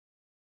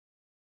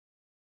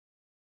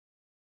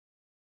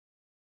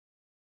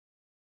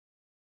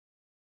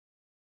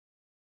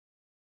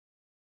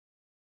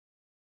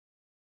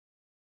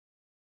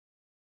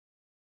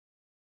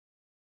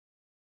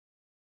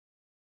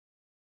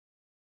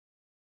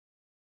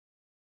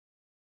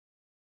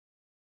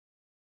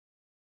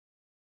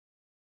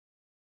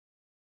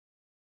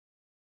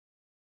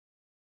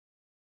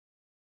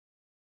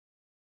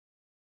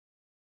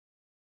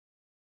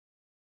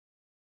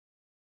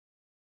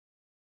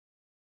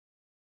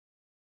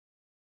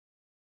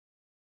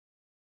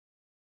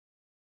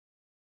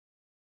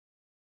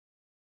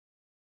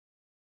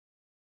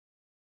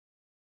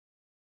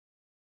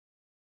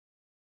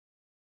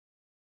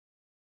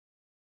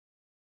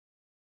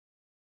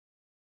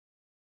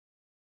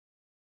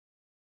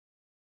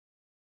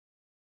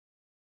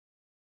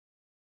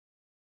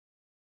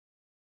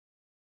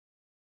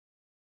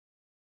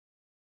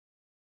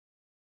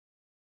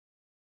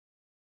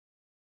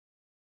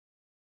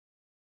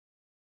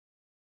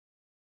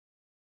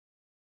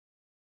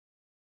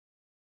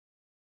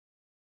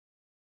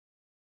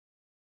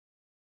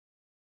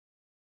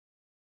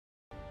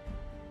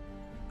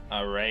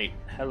Alright,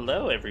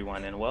 hello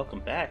everyone and welcome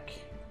back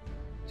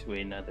to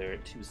another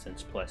 2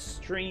 Cents Plus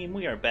stream.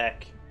 We are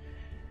back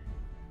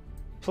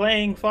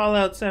playing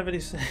Fallout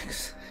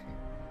 76.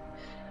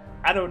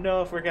 I don't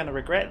know if we're gonna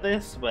regret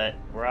this, but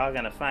we're all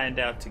gonna find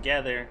out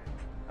together.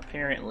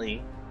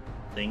 Apparently,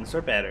 things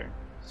are better,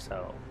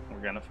 so we're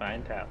gonna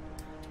find out.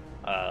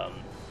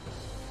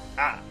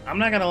 I'm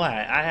not gonna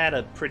lie, I had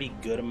a pretty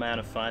good amount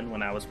of fun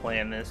when I was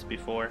playing this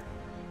before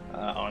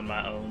on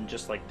my own,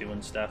 just like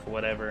doing stuff or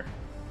whatever.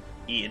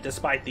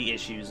 Despite the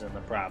issues and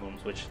the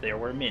problems, which there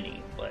were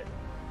many, but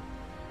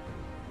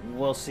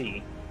we'll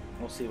see.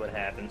 We'll see what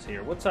happens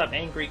here. What's up,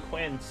 Angry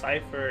Quinn,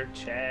 Cypher,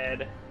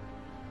 Chad,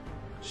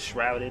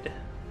 Shrouded?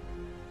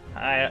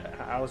 Hi,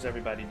 how's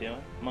everybody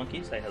doing?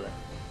 Monkey, say hello.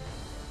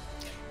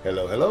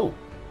 Hello, hello.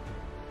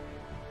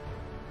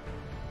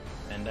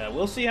 And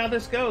we'll see how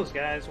this goes,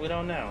 guys. We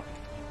don't know.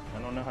 I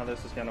don't know how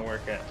this is going to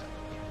work out.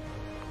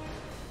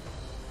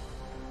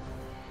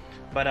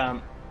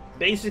 But,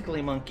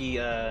 basically, Monkey,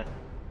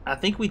 I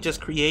think we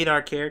just create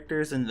our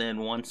characters, and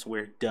then once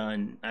we're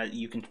done,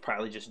 you can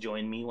probably just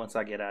join me once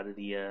I get out of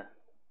the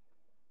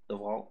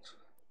vault.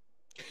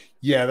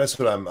 Yeah, that's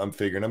what I'm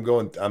figuring.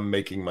 I'm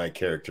making my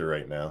character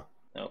right now.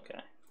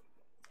 Okay.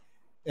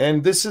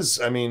 And this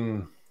is, I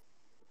mean,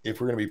 if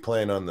we're gonna be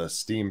playing on the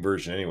Steam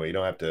version anyway, you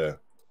don't have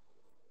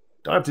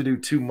to do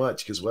too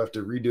much because we'll have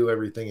to redo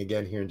everything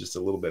again here in just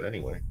a little bit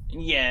anyway.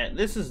 Yeah,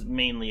 this is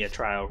mainly a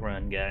trial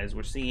run, guys.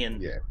 We're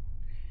seeing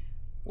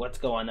what's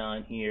going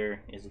on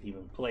here. Is it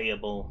even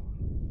playable?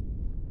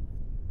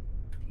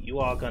 You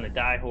all gonna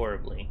die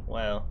horribly.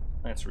 Well,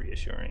 that's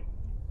reassuring.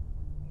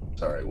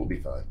 It's alright, we'll be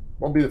fine.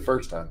 Won't be the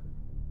first time.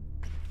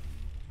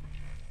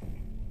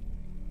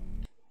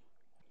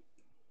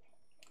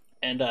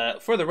 And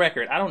for the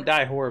record, I don't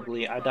die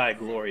horribly, I die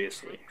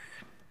gloriously.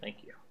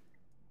 Thank you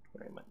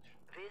very much.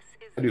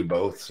 I do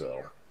both,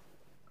 so.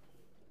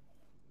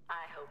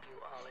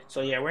 So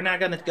yeah, we're not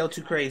going to go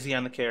too crazy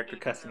on the character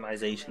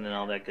customization and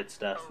all that good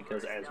stuff,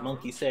 because as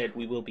Monkey said,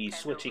 we will be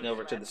switching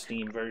over to the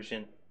Steam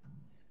version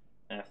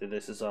after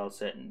this is all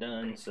said and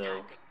done,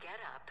 so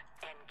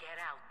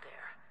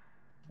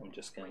I'm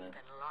just going to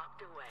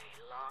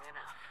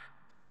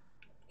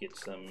get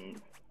some...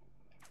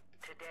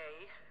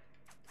 Today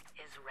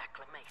is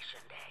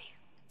Reclamation Day.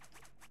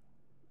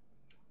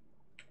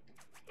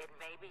 It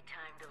may be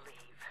time to leave.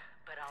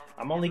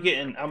 I'm only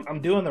getting,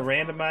 I'm doing the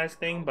randomized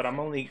thing, but I'm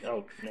only,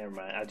 oh, never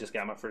mind. I just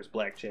got my first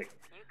black chick.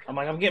 I'm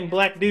like, I'm getting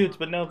black dudes,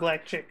 but no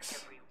black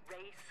chicks.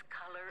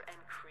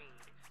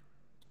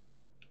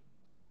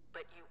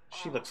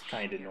 She looks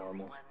kind of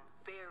normal. One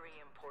very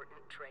important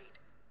trait.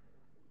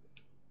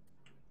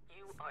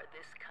 You are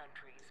this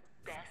country's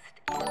best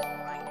and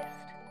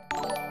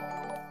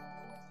brightest.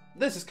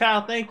 This is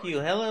Kyle, thank you.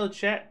 Hello,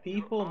 chat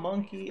people,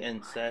 Monkey,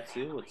 and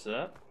Satsu, what's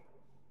up?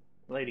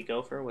 Lady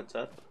Gopher, what's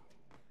up?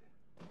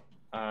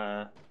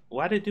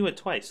 Why did it do it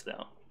twice,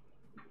 though?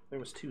 There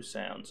was 2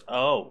 sounds.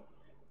 Oh,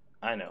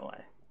 I know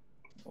why.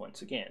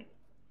 Once again.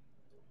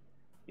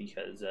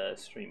 Because,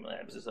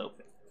 STREAMLABS is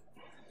open.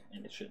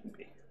 And it shouldn't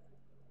be.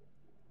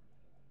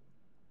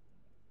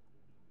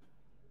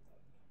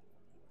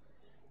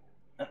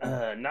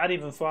 Not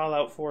even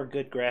Fallout 4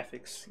 good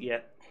graphics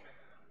yet.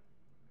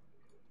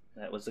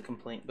 That was a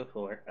complaint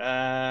before.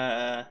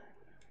 How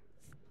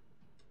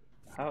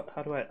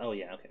do I... Oh,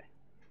 yeah, okay.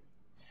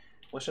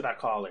 What should I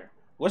call her?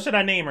 What should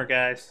I name her,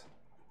 guys?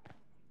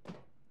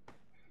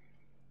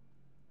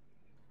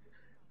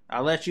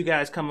 I'll let you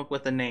guys come up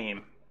with a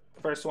name.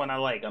 First one I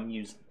like, I'm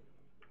using.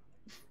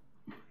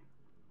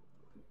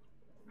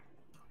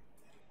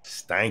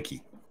 Stanky.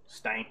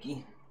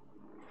 Stanky.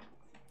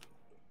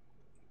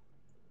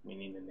 We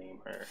need to name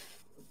her.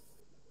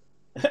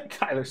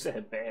 Kyler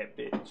said bad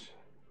bitch.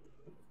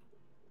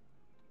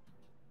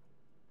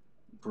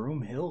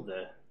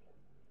 Broomhilda.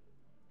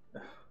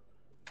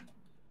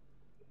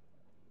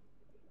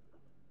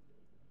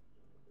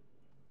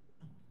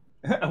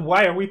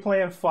 Why are we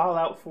playing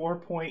Fallout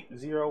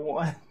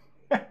 4.01?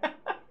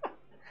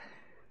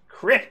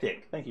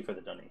 Cryptic. Thank you for the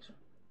donation.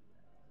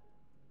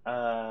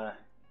 Well,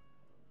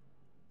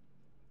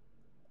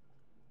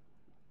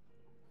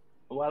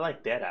 I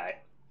like Deadeye.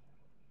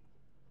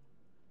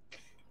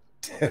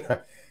 Deadeye.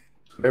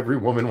 What every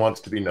woman wants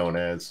to be known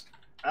as.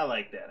 I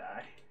like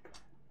Deadeye.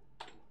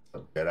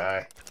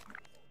 Deadeye.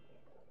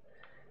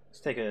 Let's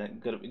take a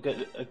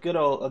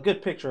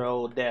good picture of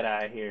old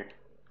Deadeye here.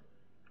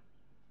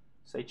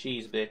 Say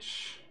cheese,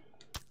 bitch.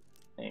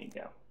 There you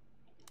go.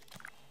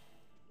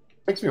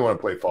 Makes me want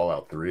to play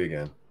Fallout 3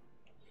 again.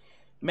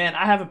 Man,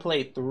 I haven't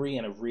played 3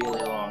 in a really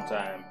long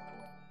time.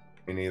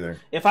 Me neither.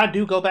 If I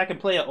do go back and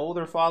play an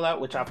older Fallout,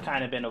 which I've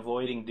kind of been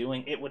avoiding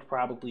doing, it would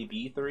probably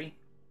be 3.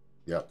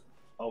 Yep.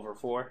 Over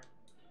 4.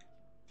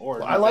 Or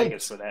well, New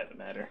Vegas, for that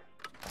matter.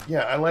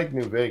 Yeah, I like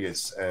New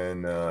Vegas,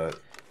 and I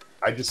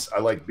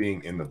like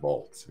being in the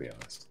vault, to be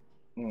honest.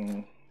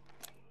 Mm.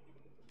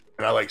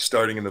 And I like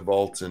starting in the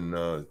vault, and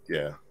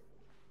yeah.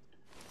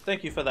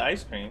 Thank you for the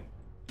ice cream.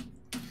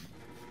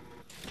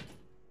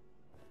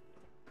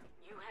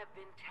 You have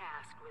been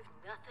tasked with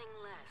nothing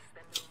less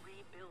than the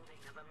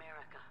rebuilding of America.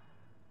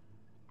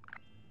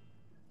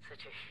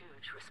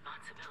 huge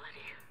responsibility.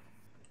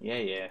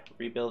 Yeah.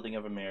 Rebuilding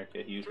of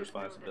America, huge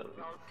responsibility.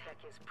 Vault Tech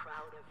is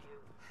proud of you.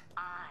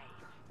 I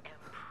am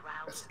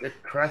proud Let's of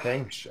get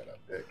cracking. Shut up,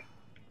 Dick.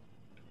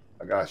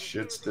 I got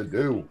shits to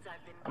do.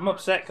 I'm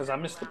upset because I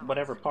missed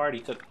whatever party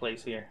took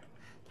place here.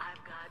 I've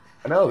got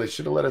I know, they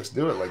should have let us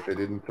do it like they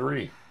did in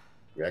 3.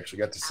 We actually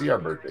got to see our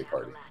birthday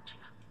party.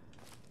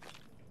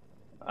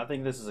 I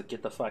think this is a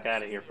get the fuck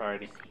out of here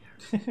party.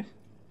 signing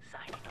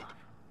off.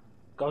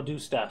 Go do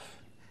stuff.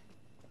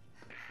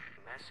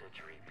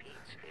 Message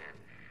repeats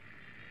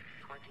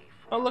in 24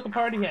 Oh, look, a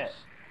party hat.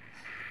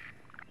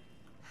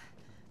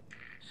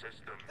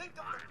 System.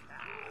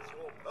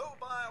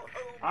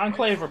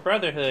 Enclave or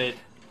Brotherhood.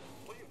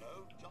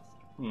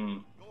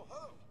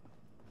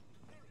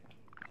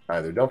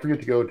 Either. Don't forget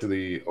to go to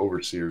the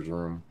Overseer's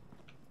room.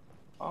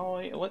 Oh,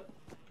 yeah, what?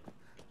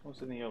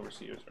 What's in the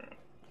Overseer's room?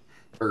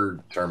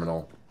 Or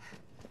terminal.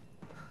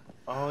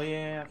 Oh,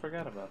 yeah, I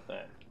forgot about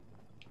that.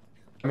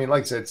 I mean,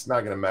 like I said, it's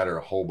not going to matter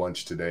a whole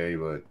bunch today,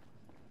 but...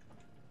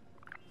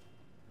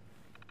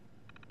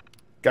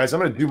 Guys, I'm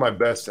going to do my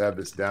best to have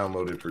this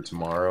downloaded for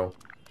tomorrow.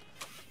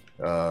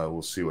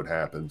 We'll see what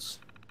happens.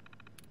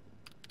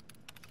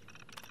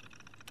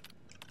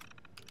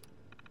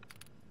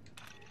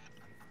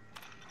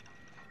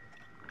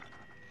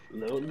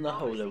 Loading the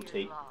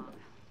holotape.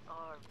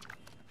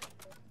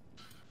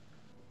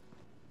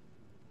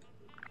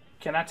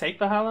 Can I take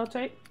the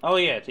holotape? Oh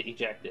yeah, to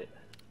eject it.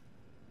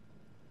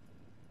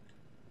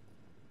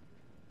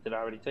 Did I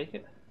already take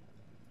it?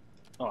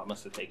 Oh, I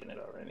must have taken it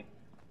already.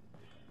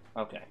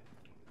 Okay.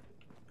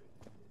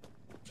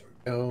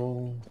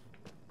 Oh.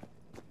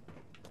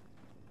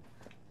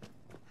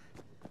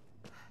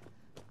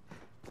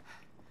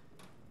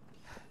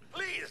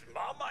 Please,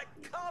 Mom, I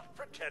can't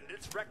pretend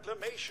it's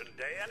Reclamation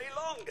Day any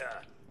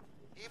longer.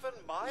 Even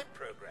my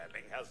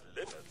programming has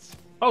limits.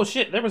 Oh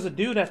shit, there was a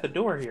dude at the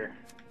door here.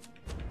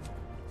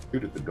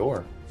 Dude at the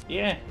door.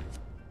 Yeah.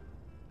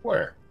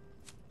 Where?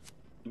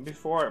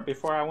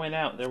 Before I went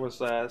out, there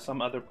was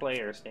some other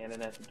player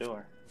standing at the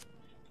door.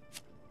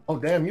 Oh,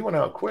 damn, you went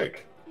out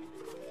quick.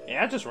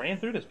 Yeah, I just ran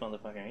through this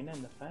motherfucker. Ain't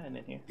nothing to find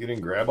in here. You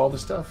didn't grab all the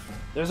stuff?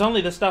 There's only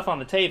the stuff on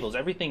the tables.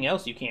 Everything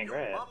else you can't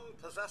grab. Mom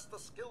possessed the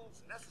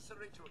skills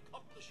necessary to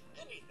accomplish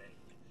anything.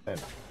 Man,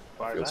 As I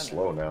far feel as I know.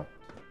 slow now.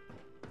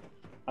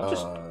 I'm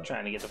just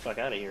trying to get the fuck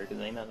out of here because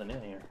ain't nothing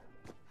in here.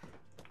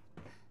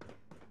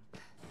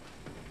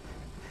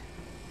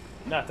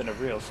 Nothing of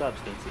real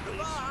substance, at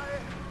least. Bye.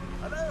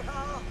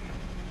 Aloha.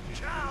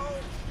 Ciao.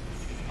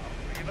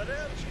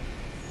 Arrivederci.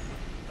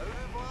 Au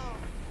revoir.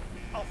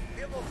 Auf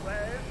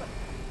Wiedersehen.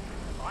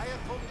 Fire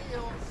for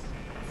meals.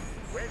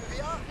 When we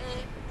are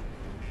in.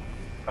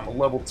 I'm a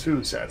level 2,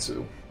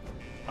 Satsu.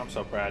 I'm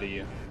so proud of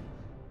you.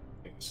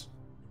 Thanks.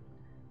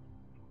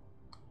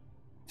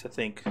 To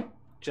think,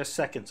 just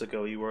seconds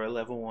ago you were a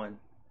level 1.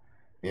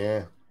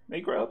 Yeah.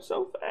 They grow up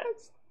so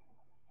fast.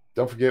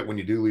 Don't forget, when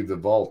you do leave the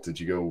vault, did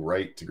you go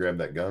right to grab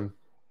that gun?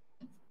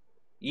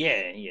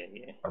 Yeah.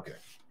 Okay.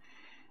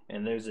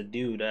 And there's a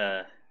dude,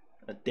 a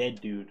dead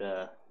dude,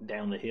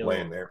 down the hill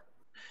Laying there.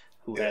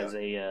 who Yeah. has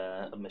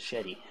a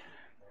machete.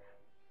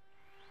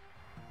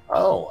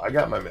 Oh, I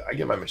get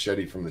my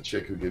machete from the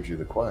chick who gives you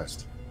the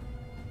quest.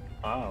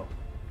 Oh.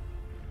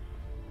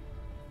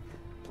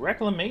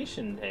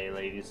 Reclamation Day,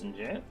 ladies and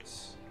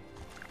gents.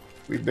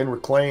 We've been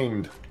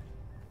reclaimed.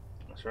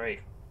 That's right.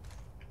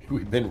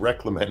 We've been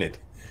reclamented.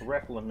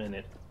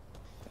 Reclamented.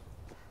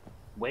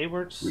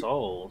 Wayward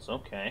Souls,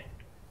 okay.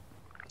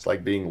 It's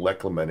like being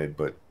leclamented,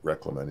 but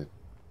reclamented.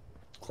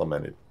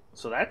 Clemented.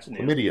 So that's new.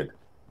 Chlamydian.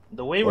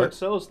 The Wayward What?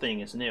 Souls thing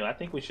is new. I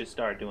think we should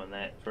start doing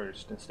that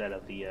first instead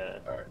of the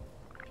Alright.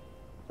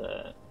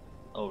 the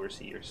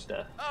overseer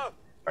stuff. Oh,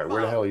 Alright,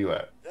 where the hell are you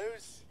at?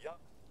 those young.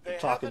 I'm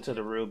talking to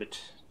the Rubit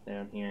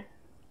down here.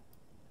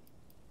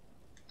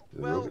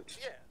 The Well, Rubits.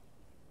 yeah.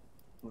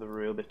 The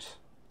Rubit.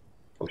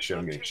 Oh shit,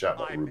 I'm getting shot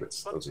by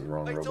Rubits. Those are the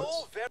wrong It's robots.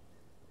 all very.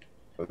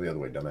 Go the other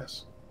way,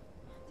 dumbass.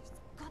 There's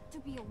got to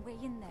be a way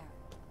in there.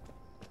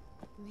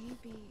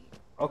 Maybe.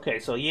 Okay,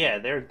 so yeah,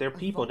 there are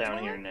people vault down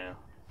door? here now.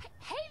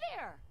 Hey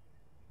there!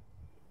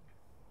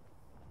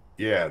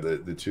 Yeah,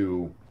 the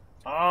two.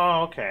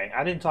 Oh, okay.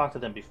 I didn't talk to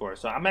them before,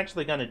 so I'm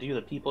actually gonna do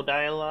the people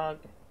dialogue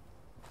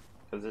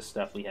because this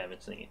stuff we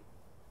haven't seen.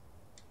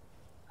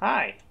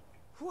 Hi.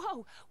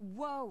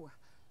 Whoa!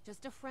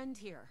 Just a friend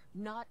here,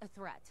 not a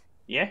threat.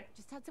 Yeah.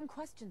 Just had some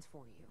questions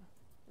for you.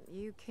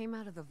 You came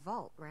out of the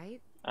vault,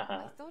 right?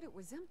 Uh-huh. I thought it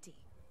was empty.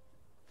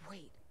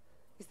 Wait,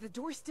 is the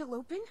door still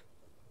open?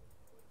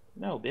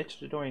 No, bitch,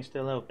 the door ain't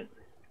still open.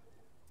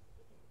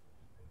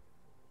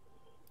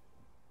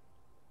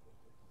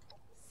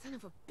 Son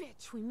of a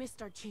bitch, we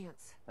missed our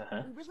chance.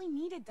 Uh-huh. We really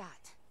needed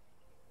that.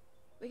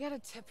 We got a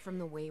tip from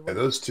the Wayward. Yeah,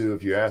 those two,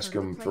 if you ask Heard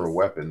of them the for a place?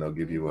 weapon, they'll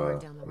give you Bar a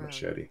down the road.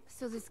 machete.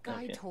 So this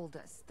guy Okay. told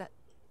us that,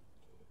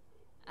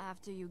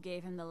 After you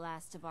gave him the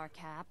last of our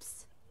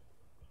caps.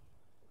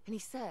 and he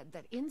said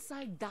that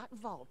inside that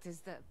vault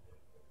is the,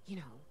 you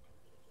know,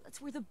 that's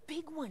where the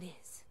big one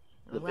is.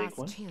 The Our big last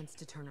one? chance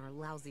to turn our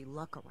lousy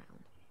luck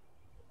around.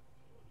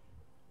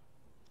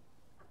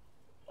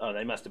 Oh,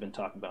 they must have been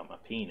talking about my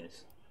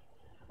penis.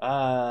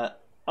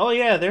 Oh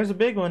yeah, there's a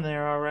big one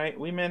there, alright.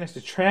 We managed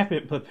to trap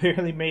it, but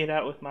barely made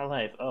out with my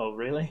life. Oh,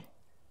 really?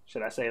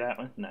 Should I say that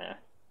one? Nah.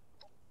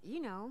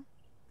 You know,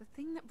 the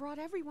thing that brought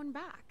everyone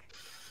back.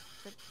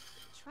 The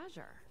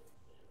treasure.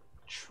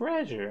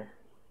 Treasure?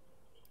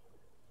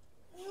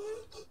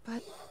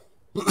 But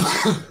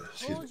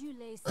Told you,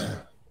 Lacey.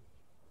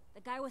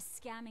 The guy was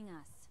scamming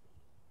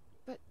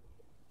us.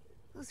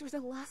 those were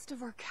the last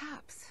of our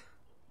caps.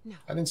 No.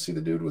 I didn't see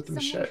the dude with the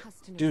Someone machete. has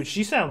to know Dude,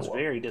 she sounds Oh, wow.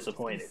 very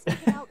disappointed. Stick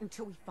it out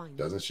until we find it.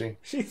 Doesn't she?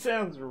 She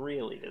sounds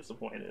really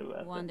disappointed about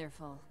that.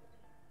 Wonderful.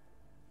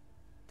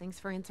 Thanks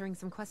for answering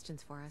some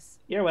questions for us.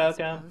 You're I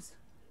welcome. suppose.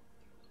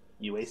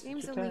 You wasted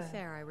Seems your only time.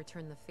 fair I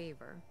return the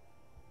favor.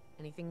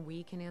 Anything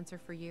we can answer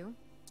for you?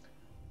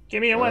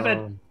 Give me a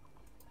weapon.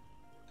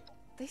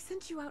 They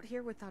sent you out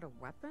here without a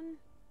weapon?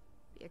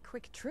 Be a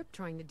quick trip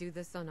trying to do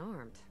this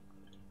unarmed.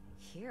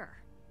 Here.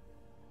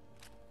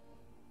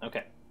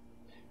 Okay.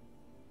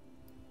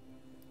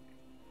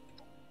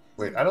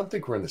 Wait, I don't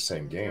think we're in the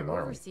same game, Your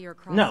are we? overseer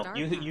crossed No, our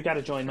you path. got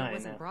to join Sure mine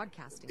wasn't now.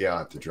 broadcasting. Yeah, I'll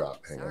have to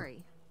drop. Hang on.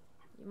 Sorry.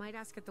 You might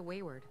ask at the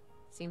Wayward.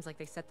 Seems like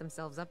they set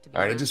themselves up to be.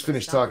 All right, I known just for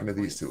finished stopping talking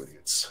to these points. two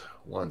idiots.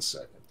 1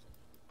 second.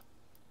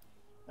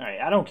 All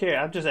right, I don't care.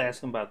 I'm just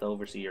asking about the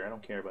overseer. I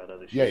don't care about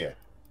other shit. Yeah, yeah.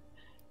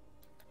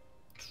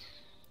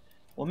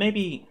 Well,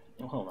 maybe.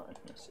 Well, hold on.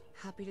 Let's see.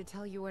 Happy to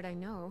tell you what I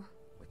know,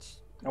 which.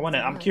 I'm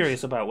much.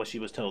 curious about what she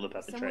was told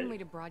about the Someone treasure.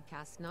 made a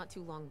broadcast not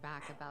too long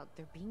back about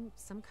there being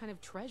some kind of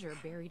treasure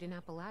buried in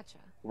Appalachia.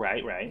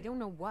 Right, We right. don't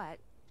know what.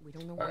 We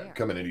don't know All where. right,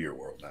 coming into your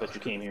world now. But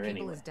you came here People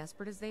anyway. as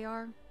desperate as they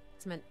are,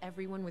 it's meant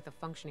everyone with a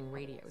functioning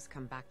radio has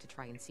come back to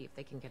try and see if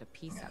they can get a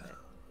piece of it.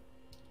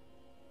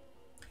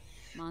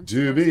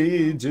 Monsters.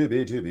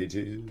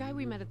 Doobie. Guy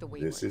we met at the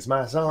Wayward. This is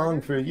my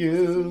song Carter, for what's his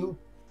name? you.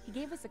 He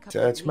gave us a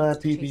couple Touch of my leads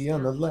to chase pee-pee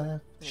on the down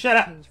left. in Shut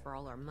up. exchange for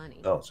all our money.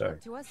 Oh, sorry.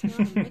 To us, we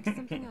ought to make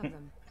something of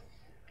them.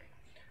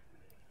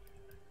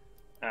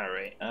 All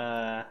right.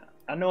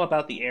 I know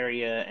about the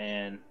area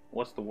and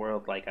what's the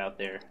world like out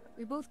there.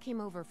 We both came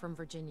over from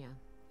Virginia.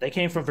 They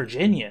came from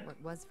Virginia. What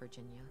was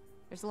Virginia?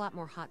 There's a lot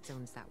more hot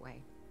zones that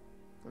way.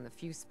 And the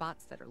few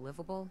spots that are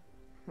livable,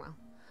 well,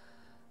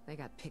 they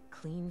got picked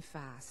clean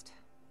fast.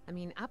 I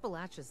mean,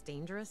 Appalachia's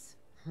dangerous,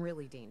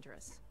 really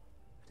dangerous.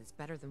 But it's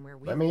better than where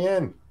we Let me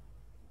in.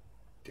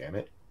 Damn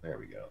it. There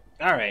we go.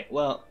 All right.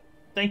 Well,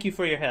 thank you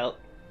for your help.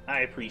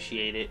 I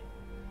appreciate it.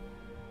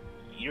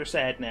 You're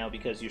sad now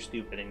because you're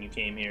stupid and you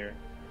came here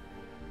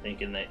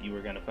thinking that you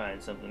were going to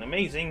find something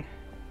amazing.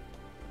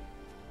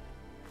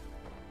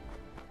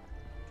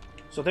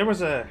 So there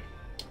was a...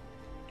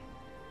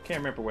 Can't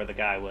remember where the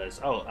guy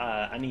was. Oh,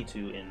 I need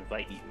to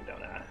invite you,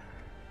 don't I?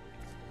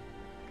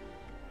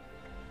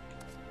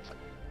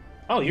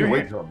 Oh, you're wait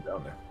here. till I'm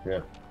down there.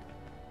 Yeah.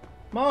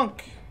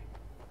 Monk!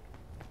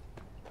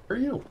 Where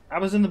are you? I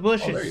was in the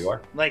bushes. Oh, there you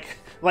are.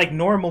 Like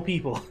normal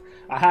people.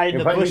 I hide in the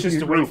Invite me to bushes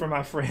your to wait group. for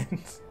my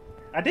friends.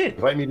 I did.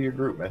 Invite me to your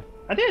group, man.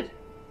 I did.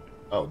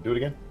 Oh, do it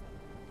again?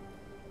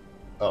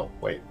 Oh,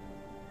 wait.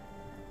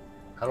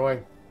 How do I...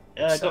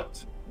 Go,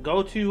 accept?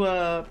 go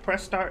to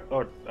press start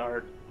or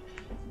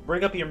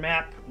bring up your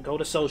map, go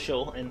to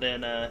social, and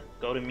then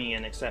go to me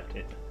and accept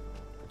it.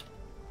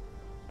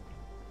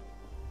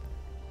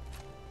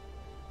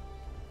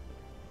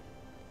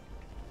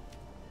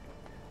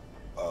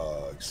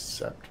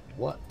 Accept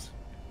what?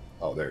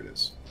 Oh, there it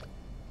is.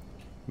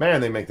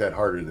 Man, they make that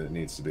harder than it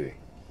needs to be.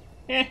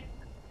 Eh.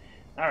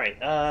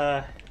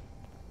 Alright,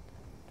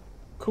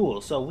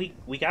 cool. So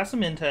we got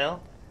some intel.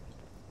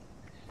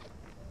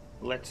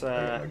 Let's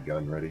I got my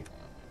gun ready.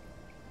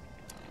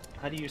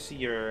 how do you see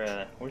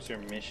your where's your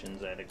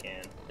missions at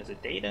again? Is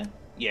it data?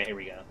 Yeah, here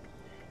we go.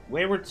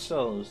 Wayward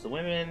Souls, the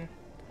women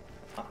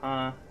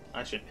I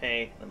should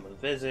pay them a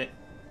visit.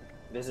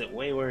 Visit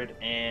Wayward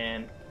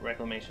and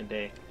Reclamation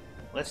Day.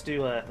 Let's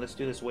do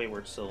this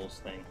Wayward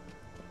Souls thing.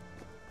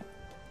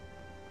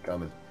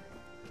 Coming.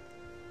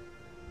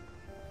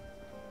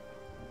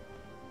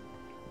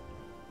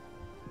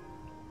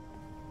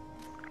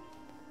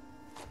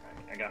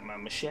 I got my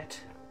machete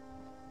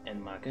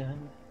and my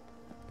gun.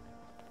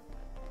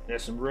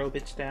 There's some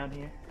robots down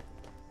here.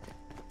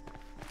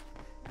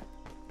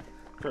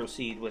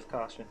 Proceed with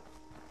caution.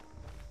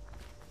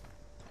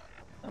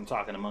 I'm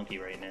talking to Monkey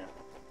right now.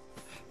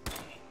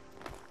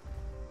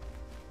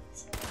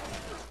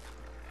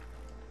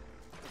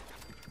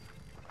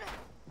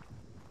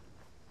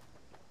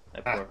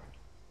 That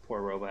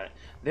poor robot.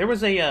 There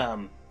was a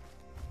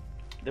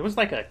there was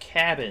like a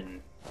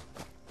cabin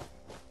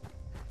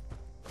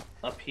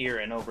up here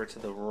and over to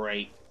the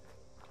right.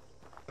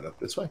 Up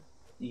this way.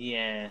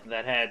 Yeah,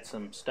 that had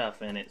some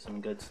stuff in it,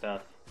 some good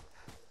stuff.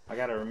 I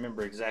gotta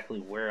remember exactly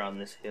where on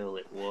this hill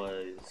it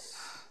was.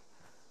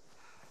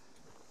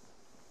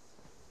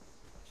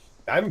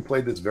 I haven't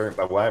played this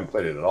well, I haven't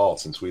played it at all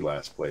since we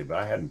last played, but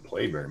I hadn't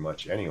played very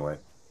much anyway.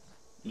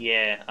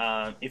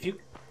 Yeah, if you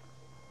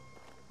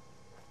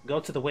go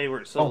to the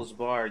Wayward Souls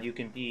bar, you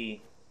can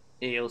be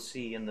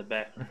AOC in the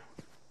background.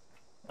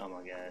 Oh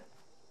my god.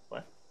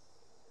 What?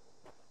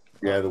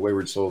 Yeah, the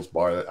Wayward Souls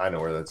bar. I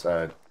know where that's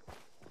at.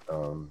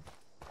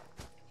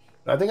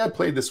 I think I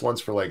played this once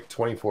for like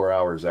 24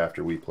 hours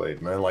after we played,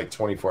 and then like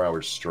 24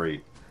 hours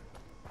straight.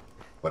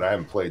 But I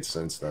haven't played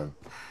since then.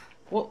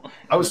 Well,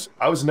 I was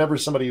never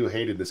somebody who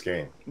hated this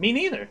game. Me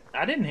neither.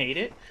 I didn't hate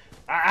it.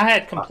 I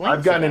had complaints.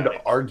 I've gotten about into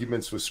it.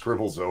 arguments with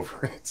Scribbles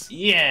over it.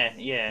 Yeah,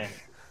 yeah.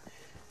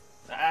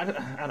 I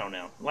don't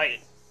know.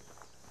 Like,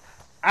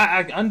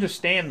 I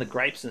understand the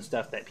gripes and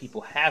stuff that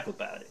people have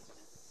about it.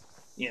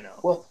 You know.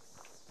 Well,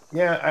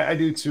 yeah, I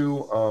do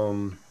too.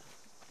 Ooh,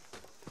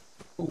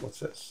 what's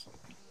this?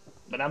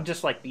 But I'm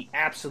just like the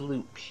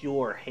absolute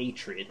pure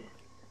hatred.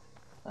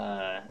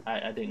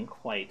 I didn't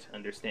quite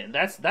understand.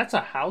 That's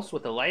a house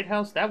with a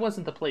lighthouse? That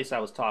wasn't the place I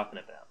was talking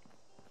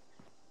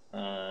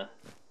about.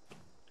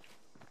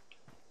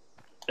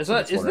 Is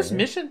this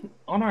mission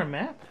on our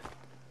map?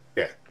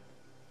 Yeah.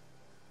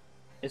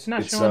 It's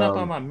not showing up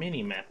on my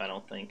mini map, I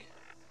don't think.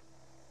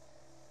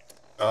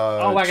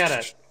 How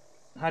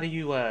do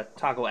you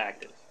toggle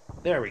active?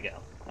 There we go.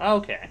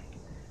 Okay.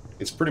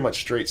 It's pretty much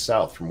straight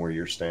south from where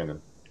you're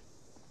standing.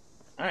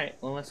 Alright,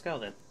 well, let's go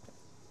then.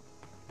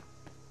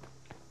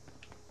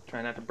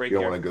 Try not to break You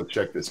don't want to go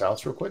check this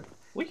house real quick?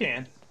 We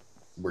can.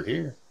 We're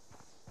here.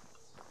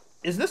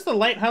 Is this the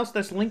lighthouse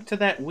that's linked to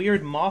that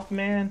weird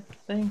Mothman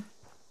thing?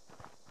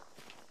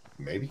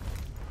 Maybe.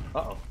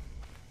 Uh-oh.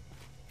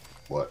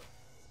 What?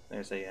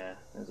 There's a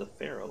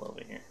feral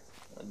over here.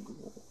 A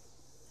ghoul.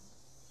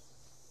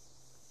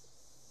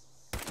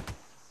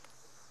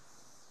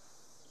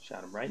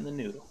 Shot him right in the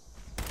noodle.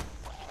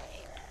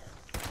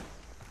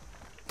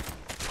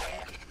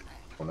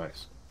 Oh,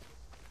 nice.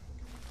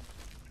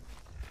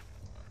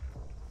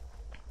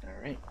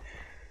 Alright.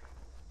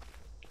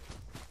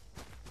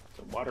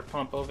 There's a water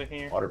pump over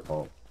here. Water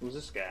pump. Who's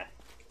this guy?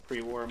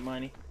 Pre-war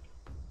money.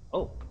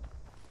 Oh.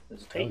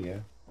 There's a tape. Oh, yeah.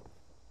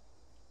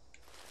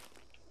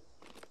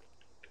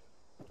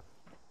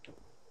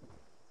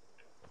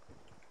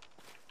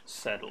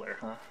 Settler,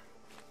 huh?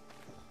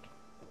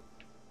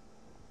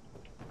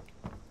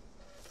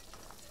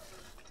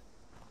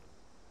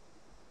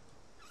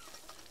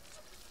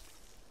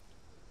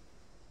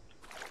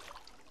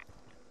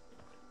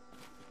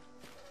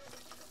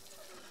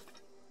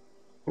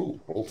 Ooh,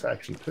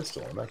 bolt-action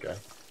pistol on that guy.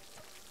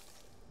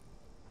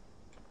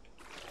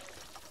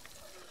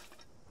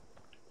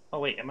 Oh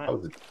wait, am I?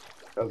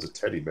 That was a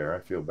teddy bear. I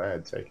feel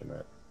bad taking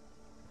that.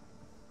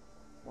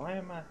 Why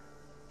am I?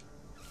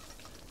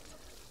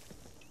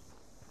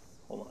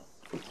 Hold on.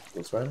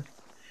 What's the matter?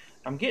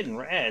 I'm getting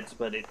rads,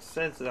 but it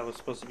says that I was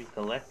supposed to be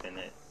collecting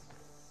it.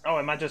 Oh,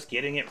 am I just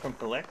getting it from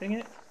collecting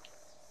it?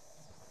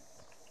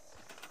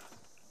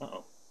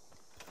 Uh-oh.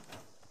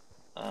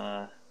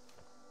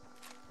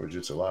 Or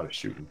just a lot of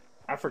shooting.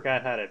 I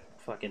forgot how to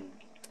fucking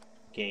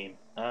game.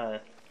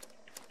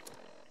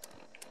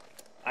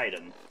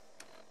 Item.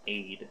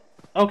 Aid.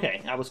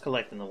 Okay, I was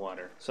collecting the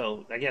water.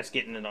 So, I guess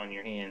getting it on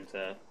your hands,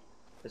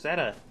 is that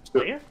a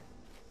player?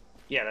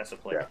 Yeah, that's a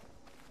player.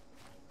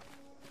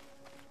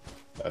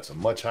 Yeah. That's a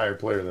much higher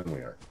player than we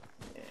are.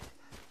 Yeah.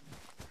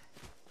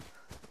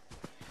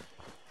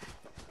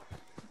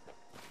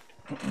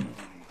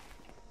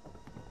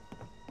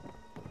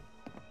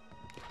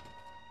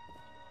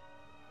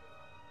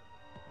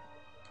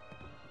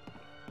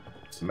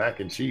 Some mac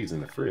and cheese in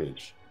the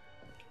fridge.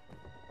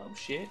 Oh,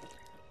 shit.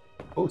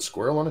 Oh,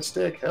 squirrel on a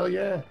stick. Hell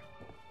yeah.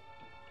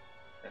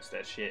 That's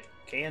that shit.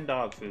 Canned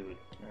dog food.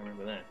 I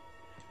remember that.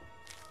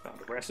 Found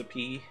a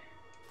recipe.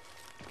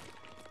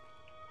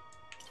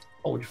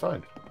 Oh, what'd you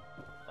find?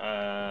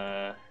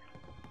 I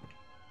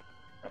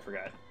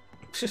forgot.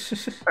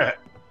 I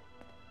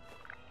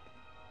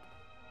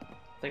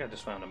think I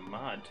just found a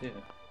mod too.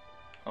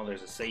 Oh,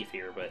 there's a safe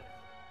here, but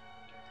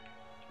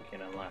I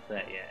can't unlock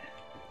that yet.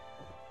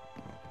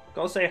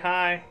 Go say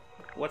hi.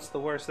 What's the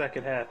worst that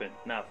could happen?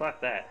 Nah, fuck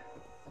that.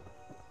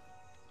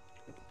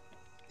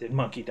 Did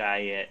Monkey die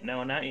yet?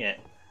 No, not yet.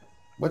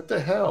 What the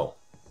hell?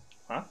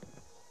 Huh?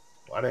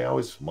 Why they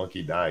always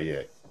monkey die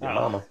yet? Your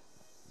mama.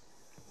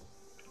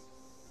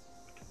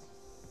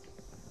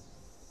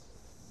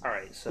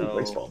 Alright, so...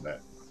 Baseball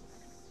bat.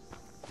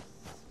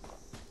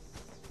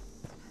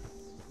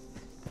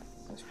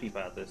 Let's peep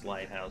out this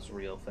lighthouse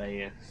real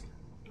fast.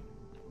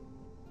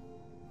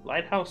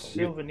 Lighthouse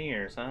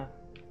souvenirs, huh?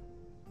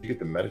 You get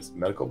the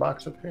medical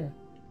box up here?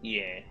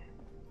 Yeah.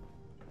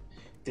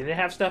 Did it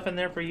have stuff in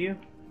there for you?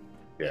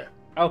 Yeah.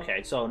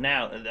 Okay, so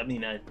now, I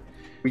mean...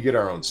 we get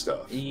our own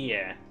stuff.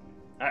 Yeah.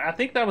 I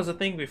think that was a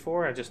thing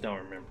before, I just don't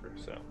remember,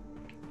 so...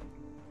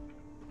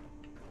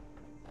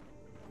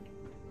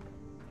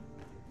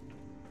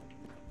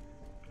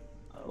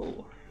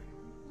 Oh.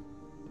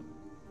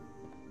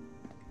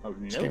 Oh,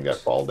 This game got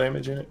fall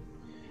damage in it?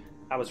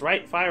 I was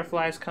right,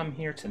 fireflies come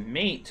here to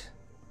mate.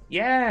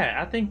 Yeah,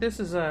 I think this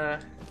is part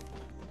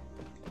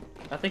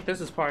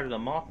of the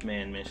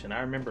Mothman mission.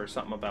 I remember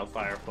something about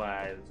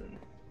fireflies and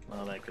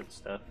all that good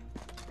stuff.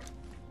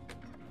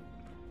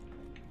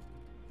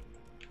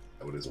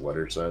 That what his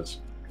letter says?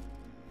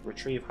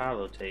 Retrieve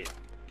holotape.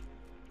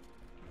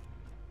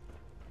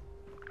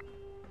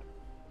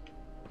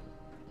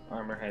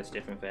 Armor has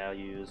different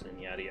values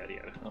and yada yada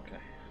yada. Okay.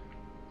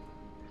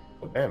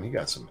 Oh, damn, he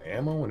got some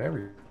ammo and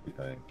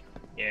everything.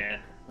 Yeah,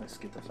 let's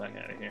get the fuck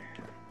out of here.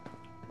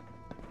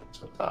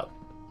 So top.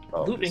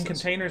 Oh, Loot in this is-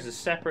 containers is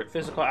separate.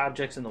 Physical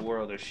objects in the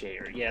world are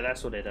shared. Yeah,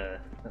 that's what it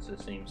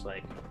seems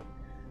like.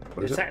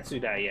 What Did is it?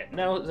 Zatsu die yet?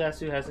 No,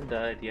 Zatsu hasn't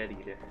died yet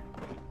either.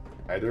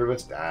 Either of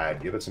us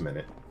died. Give us a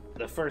minute.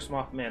 The first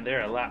Mothman,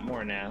 there are a lot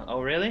more now.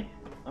 Oh, really?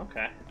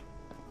 Okay.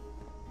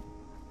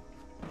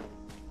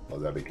 Will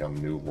that become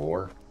new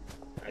lore?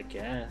 I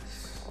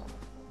guess.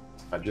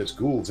 Not just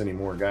ghouls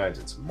anymore, guys.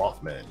 It's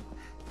Mothmen.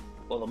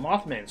 Well, the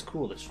Mothman's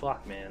cool as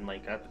fuck, man.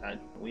 Like,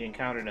 we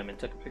encountered him and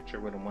took a picture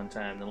with him one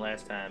time. The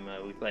last time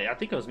we played, I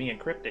think it was me and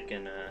Cryptic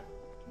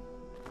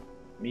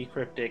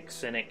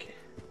Cynic,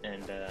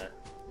 and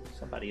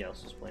somebody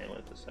else was playing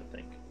with us, I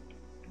think.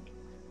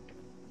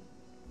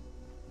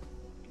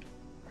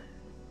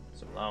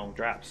 It's a long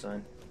drop,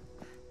 son.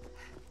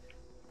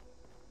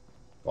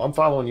 Well, I'm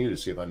following you to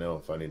see if I know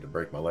if I need to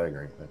break my leg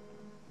or anything.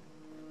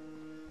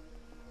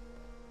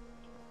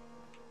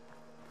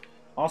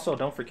 Also,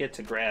 don't forget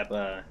to grab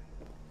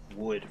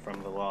wood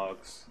from the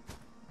logs.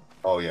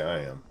 Oh, yeah, I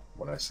am.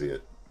 When I see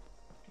it.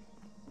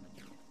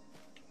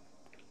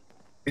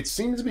 It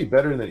seems to be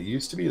better than it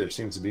used to be. There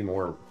seems to be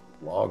more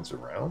logs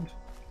around.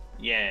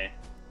 Yeah.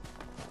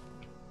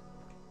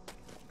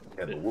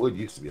 Yeah, the wood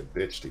used to be a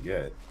bitch to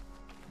get.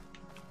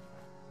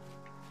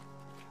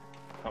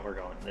 Oh, we're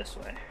going this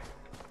way.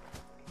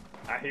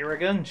 I hear a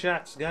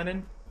gunshots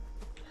gunning.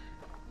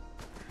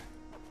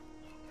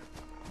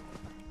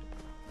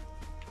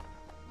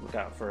 Look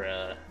out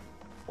for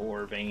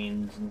ore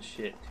veins and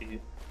shit too.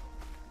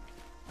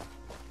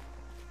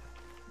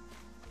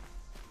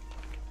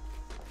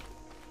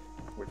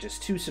 We're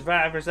just two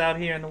survivors out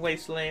here in the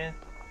wasteland,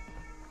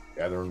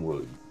 Gathering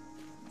wood.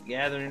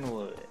 gathering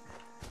wood.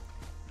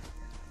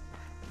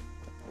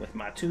 With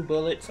my 2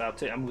 bullets,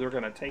 we're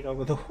gonna take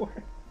over the war.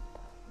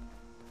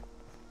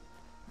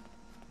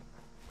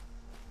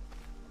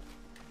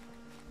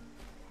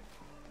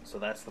 So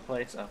that's the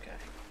place? Okay.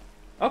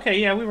 Okay,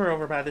 yeah, we were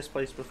over by this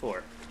place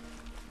before.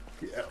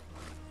 Yeah.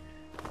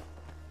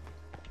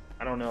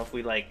 I don't know if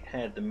we, like,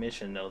 had the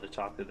mission, though, to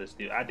talk to this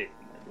dude. I didn't,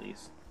 at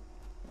least.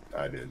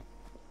 I did.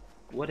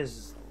 What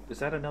is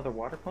that another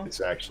water pump?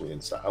 It's actually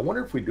inside. I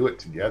wonder if we do it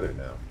together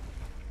now.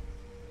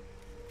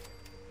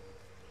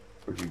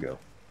 Where'd you go?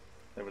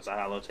 There was a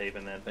holotape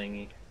in that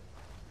thingy.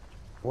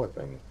 What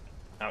thing?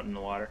 Out in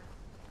the water.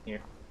 Here.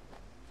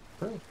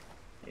 Oh,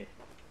 Yeah.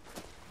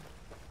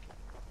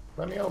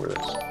 let me over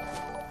this.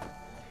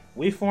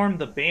 We formed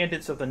the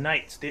Bandits of the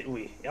Nights, didn't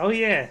we? Oh,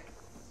 yeah.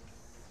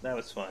 That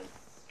was fun.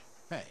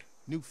 Hey,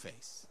 new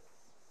face.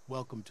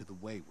 Welcome to the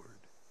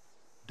Wayward.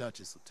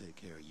 Duchess will take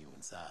care of you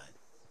inside.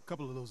 A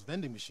couple of those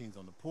vending machines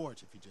on the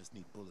porch if you just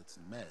need bullets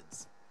and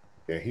meds.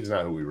 Yeah, he's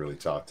not who we really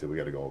talk to. We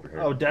got to go over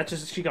here. Oh,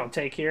 Duchess, she gonna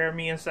take care of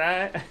me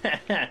inside?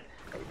 Gotta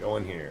go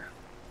in here.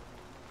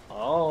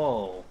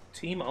 Oh,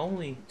 team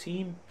only.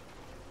 Team.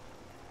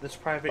 This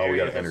private Oh, we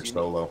area. got to enter has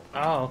solo.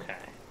 Oh, okay.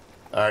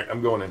 All right,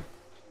 I'm going in.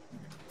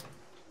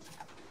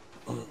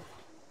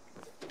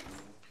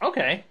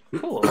 Okay,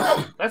 cool.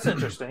 That's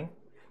interesting.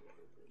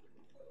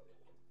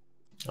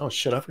 Oh,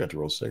 shit, I forgot to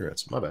roll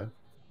cigarettes. My bad.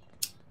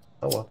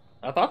 Oh, well.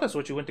 I thought that's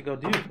what you went to go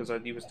do because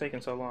he was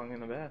taking so long in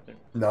the bathroom.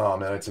 No,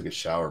 man, I took a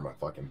shower. My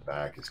fucking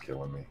back is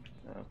killing me.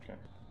 Okay.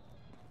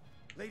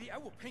 Lady, I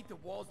will paint the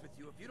walls with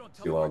you if you don't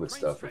tell Do me all where this Crane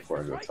stuff Stretch before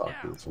I is go right talk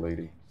now. to this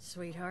lady.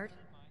 Sweetheart,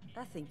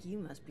 I think you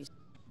must be...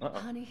 Uh-oh.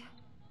 Honey,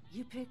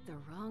 you picked the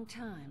wrong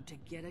time to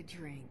get a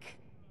drink.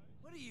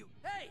 What are you?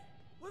 Hey!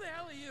 Who the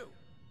hell are you?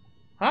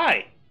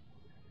 Hi.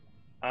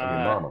 I'm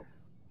your mama.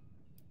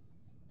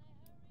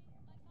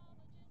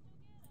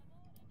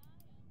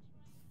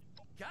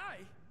 Guy?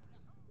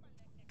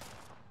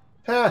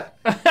 Ha!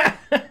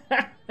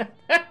 I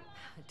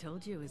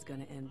told you it was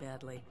gonna end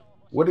badly.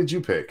 What did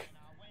you pick?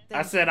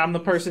 I said I'm the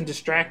person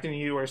distracting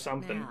you or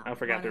something. Now, I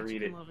forgot why to don't you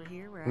read it. come over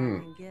here where I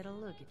can get a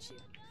look at you.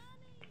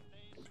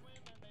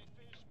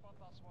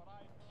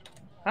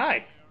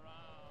 Hi.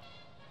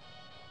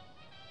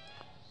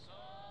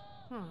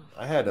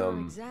 I had, Not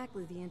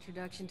exactly the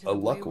introduction to a the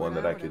luck wayward one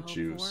that I would've could hoped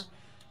choose.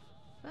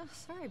 for. Well,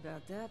 sorry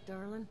about that,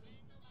 darling.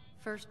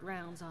 First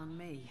round's on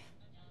me.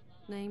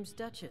 Name's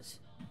Duchess.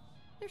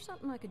 There's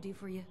something I could do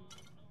for you.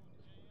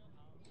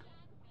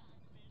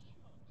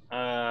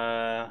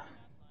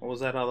 What was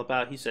that all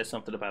about? He said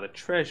something about a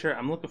treasure.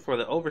 I'm looking for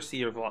the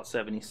overseer of Vault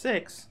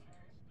 76.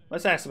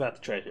 Let's ask about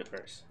the treasure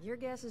first. Your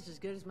guess is as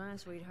good as mine,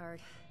 sweetheart.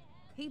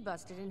 He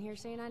busted in here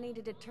saying I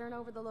needed to turn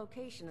over the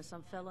location of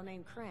some fellow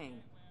named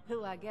Crane,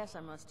 who I guess I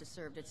must have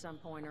served at some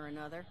point or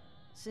another.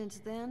 Since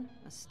then,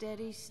 a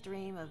steady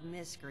stream of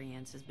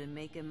miscreants has been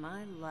making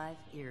my life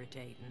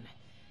irritating.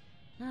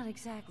 Not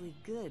exactly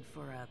good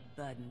for a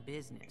budding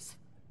business.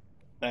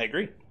 I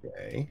agree.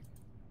 Okay.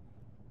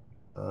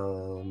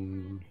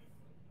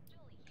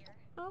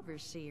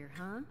 Overseer,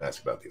 huh?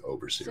 Ask about the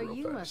overseer So real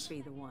you fast. must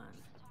be the one.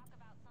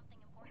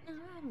 No,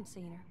 I haven't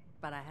seen her,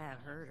 but I have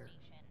heard her.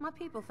 My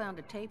people found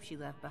a tape she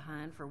left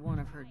behind for one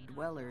of her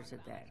dwellers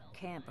at that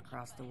camp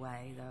across the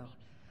way, though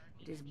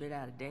It is a bit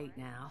out of date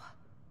now.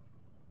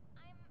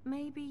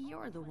 Maybe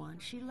you're the one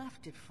she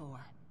left it for.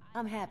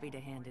 I'm happy to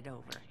hand it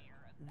over.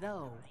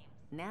 Though,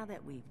 now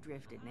that we've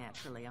drifted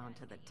naturally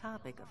onto the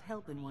topic of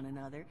helping one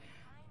another,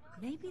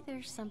 maybe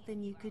there's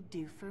something you could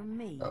do for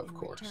me in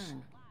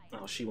return.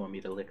 Oh, she want me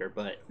to lick her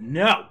butt.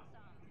 No!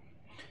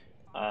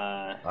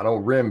 I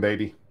don't rim,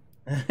 baby.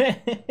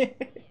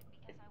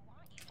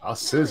 I'll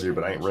scissor,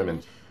 but I ain't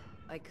rimming.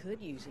 I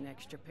could use an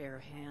extra pair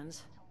of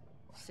hands.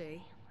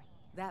 See?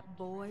 That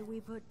boy we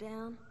put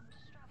down?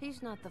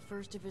 He's not the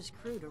first of his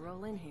crew to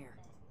roll in here.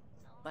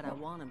 But I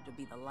want him to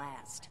be the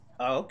last.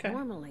 Oh, okay.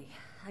 Normally,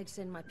 I'd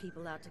send my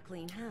people out to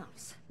clean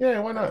house. Yeah,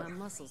 why not? My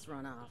muscles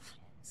run off,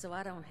 so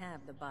I don't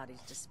have the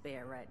bodies to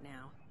spare right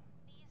now.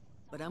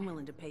 But I'm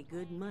willing to pay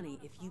good money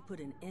if you put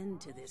an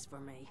end to this for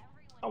me.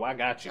 Oh, I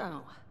got you.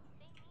 So,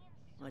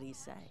 what do you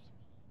say?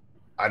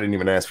 I didn't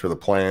even ask for the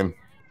plan.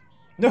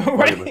 No,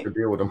 right? To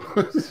deal with them.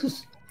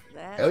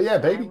 Hell yeah,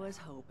 baby. I was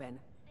hoping.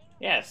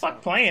 Yeah,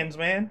 fuck plans,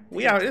 man.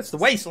 We are. It's the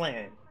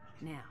wasteland.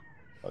 Now,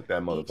 fuck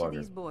that motherfucker. each of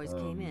these boys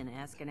came in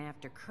asking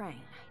after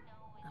Crane.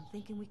 I'm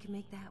thinking we can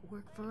make that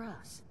work for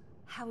us.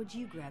 How would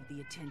you grab the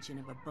attention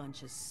of a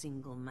bunch of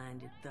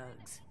single-minded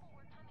thugs?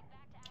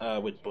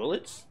 With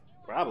bullets?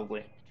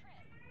 Probably.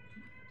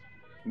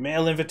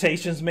 Mail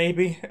invitations,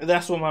 maybe.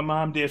 That's what my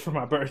mom did for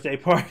my birthday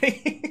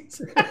party.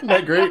 Isn't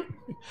that great?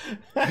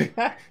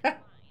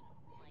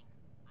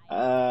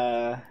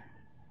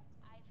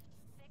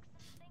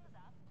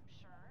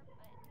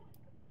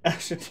 I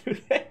should do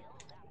that.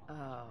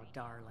 Oh,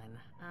 darling.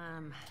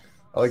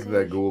 I like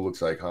that ghoul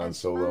looks like Han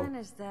Solo. As fun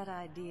as that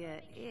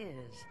idea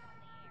is,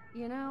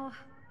 you know,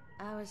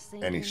 I was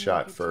thinking and he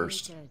shot we could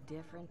first. take a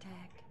different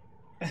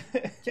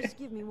tack. Just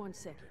give me 1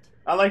 second.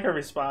 I like her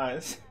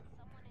response.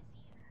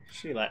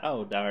 She like,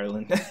 oh,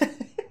 darling. Okay,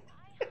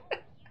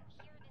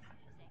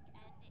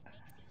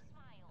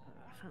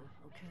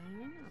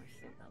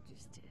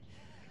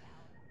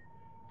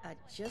 I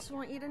just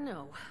want you to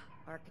know,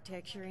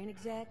 architecture ain't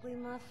exactly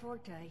my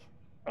forte.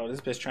 Oh,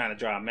 this bitch trying to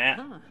draw a map.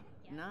 Huh,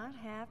 not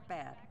half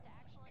bad.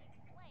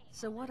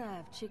 So what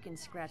I've chicken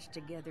scratched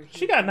together here.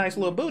 She got a nice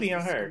little booty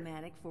on her.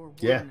 Schematic for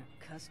Yeah. one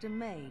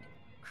custom-made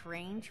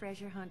Crane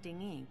Treasure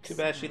Hunting ink. Too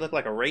bad she looked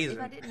like a raisin.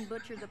 If I didn't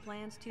butcher the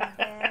plans too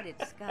bad,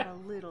 it's got a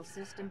little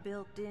system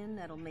built in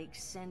that'll make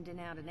sending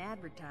out an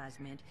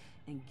advertisement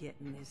and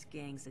getting this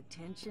gang's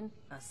attention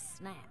a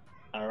snap.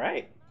 All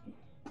right.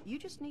 You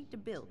just need to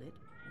build it.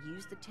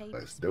 Use the tape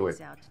Let's do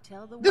it. out to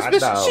tell the This world.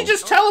 bitch, she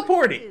just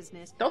teleported.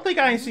 Business. Don't think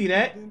I ain't see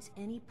that. Convince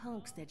any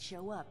punks that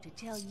show up to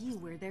tell you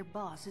where their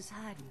boss is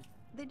hiding.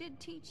 They did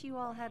teach you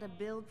all how to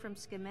build from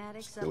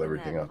schematics. Steal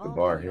everything that out the vault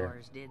bar of here.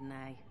 yours, didn't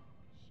they?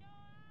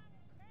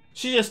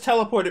 She just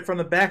teleported from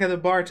the back of the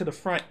bar to the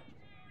front.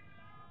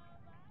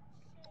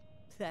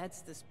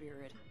 That's the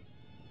spirit.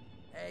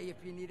 Hey, if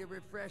you need a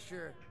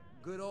refresher,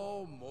 good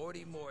old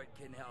Morty Mort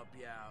can help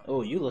you out.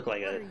 Oh, you look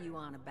like What a... are you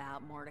on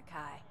about,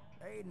 Mordecai?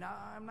 Hey, nah,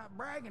 I'm not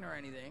bragging or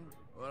anything,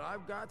 but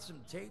I've got some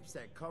tapes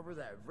that cover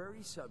that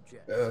very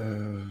subject.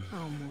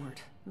 Oh,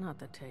 Mort, not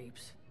the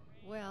tapes.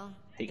 Well,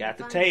 He got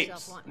the find tapes.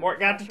 yourself wanting a Mort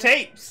got the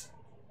refresher? tapes.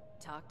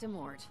 Talk to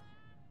Mort.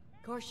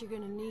 Of course, you're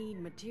gonna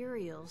need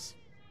materials,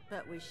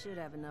 but we should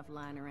have enough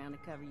lying around to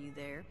cover you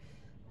there.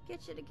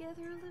 Get you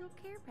together a little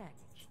care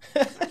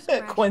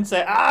package. Quinn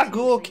said, ah,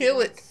 ghoul, kill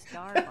it.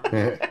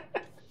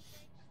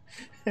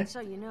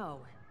 So you know,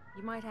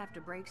 you might have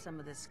to break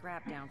some of this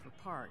scrap down for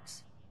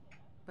parts.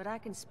 But I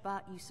can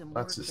spot you some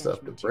Lots of workbench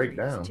stuff to break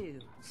materials, down. too,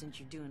 since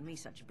you're doing me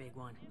such a big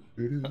one.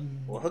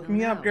 Well, hook Who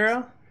me up, knows?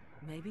 girl.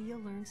 Maybe you'll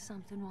learn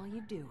something while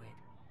you do it.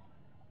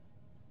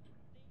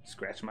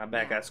 Scratch my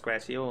back, I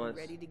scratch yours.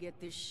 Ready to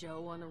get this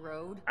show on the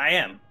road? I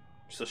am.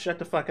 So shut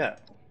the fuck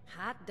up.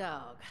 Hot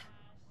dog.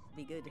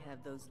 Be good to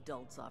have those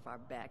dolts off our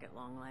back at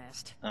long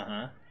last.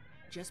 Uh-huh.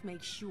 Just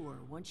make sure,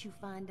 once you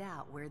find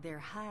out where they're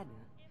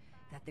hiding,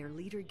 that their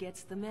leader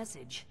gets the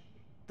message.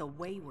 The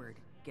wayward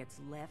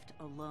gets left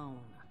alone.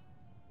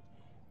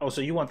 Oh,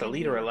 so you want the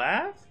leader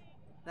alive?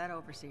 That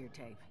overseer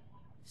tape.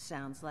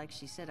 Sounds like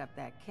she set up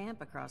that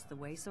camp across the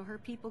way so her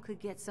people could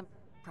get some...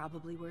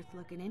 Probably worth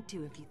looking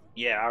into if you...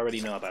 Yeah, I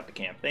already know about the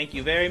camp. Thank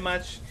you very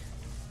much,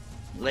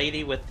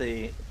 lady with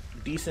the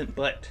decent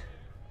butt.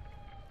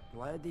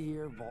 Glad to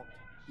hear, Volt.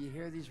 You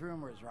hear these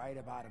rumors, right,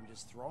 about him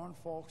just throwing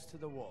folks to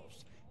the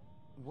wolves.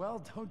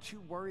 Well, don't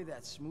you worry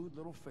that smooth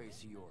little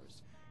face of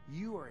yours.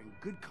 You are in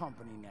good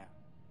company now.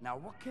 Now,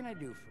 what can I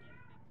do for you?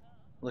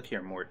 Look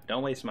here, Mort.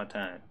 Don't waste my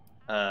time.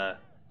 I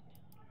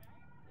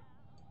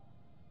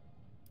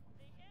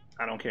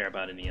don't care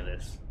about any of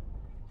this.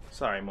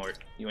 Sorry, Mort.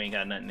 You ain't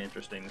got nothing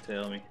interesting to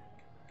tell me.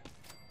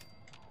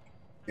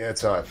 Yeah,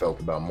 that's how I felt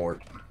about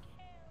Mort.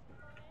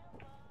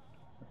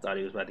 I thought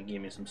he was about to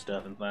give me some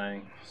stuff and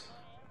things.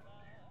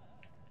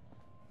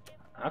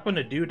 How come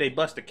the dude they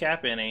bust a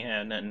cap in ain't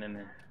had nothing in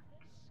there?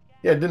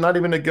 Yeah, not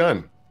even a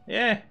gun.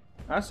 Yeah,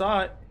 I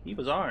saw it. He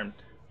was armed.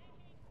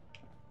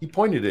 He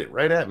pointed it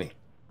right at me.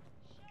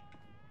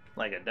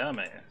 Like a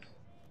dumbass.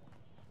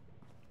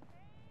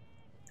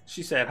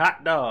 She said,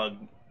 hot dog.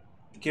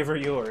 Give her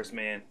yours,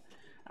 man.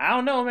 I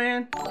don't know,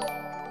 man.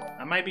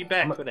 I might be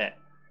back for that.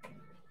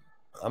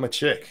 I'm a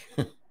chick.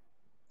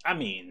 I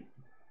mean,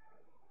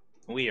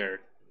 we are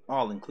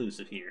all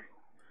inclusive here.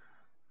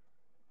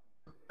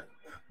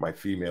 My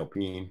female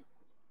peen.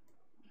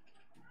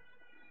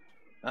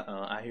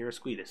 Uh-oh, I hear a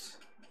squeatus.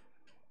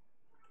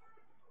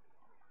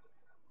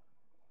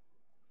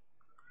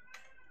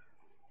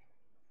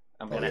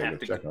 I'm gonna have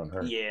to check on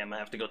her. Yeah, I'm gonna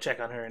have to go check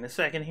on her in a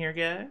second here,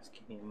 guys.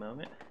 Give me a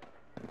moment.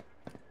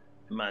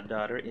 My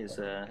daughter is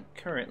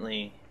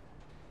currently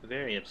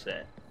very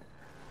upset.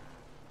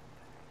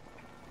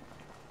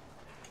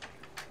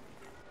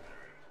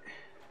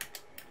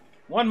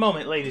 One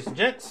moment, ladies and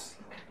gents.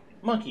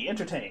 Monkey,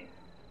 entertain.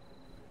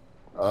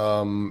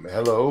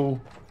 Hello.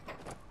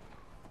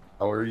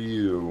 How are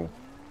you?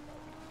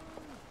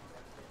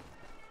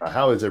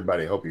 How is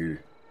everybody? Hope you're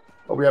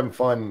having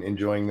fun,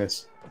 enjoying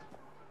this.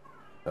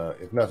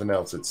 If nothing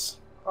else, it's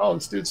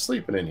this dude's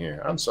sleeping in here.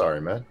 I'm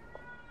sorry, man.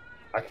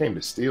 I came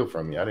to steal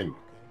from you. I didn't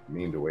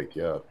mean to wake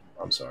you up.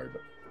 I'm sorry,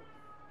 but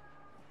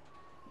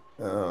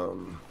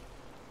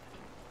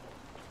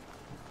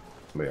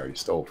somebody already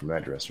stole from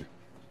that dresser.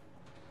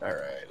 All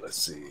right, let's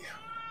see.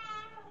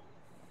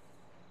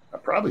 I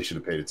probably should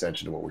have paid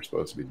attention to what we're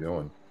supposed to be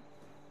doing.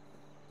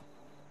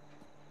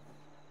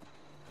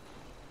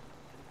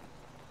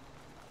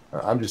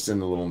 I'm just in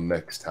the little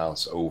next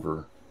house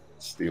over,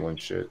 stealing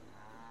shit.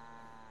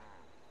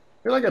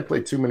 I feel like I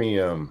played too many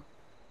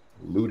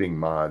looting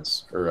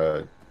mods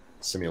or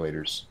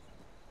simulators.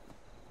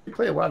 We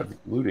play a lot of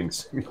looting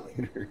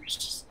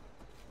simulators.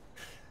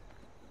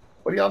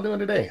 What are y'all doing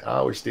today?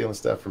 Oh, we're stealing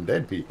stuff from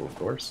dead people, of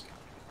course.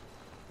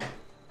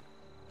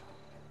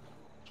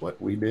 That's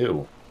what we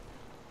do.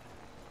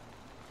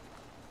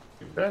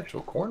 Is there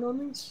actual corn on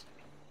these?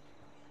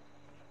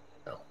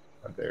 No,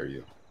 I dare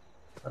you.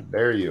 I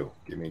dare you.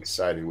 Get me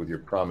excited with your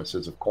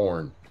promises of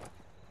corn.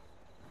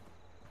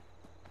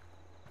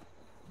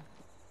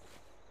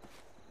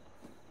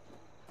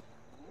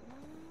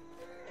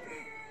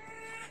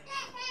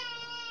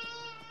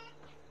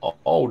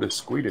 Oh, the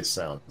squeakest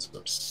sounds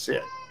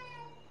upset.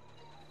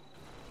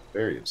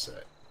 Very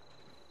upset.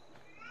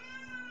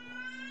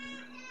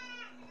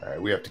 All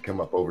right, we have to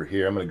come up over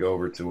here. I'm going to go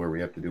over to where we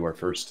have to do our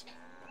first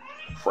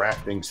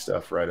crafting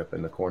stuff right up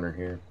in the corner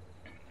here.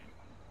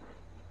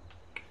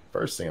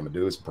 First thing I'm going to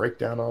do is break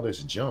down all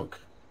this junk.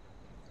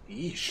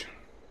 Yeesh.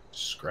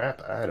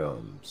 Scrap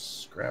items.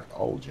 Scrap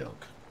all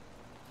junk.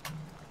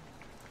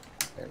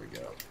 There we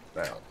go.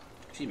 Now.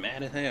 She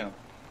mad as hell.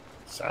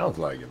 Sounds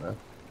like it, man.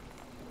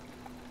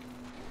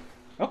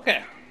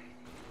 Okay.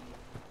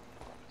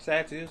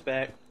 Satsu's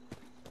back.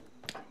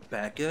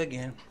 Back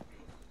again.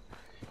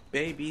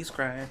 Baby's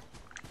crying.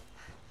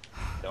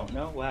 Don't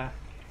know why.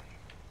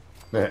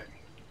 Yeah.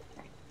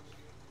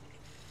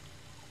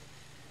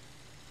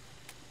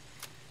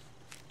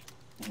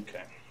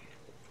 Okay.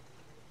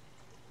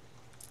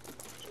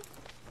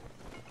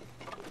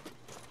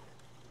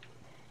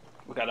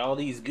 We got all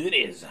these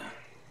goodies.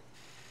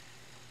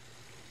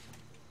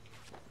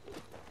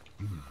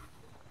 I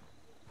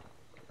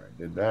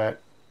did that.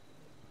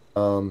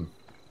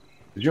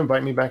 Did you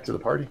invite me back to the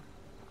party?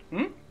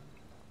 Hmm?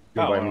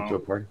 You invite me to a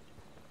party?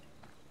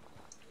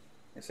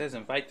 It says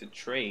invite to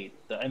trade.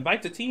 The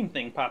invite to team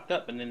thing popped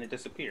up and then it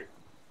disappeared.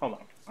 Hold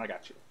on, I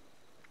got you.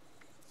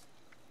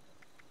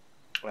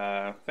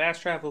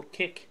 Fast travel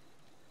kick.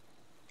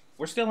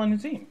 We're still on the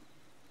team.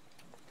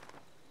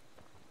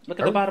 Look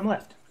at the bottom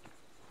left.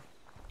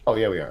 Oh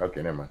yeah, we are.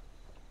 Okay, never mind.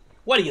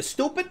 What are you,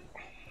 stupid?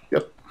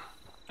 Yep.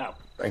 Oh.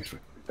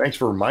 Thanks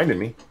for reminding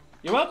me.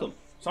 You're welcome.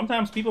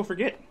 Sometimes people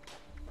forget.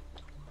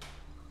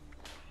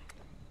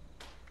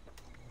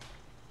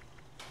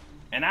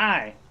 And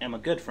I am a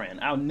good friend.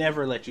 I'll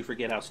never let you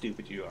forget how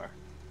stupid you are.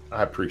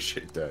 I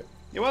appreciate that.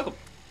 You're welcome.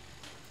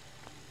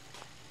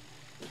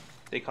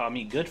 They call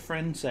me good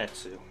friend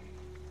Setsu.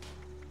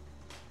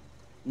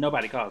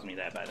 Nobody calls me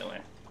that, by the way.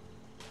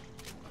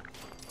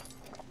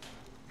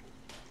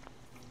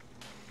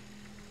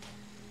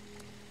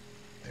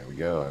 There we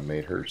go. I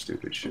made her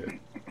stupid shit.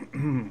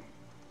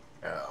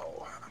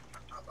 Ow.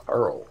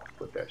 Earl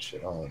put that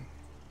shit on.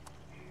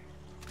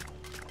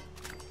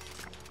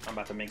 I'm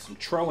about to make some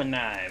throwing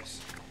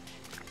knives.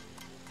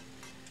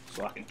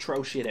 So I can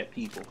throw shit at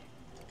people.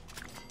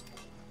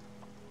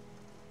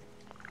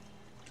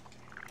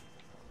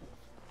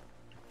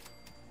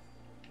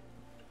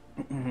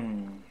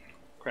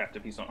 Craft a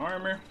piece of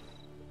armor.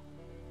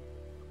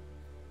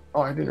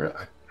 Oh, I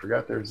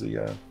forgot there's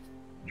a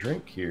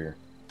drink here.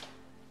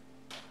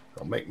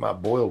 I'll make my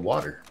boiled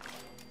water.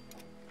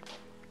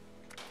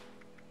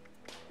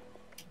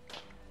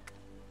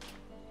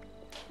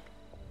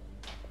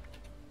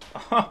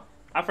 Oh,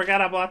 I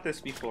forgot I bought this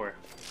before.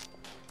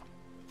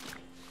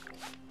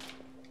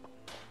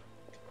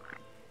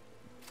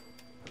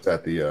 Is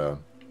that the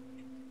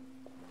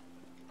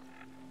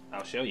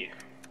I'll show you.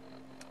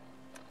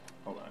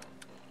 Hold on.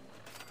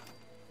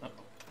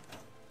 Uh-oh.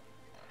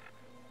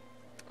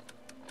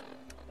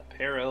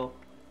 Apparel.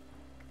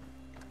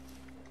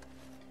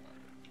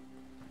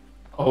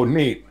 Oh,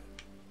 neat.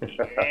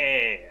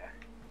 Yeah.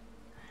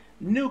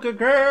 Nuka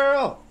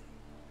girl.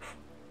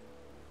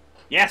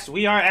 Yes,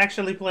 we are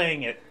actually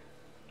playing it.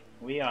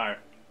 We are.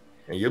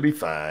 And you'll be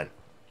fine.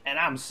 And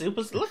I'm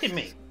super... Look at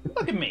me.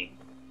 Look at me.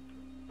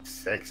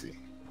 Sexy.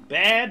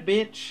 Bad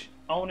bitch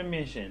on a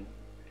mission.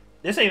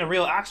 This ain't a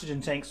real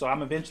oxygen tank, so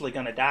I'm eventually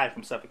gonna die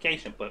from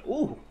suffocation. But,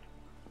 ooh.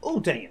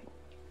 Ooh, damn.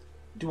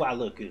 Do I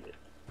look good?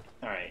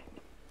 Alright.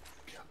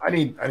 I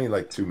need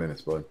like 2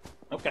 minutes, bud.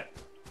 Okay.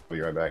 I'll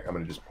be right back. I'm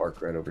gonna just park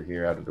right over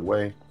here out of the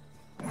way.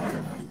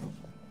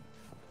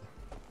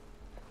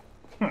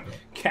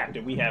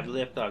 Captain, we have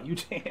liftoff. You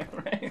damn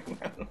right.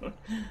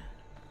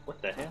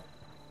 What the hell?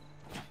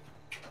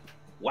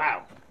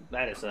 Wow.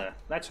 That is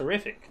that's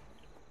horrific.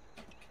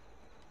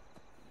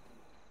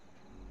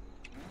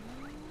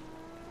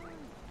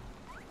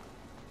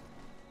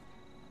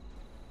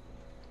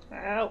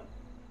 Ow.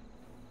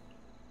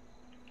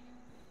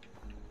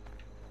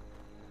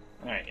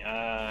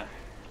 Alright,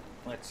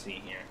 let's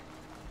see here.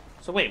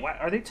 So wait, what,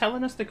 are they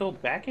telling us to go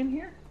back in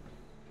here?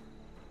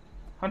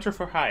 Hunter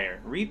for hire.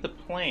 Read the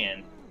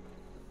plan.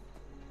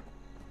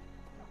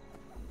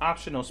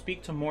 Optional.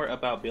 Speak to more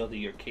about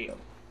building your camp.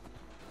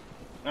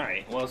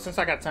 Alright, well, since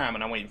I got time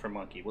and I'm waiting for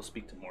Monkey, we'll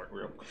speak to Mort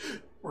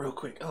real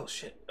quick. Oh,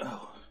 shit.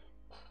 Oh.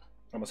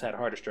 Almost had a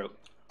heart stroke.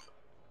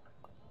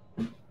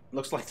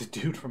 Looks like the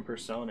dude from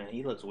Persona.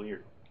 He looks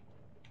weird.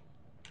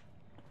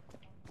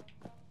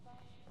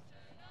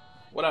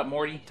 What up,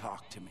 Morty?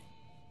 Talk to me.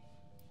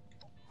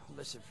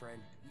 Listen,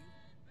 friend.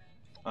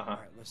 Uh-huh. All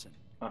right, listen.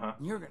 Uh-huh.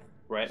 You're gonna.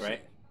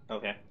 Right.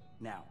 Okay.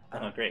 Now.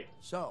 Great.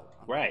 So.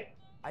 Right.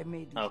 I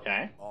made this.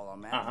 Okay. All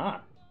I'm asking. Uh-huh.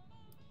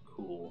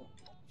 Cool.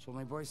 So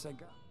my boy said,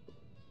 "Go."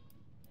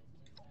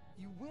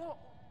 You will.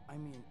 I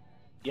mean.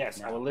 Yes,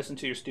 now. I will listen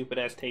to your stupid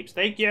ass tapes.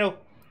 Thank you.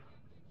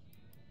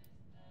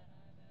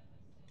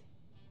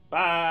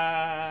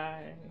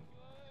 Bye.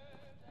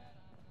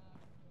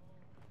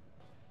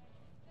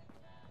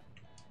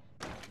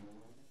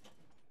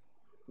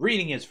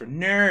 Reading is for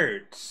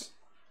nerds.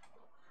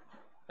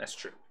 That's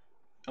true.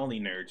 Only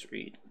nerds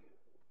read.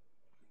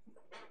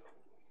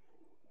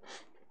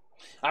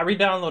 I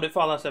re-downloaded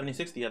Fallout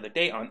 76 the other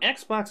day on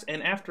Xbox,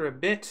 and after a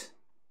bit,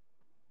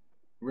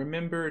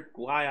 remembered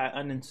why I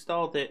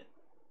uninstalled it.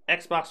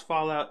 Xbox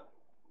Fallout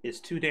is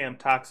too damn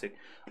toxic.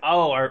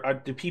 Oh,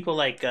 do people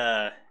like,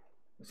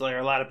 is there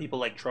a lot of people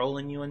like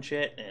trolling you and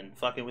shit and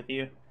fucking with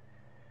you?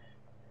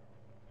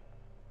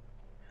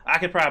 I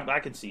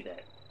could see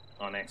that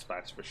on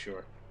Xbox for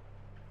sure.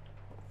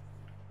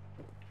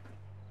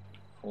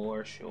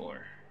 For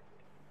sure.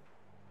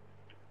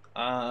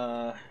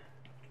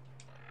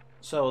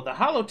 So the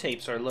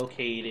holotapes are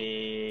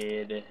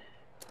located...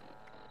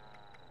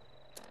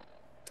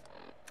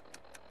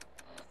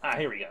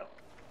 here we go.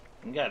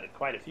 We got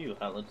quite a few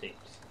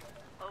holotapes.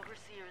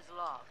 Overseer's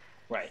log.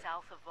 Right.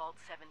 South of Vault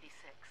 76.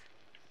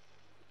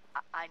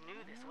 I knew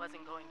this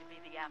wasn't going to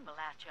be the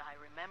Appalachia I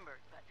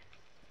remembered, but...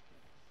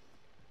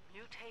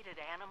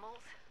 Mutated animals?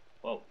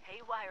 Whoa.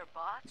 Haywire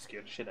bots?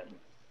 Scared the shit out of me.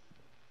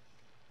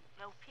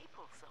 No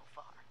people so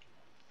far.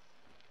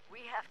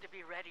 We have to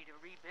be ready to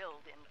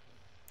rebuild in...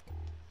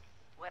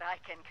 what I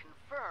can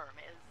confirm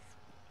is...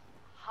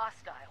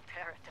 hostile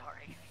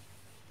territory.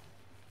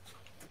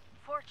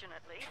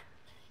 Fortunately,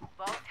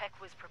 Vault-Tec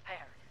was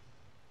prepared.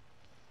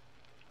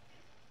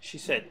 She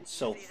said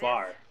so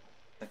far.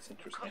 That's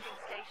interesting. The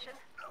cooking station,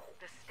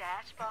 the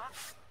stash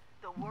box,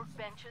 the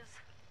workbenches,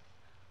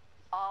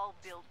 all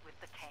built with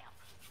the camp.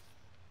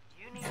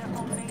 You need a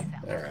home base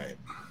out there. Alright.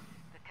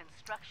 The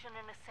construction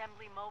and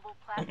assembly mobile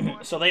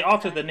platform. So they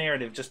altered the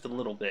narrative just a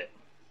little bit.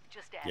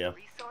 Just add Yeah.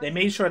 resources, They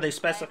made sure they planning,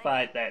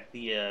 specified that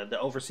the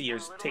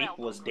Overseer's tape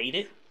was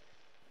dated,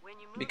 when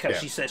you move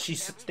because Yeah. she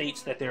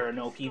states that there are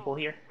no people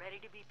here. ready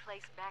to be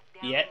placed back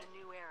down Yet. in the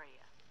new area.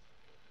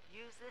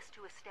 Use this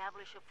to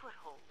establish a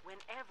foothold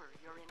whenever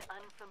you're in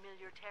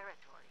unfamiliar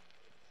territory.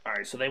 All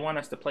right, so they want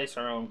us to place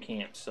our own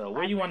camp. So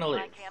where you want to I live?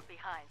 left my camp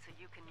behind so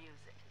you can use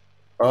it.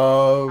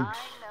 Oh,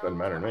 I doesn't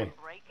matter to know me. I'm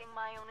breaking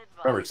my own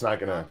advice Remember, it's not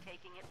by gonna-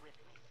 taking it with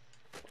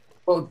me.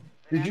 Well,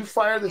 But did you after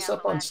fire seeing this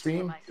up on Appalachia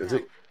Steam? for Does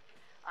it myself,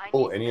 I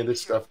pull need to any of make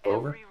this sure stuff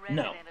over? every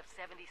No. resident of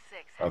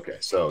 76 has Okay,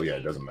 a so safe yeah, it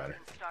base doesn't you matter.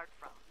 can start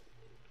from.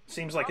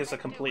 Seems like it's a I'll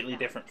make do completely with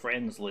that. different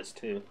friends list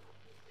too.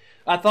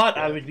 I thought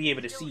I would be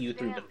able to see you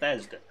through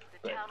Bethesda, The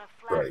but town of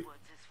Right.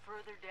 Flatwoods is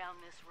further down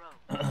this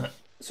road.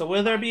 so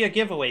will there be a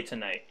giveaway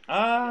tonight?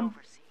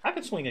 Overseer. I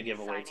could swing a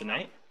giveaway Signing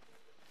tonight.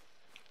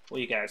 off. What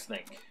do you guys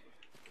think?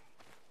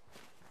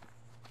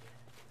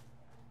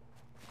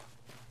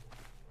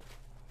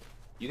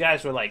 You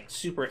guys were like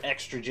super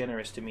extra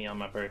generous to me on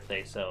my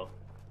birthday, so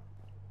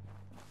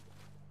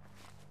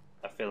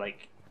I feel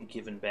like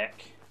giving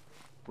back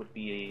would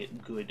be a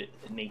good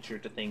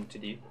natured thing to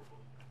do.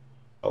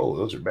 Oh,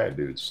 those are bad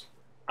dudes.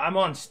 I'm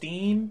on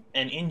Steam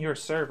and in your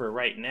server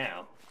right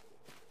now.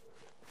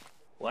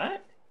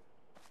 What?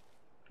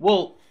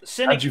 Well,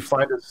 Cynic. How'd you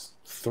find us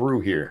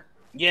through here?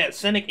 Yeah,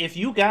 Cynic. If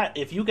you got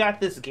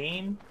this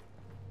game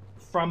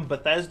from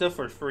Bethesda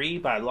for free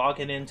by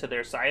logging into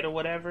their site or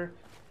whatever,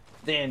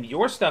 then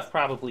your stuff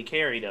probably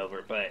carried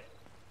over. But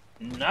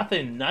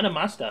none of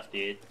my stuff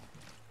did.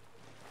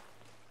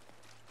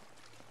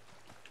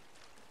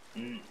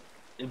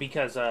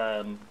 because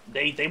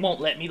they won't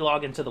let me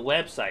log into the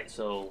website.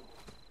 So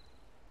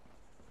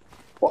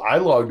Well, I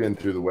logged in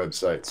through the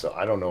website, so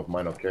I don't know if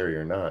mine will carry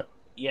or not.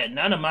 yeah,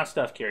 none of my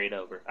stuff carried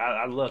over.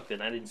 I looked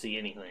and I didn't see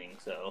anything.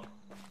 So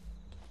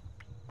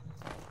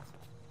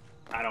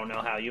I don't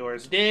know how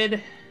yours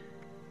did.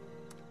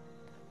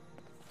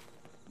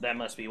 That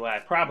must be why.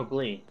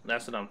 Probably.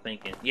 That's what I'm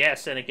thinking. Yeah,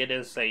 Cynic, it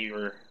does say you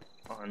were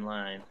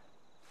online.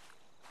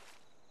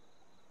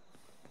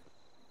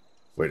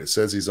 Wait, it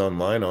says he's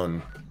online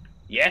on...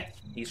 Yeah,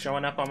 he's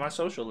showing up on my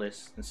social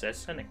list. It says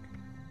Cynic.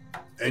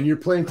 And you're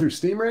playing through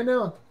Steam right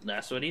now?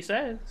 That's what he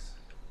says.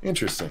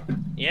 Interesting.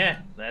 Yeah,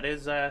 that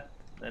is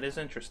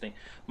interesting.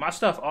 My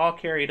stuff all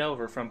carried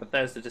over from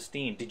Bethesda to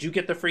Steam. Did you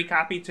get the free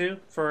copy too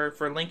for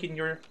linking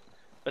your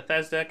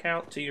Bethesda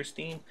account to your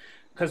Steam?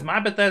 Because my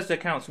Bethesda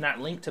account's not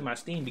linked to my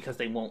Steam because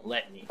they won't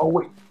let me. Oh,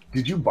 wait.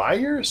 Did you buy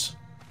yours?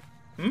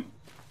 Hmm?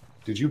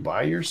 Did you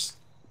buy your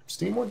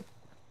Steam one?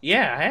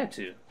 Yeah, I had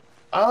to.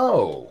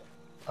 Oh.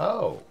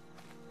 Oh.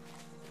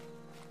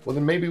 Well,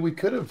 then maybe we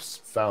could have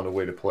found a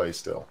way to play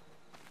still.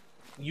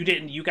 You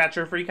didn't? You got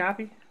your free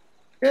copy?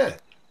 Yeah.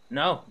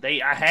 No,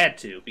 I had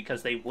to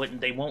because they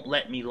won't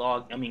let me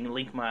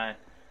link my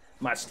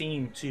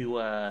Steam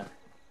to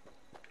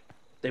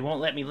they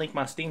won't let me link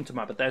my Steam to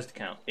my Bethesda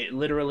account. It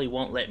literally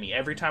won't let me.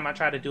 Every time I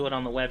try to do it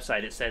on the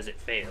website, it says it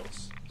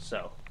fails.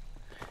 So,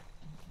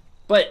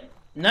 but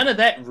none of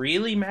that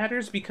really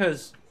matters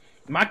because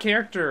my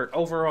character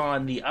over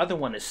on the other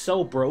one is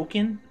so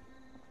broken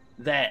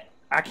that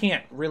I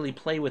can't really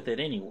play with it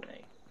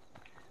anyway.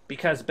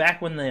 Because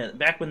back when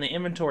the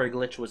inventory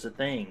glitch was a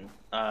thing,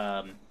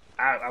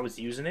 I was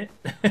using it,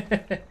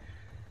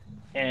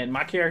 and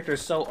my character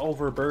is so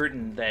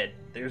overburdened that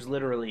there's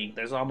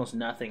almost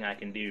nothing I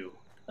can do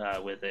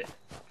with it,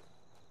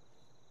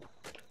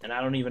 and I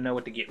don't even know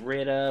what to get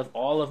rid of.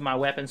 All of my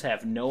weapons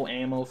have no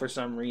ammo for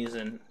some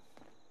reason.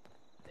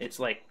 It's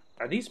like,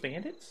 are these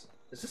bandits?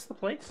 Is this the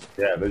place?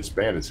 Yeah, there's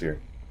bandits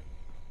here.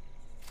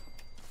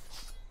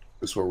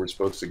 This is where we're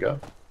supposed to go?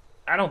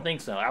 I don't think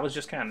so. I was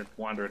just kind of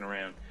wandering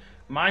around.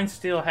 Mine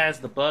still has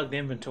the bugged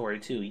inventory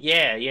too.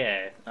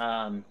 Yeah.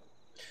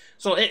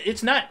 So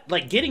it's not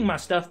like getting my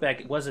stuff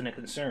back wasn't a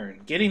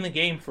concern. Getting the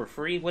game for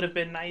free would have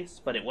been nice,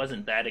 but it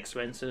wasn't that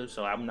expensive,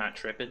 so I'm not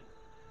tripping.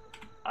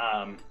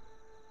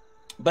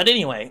 But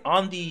anyway,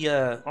 on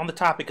the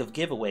topic of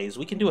giveaways,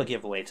 we can do a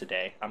giveaway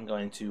today. I'm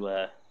going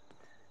to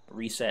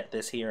reset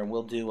this here, and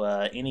we'll do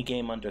any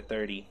game under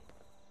 30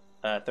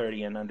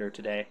 and under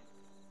today.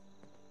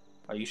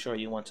 Are you sure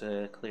you want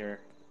to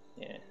clear?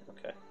 Yeah,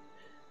 okay.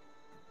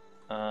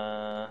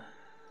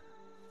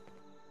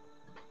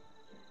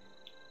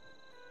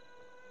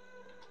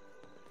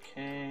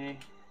 Okay.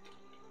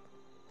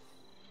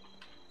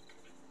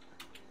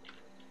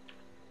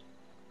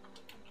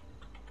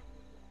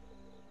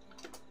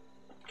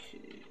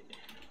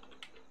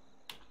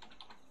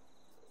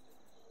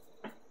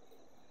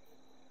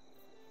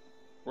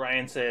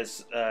 Ryan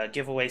says,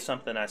 give away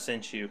something I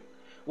sent you.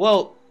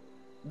 Well,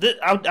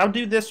 I'll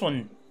do this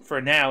one for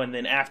now, and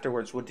then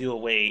afterwards we'll do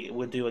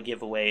a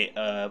giveaway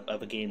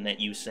of a game that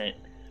you sent.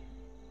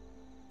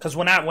 Because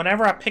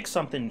whenever I pick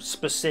something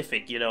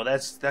specific, you know,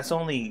 it's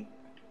only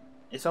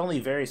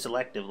very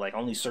selective. Like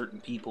only certain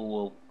people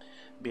will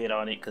bid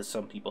on it because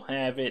some people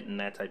have it and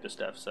that type of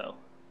stuff. So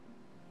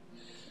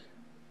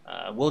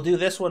we'll do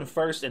this one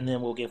first, and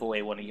then we'll give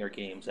away one of your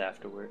games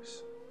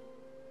afterwards.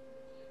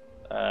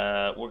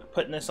 We're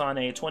putting this on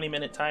a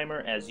 20-minute timer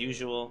as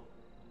usual.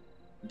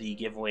 The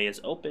giveaway is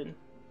open.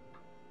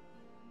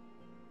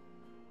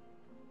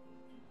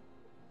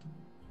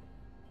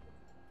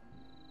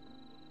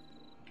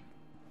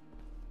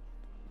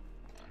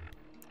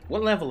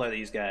 What level are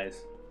these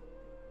guys?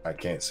 I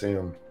can't see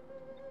them.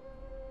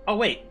 Oh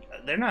wait,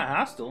 they're not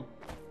hostile.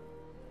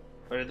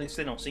 Or at least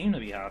they don't seem to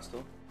be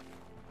hostile.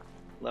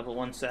 Level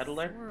 1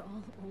 settler? We're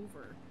all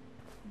over.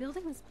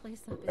 Building this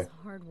place up is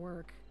hard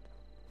work.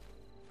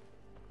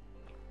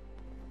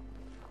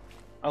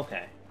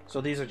 Okay, so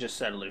these are just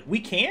settlers.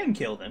 We can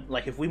kill them.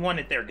 Like if we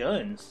wanted their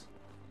guns,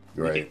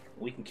 Right.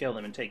 we can kill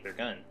them and take their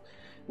gun,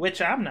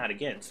 which I'm not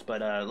against.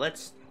 But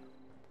let's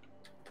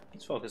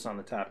focus on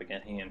the topic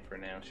at hand for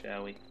now,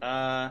 shall we?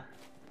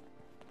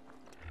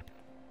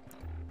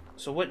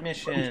 So what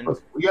mission?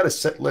 We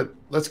gotta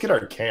let's get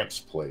our camps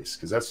placed,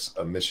 because that's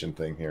a mission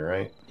thing here,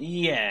 right?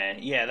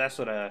 Yeah, that's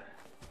what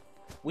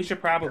we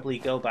should probably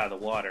go by the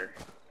water.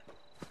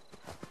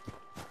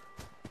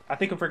 I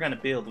think if we're gonna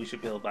build, we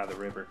should build by the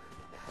river.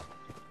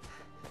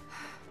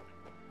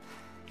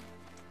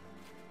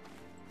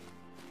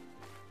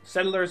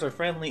 Settlers are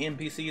friendly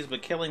NPCs,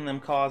 but killing them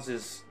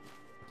causes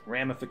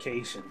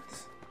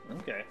ramifications.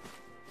 Okay.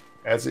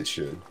 As it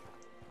should.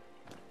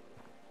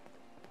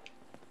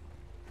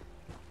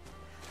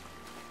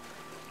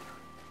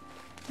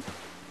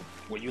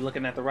 Were you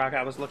looking at the rock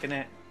I was looking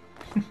at?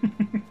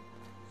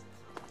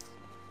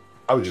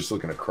 I was just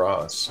looking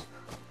across.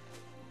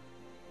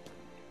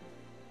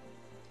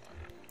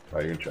 Oh,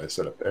 you're gonna try to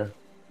set up there?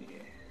 Yeah.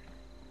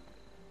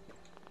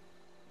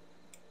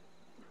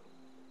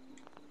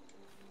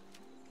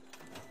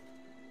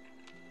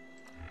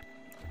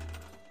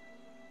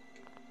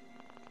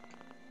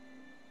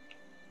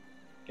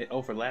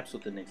 overlaps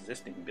with an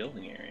existing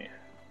building area.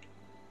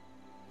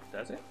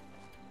 Does it?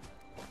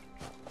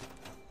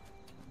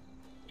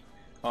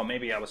 Oh,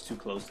 maybe I was too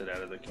close to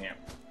that other camp.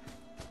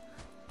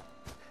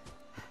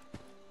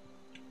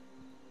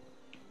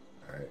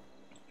 Alright.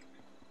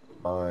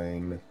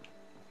 Mine.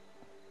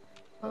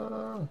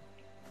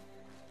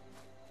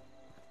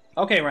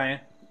 Okay, Ryan.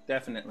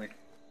 Definitely.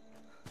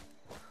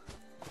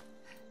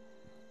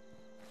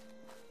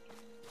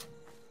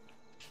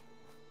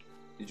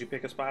 Did you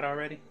pick a spot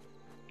already?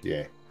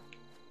 Yeah.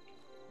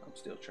 I'm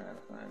still trying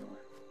to find one.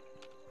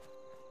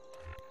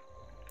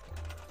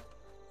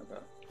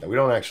 About... Now, we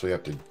don't actually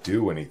have to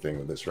do anything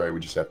with this, right?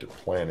 We just have to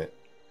plan it.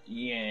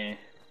 Yeah.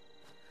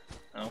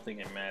 I don't think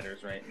it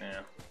matters right now.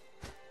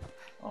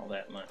 All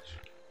that much.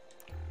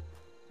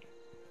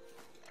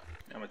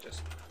 I'm gonna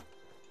just...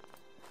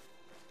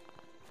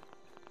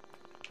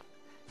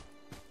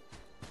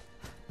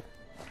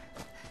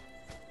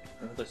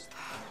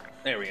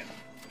 There we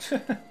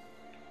go.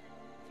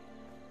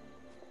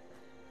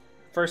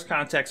 First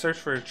contact, search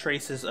for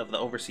traces of the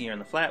Overseer in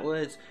the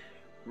Flatwoods.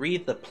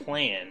 Read the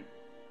plan.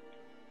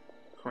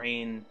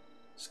 Crane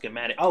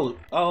schematic.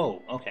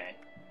 Oh, okay.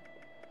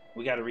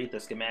 We gotta read the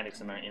schematics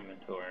in our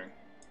inventory.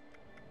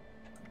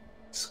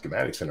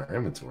 Schematics in our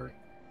inventory?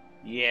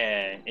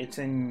 Yeah, it's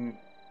in...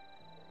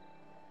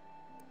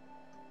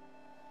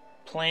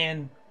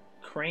 Plan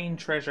Crane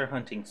treasure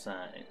hunting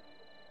sign.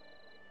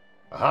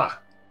 Aha!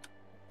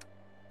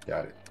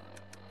 Got it.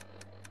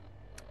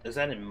 Is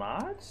that in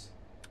mods?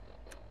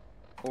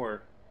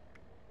 Or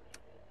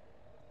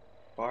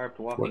barbed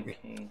walking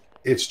cane?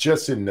 It's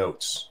just in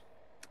notes.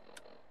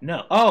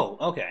 No. Oh,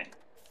 okay.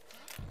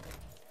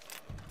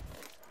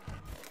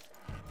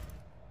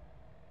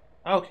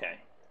 Okay.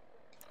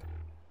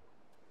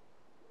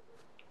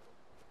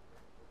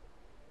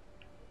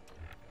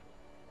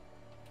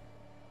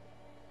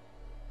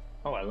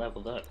 Oh, I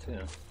leveled up too.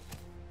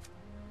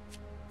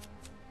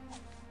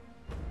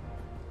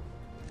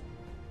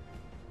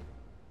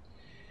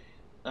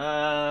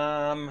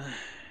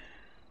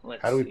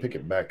 Let's How do we see. pick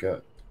it back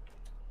up?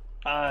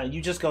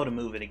 You just go to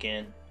move it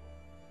again.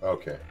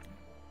 Okay.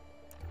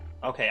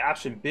 Okay,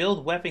 option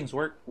build weapons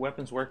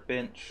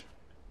workbench.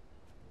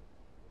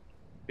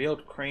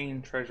 Build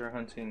crane treasure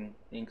hunting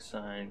ink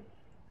sign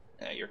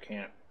at your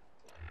camp.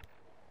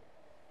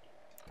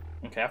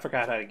 Okay, I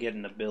forgot how to get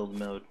into build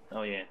mode.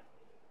 Oh yeah.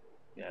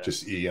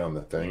 Just E on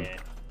the thing. Yeah.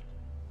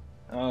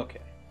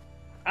 Okay.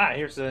 Ah,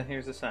 here's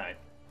the sign.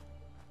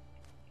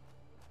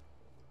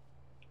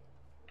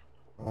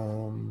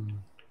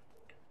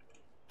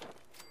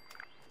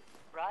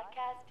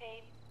 Broadcast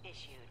tape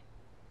issued.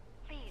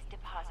 Please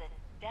deposit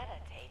data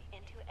tape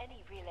into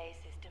any relay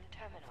system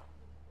terminal.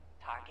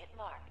 Target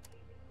marked.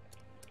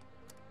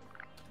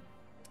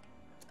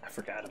 I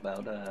forgot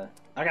about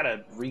I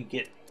gotta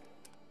re-get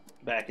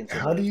back into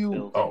How the do you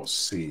building. Oh,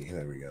 see,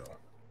 there we go.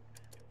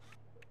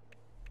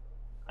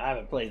 I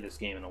haven't played this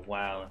game in a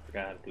while. I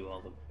forgot how to do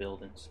all the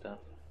building stuff.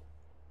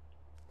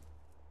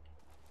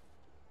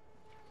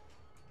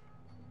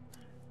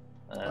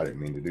 I didn't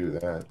mean to do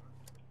that.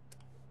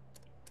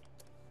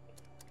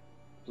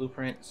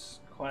 Blueprints,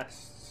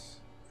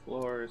 quests,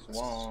 floors,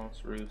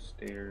 walls, roofs,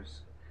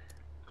 stairs,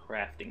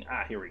 crafting.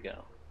 Ah, here we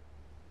go.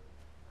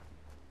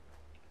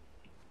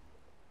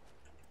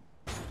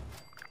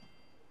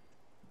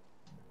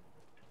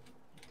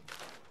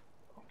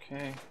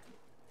 Okay.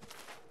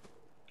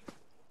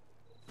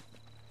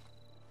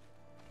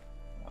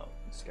 Oh,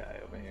 this guy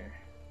over here.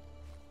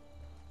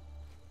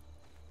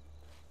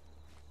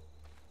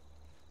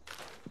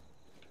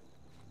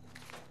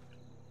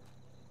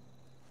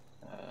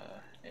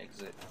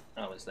 Exit.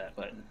 Oh, is that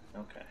button?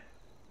 Okay.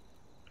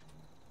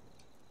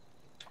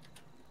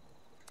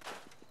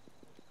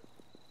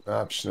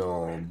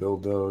 Optional,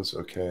 build those,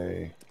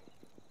 okay.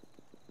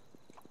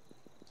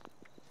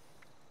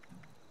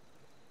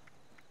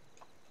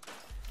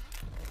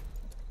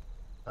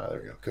 Ah,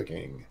 there we go,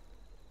 cooking.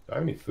 Do I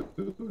have any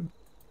food?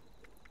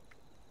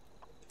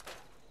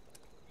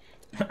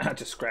 I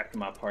just scrapped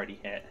my party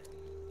hat.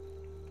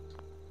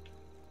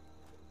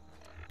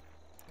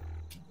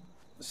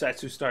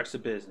 Satsu starts the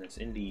business,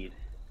 indeed.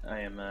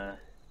 I'm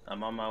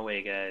on my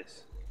way,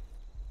 guys.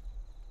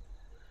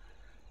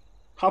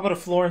 How about a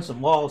floor and some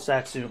walls,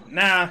 Satsu?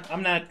 Nah,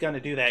 I'm not gonna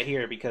do that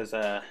here because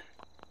I'm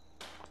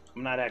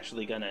not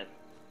actually gonna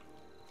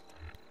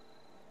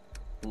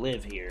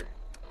live here.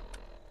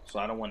 So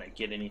I don't want to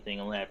get anything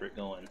elaborate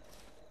going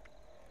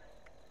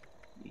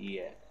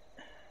yet.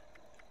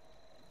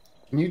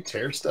 Can you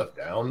tear stuff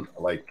down,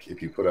 like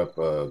if you put up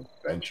a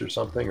bench or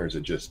something, or is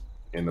it just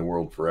in the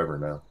world forever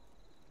now?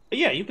 But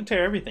yeah, you can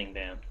tear everything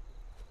down.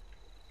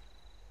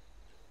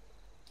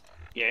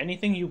 Yeah,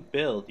 anything you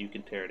build, you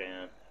can tear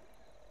down.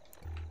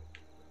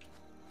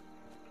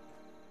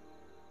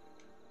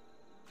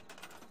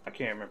 I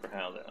can't remember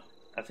how, though.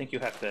 I think you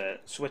have to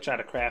switch out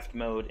of craft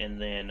mode,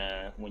 and then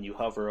when you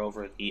hover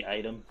over the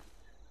item,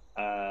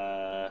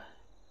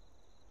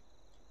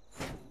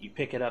 you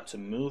pick it up to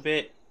move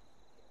it,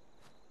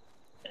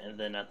 and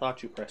then I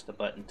thought you pressed the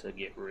button to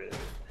get rid of it.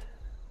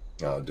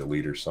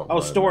 Delete or something. Oh,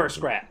 store or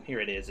scrap.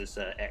 Here it is. It's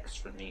X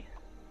for me.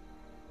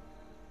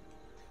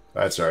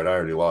 That's all right. I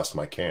already lost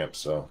my camp,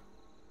 so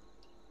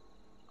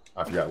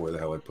I forgot where the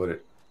hell I put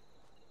it.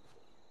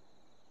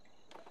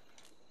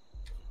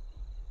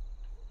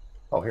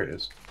 Oh, here it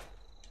is.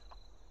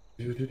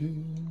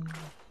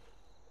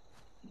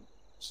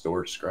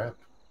 Store scrap.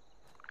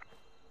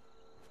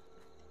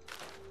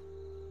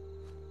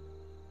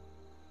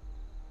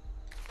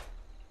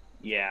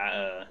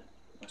 Yeah,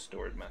 I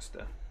stored my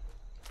stuff.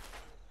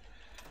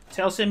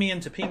 Tell Simeon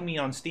to ping me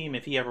on Steam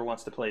if he ever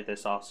wants to play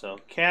this also.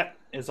 Cat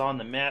is on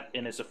the map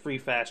and it's a free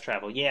fast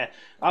travel. Yeah.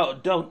 Oh,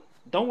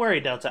 don't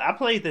worry, Delta. I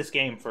played this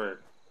game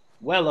for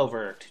well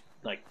over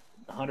like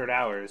 100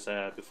 hours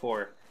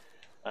before.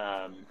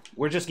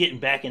 We're just getting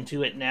back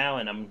into it now,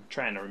 and I'm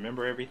trying to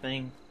remember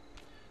everything.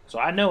 So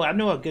I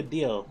know a good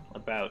deal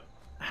about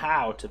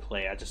how to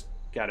play. I just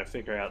got to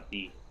figure out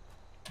the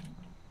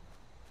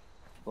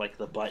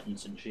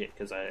buttons and shit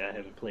because I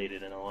haven't played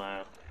it in a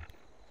while.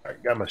 I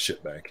got my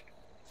shit back.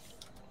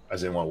 I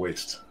didn't want to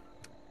waste.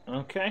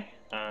 Okay.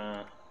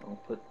 I'll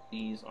put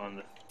these on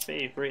the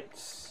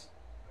favorites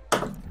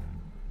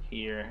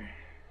here.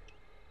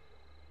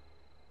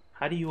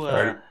 How do you All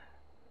right.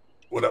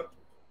 What up?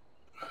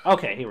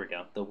 Okay, here we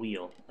go. The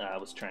wheel. I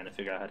was trying to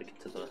figure out how to get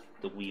to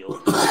the wheel.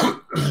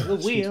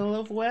 The wheel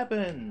of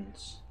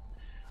weapons.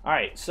 All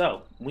right,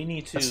 so we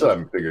need to. I still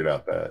haven't figured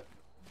out that.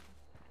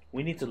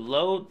 We need to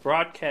load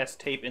broadcast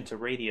tape into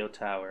radio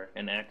tower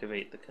and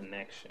activate the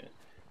connection,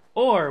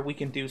 or we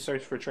can do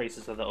search for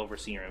traces of the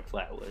Overseer in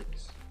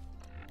Flatwoods.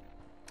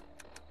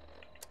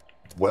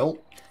 Well,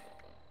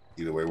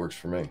 either way works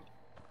for me.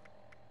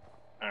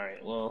 All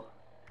right. Well,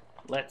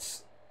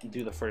 let's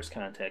do the first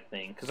contact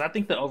thing, because I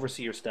think the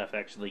Overseer stuff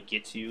actually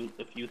gets you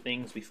a few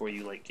things before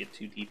you like get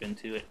too deep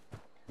into it.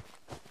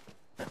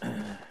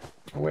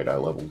 Oh, wait, I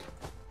leveled,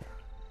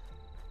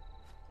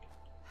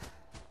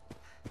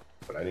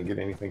 but I didn't get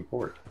anything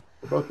for it.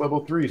 We're both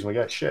level 3s and we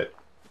got shit.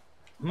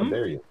 How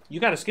dare you? You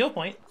got a skill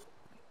point.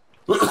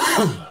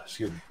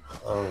 Excuse me.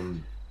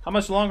 How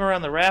much longer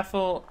on the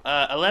raffle?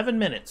 11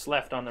 minutes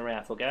left on the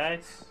raffle,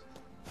 guys.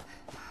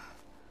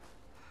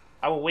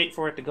 I will wait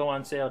for it to go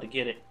on sale to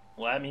get it.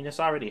 Well, I mean, it's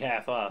already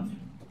half off.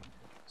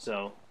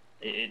 So,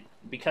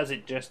 because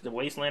the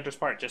Wastelanders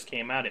part just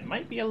came out, it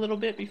might be a little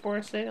bit before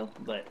a sale,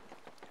 but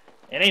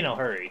it ain't no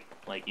hurry.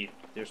 Like,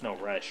 there's no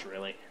rush,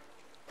 really.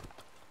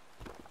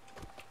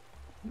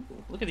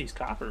 Ooh, look at these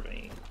copper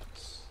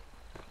veins.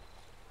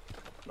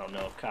 I don't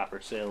know if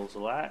copper sells a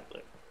lot,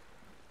 but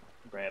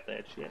grab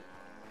that shit.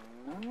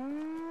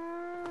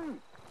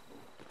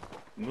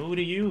 Moo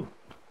to you.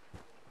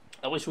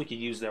 I wish we could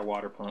use their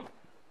water pump.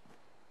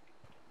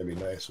 That'd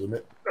be nice, wouldn't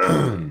it?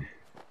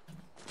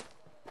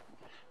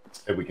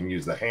 Instead, we can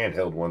use the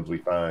handheld ones we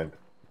find.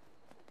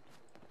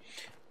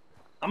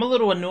 I'm a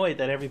little annoyed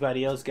that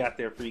everybody else got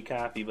their free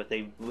copy, but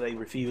they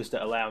refuse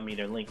to allow me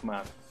to link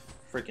my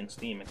freaking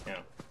Steam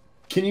account.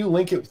 Can you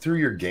link it through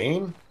your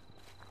game?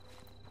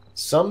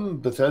 Some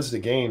Bethesda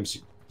games,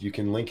 you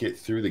can link it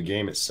through the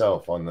game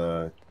itself on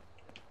the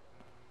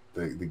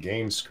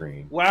game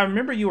screen. Well, I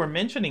remember you were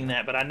mentioning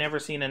that, but I never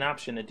seen an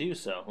option to do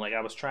so. Like, I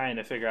was trying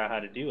to figure out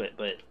how to do it,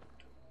 but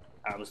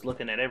I was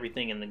looking at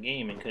everything in the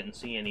game and couldn't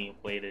see any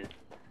way to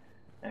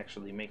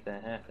actually make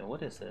that happen.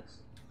 What is this?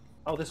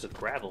 Oh, this is a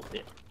gravel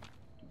pit.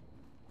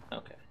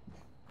 Okay.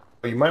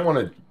 Well, you might want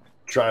to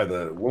try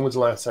the... When was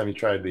the last time you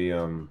tried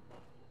the...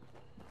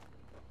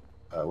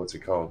 what's it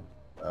called?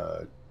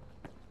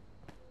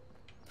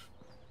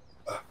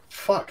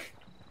 Fuck.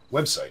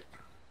 Website.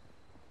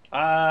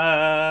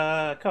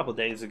 A couple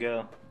days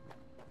ago.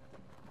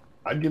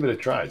 I'd give it a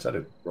try. Is that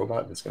a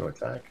robot that's going to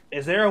attack?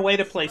 Is there a way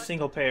to play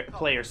single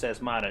player,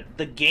 says Mata?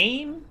 The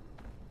game,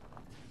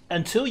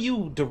 until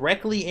you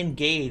directly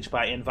engage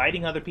by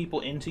inviting other people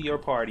into your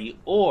party,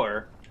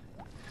 or...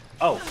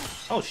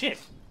 Oh shit.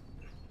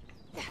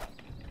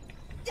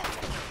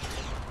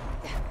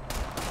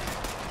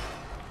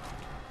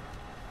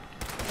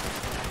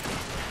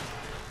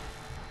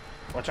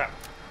 Watch out.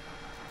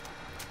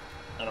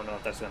 I don't know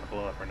if that's going to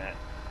blow up or not.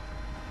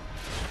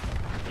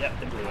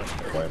 Yep, it blew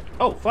up. Right.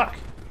 Oh, fuck.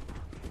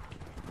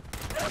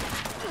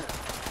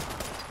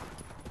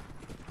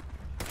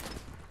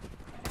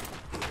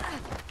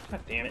 God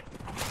damn it.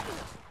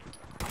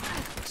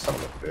 Son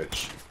of a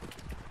bitch.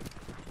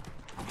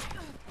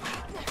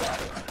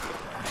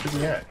 Where's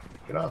he at?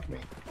 Get off me.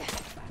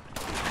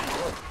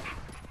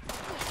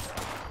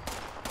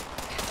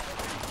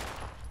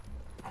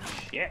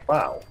 Shit.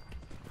 Wow.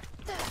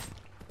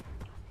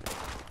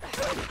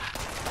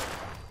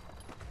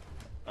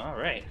 All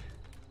right.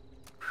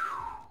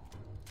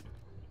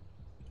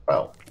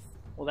 Wow.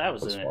 Well, that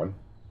was fun.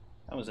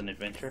 That was an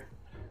adventure.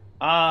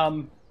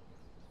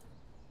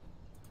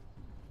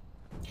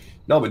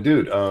 No, but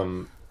dude,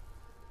 yeah,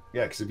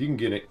 because if you can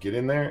get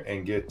in there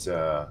and get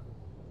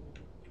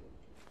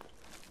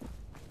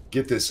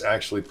this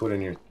actually put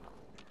in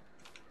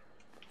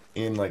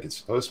like it's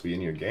supposed to be in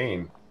your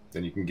game,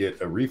 then you can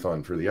get a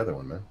refund for the other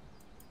one, man.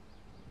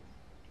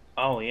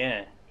 Oh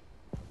yeah.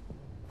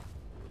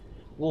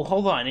 Well,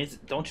 hold on.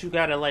 Don't you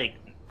gotta like?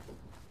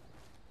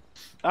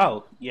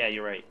 Oh, yeah,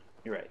 you're right.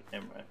 You're right.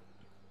 Never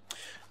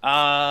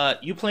mind.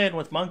 You playing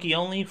with Monkey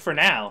only for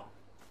now.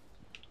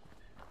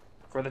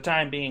 For the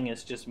time being,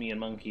 it's just me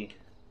and Monkey.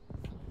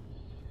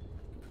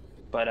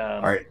 But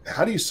All right,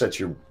 how do you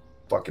set your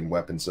fucking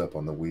weapons up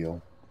on the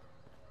wheel?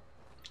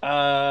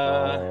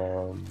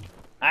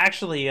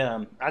 Actually,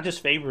 I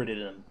just favorited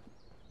him.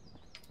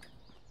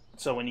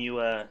 So when you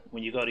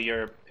go to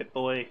your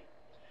Pip-Boy,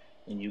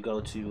 and you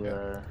go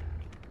to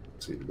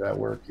Let's see, did that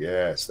work?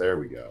 Yes, there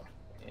we go.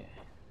 Yeah.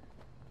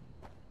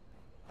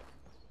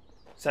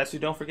 Satsu,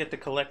 don't forget to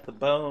collect the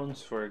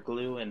bones for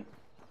glue and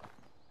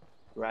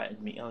rotten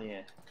meat. Oh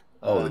yeah.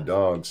 Oh, the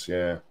dogs.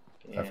 Yeah,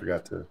 yeah. I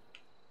forgot to.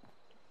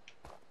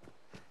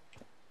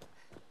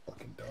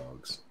 Fucking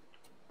dogs.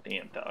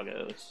 Damn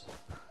doggos.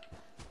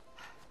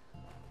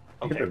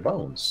 Look at their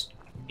bones.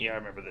 Yeah, I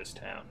remember this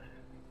town.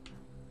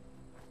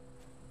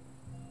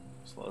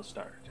 Slow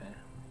start.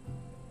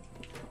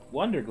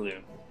 Wonder glue.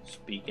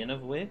 Speaking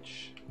of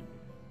which,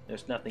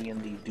 there's nothing in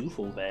the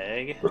doofle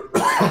bag.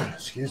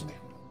 Excuse me.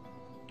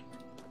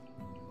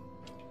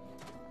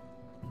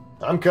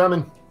 I'm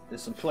coming.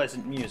 There's some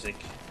pleasant music.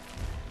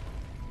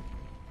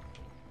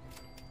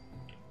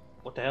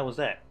 What the hell was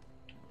that?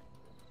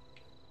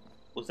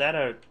 Was that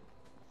a...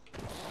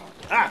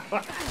 Ah!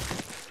 Fuck!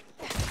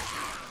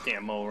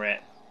 Damn mole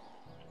rat.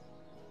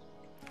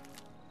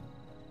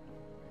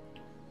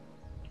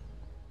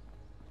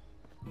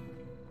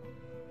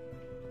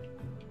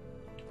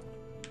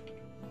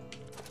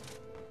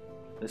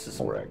 This is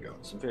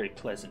some very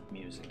pleasant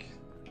music.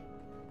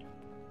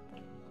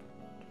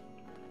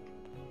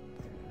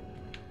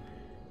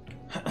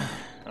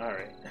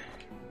 Alright.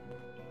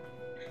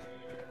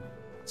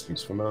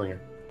 Seems familiar.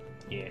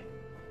 Yeah.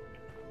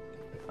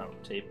 Found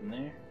tape in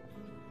there.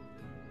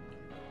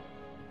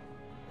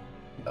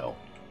 No.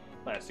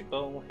 Plastic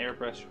bowl,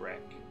 hairbrush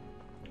rack.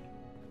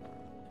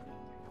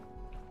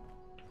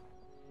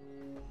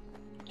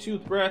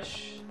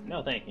 Toothbrush.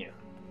 No, thank you.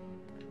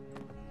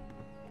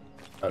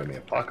 Out of the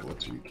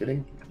apocalypse, are you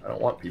kidding? I don't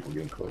want people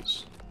getting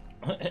close.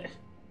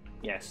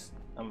 Yes,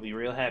 I'm gonna be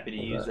real happy to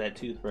use that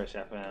toothbrush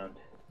I found.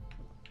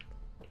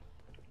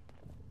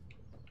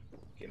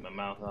 Get my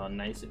mouth all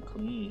nice and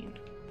clean.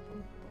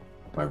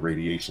 My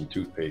radiation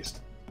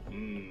toothpaste.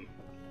 Mmm.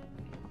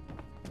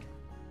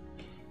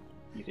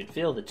 You can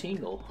feel the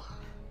tingle.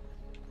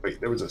 Wait,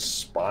 there was a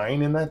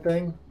spine in that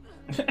thing?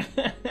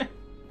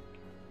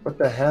 What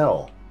the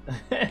hell?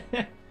 A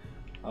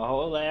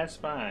whole ass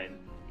spine.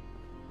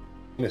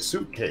 In a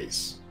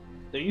suitcase.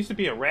 There used to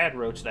be a rad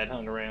roach that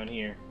hung around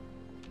here.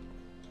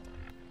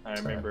 I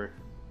remember.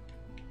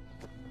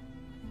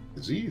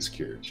 Disease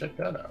cure. Check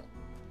that out.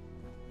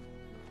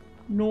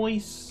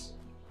 Nice.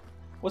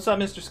 What's up,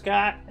 Mr.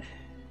 Scott?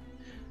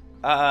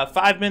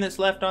 5 minutes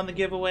left on the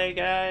giveaway,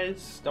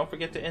 guys. Don't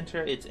forget to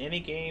enter. It's any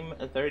game,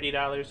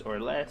 $30 or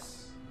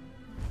less.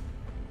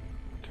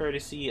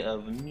 Courtesy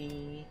of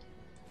me.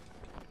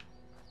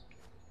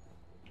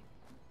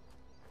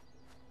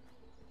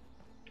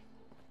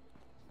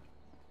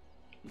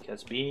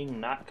 Because being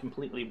not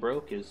completely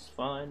broke is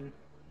fun.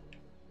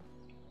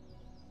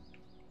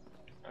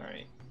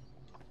 Alright.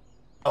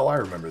 Oh, I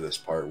remember this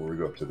part where we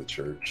go up to the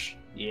church.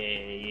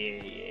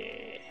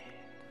 Yeah.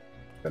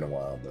 Been a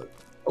while, but...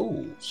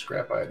 Oh,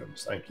 scrap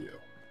items. Thank you.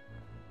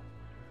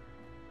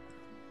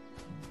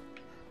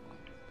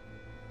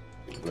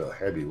 It's a little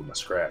heavy with my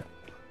scrap.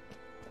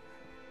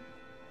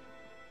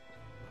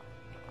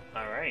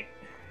 Alright.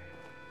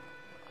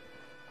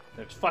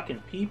 There's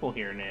fucking people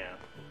here now.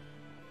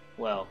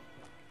 Well,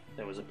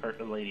 there was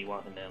a lady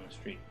walking down the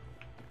street.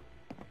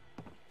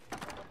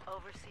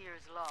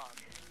 Overseer's log,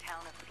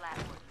 town of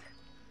Flatwoods.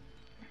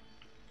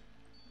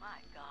 My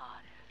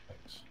God.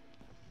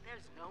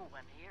 There's no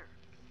one here.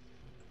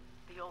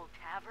 The old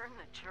tavern,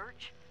 the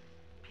church,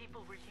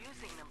 people were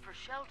using them for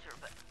shelter,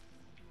 but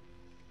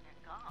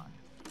they're gone.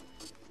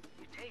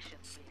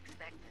 Mutations we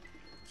expected.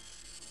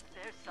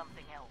 There's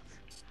something else.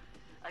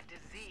 A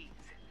disease.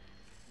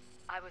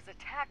 I was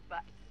attacked by...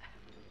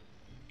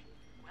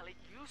 Well, it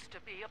used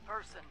to be a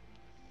person,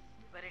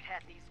 but it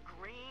had these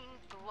green,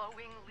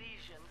 glowing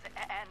lesions,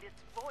 and its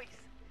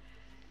voice.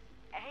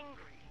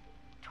 Angry,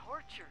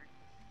 tortured.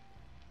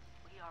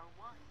 We are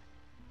one.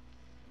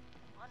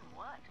 One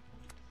what?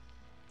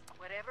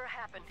 Whatever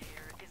happened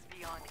here is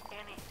beyond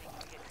anything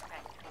we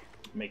expected.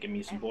 Making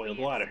me some And boiled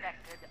we water.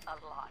 expected a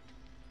lot.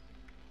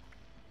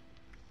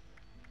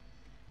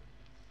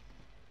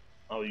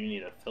 Oh, you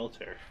need a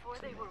filter. Before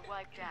they were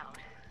wiped out,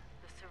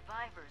 the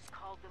survivors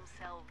called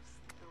themselves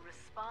the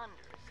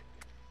Responders.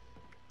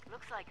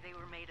 Looks like they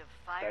were made of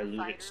Diluted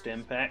firefighters,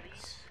 stim packs.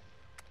 police,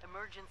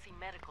 emergency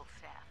medical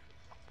staff.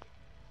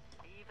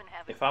 They even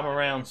have If I'm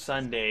around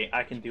Sunday,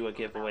 I can do a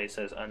giveaway,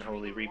 says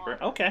Unholy Reaper.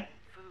 Okay.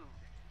 food,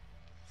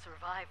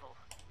 survival.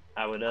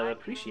 I would I'm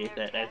appreciate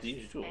doing that their as tests,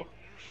 usual. and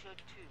you should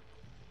too.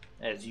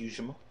 As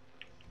usual.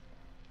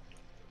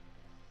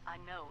 I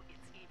know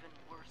it's even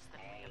worse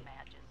than we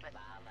imagined, but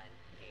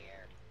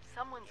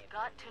Someone's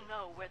got to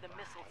know where the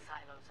missile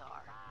silos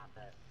are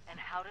and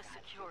how to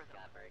secure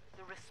them.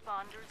 The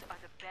responders are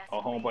the best.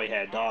 Oh, homeboy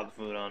had dog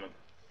food on him.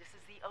 This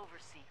is the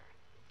Overseer,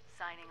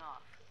 signing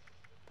off.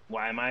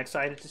 Why am I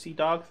excited to see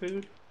dog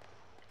food?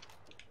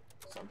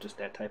 'Cause I'm just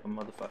that type of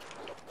motherfucker.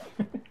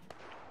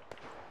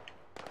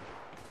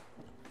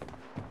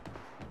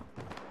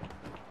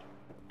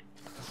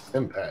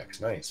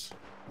 Impacts, nice.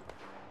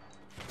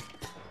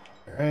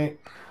 Alright.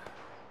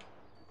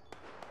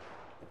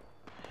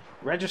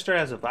 Register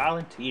as a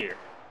volunteer.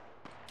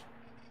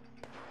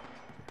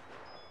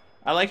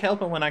 I like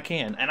helping when I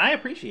can, and I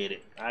appreciate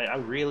it. I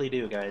really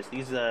do, guys.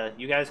 These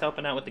you guys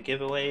helping out with the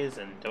giveaways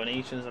and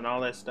donations and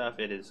all that stuff,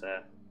 it is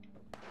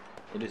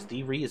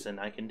the reason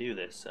I can do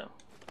this, so.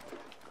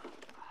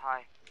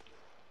 Hi.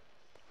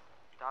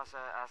 Dasa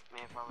asked me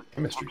if I would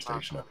Chemistry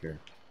station up here.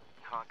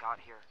 how I got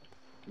here.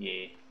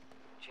 Yeah.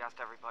 She asked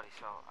everybody,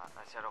 so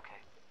I said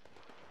okay.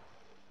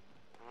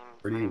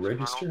 Where do you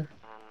register? And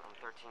I'm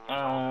 13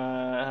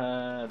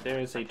 years old.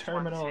 There's a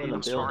terminal in the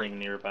building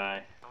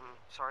nearby. I'm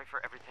sorry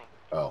for everything.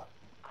 Oh.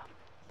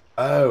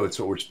 Oh, it's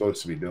what we're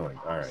supposed to be doing.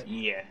 Alright.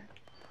 Yeah.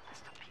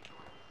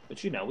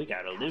 But you know, we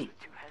gotta loot.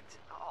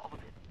 All of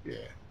it.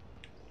 Yeah.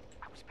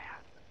 I was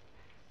bad.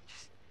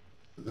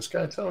 Did this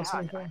guy tell us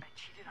anything?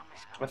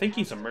 I think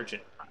he's a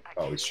merchant.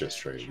 Oh, he's just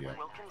trade, yeah.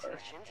 Wilkins in the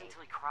shins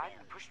until he cried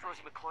and pushed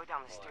Rosie McCloy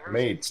down the stairs.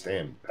 Maid,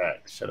 stand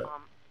back. Shut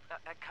up.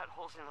 I cut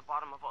holes in the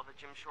bottom of all the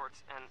gym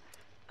shorts and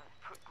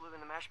put glue in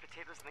the mashed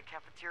potatoes in the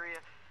cafeteria.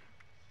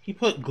 He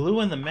put glue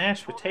in the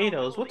mashed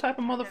potatoes. What type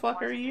of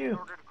motherfucker are In you?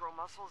 order to grow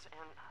muscles,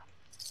 and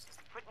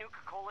put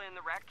Nuka-Cola in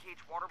the rat cage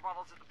water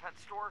bottles at the pet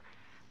store.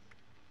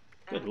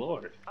 Good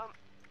lord. I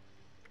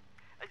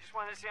just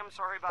wanted to say I'm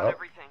sorry about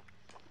everything.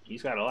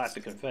 He's got a lot to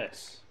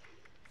confess.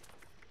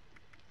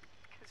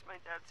 Because my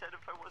dad said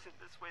if I wasn't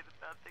this way, that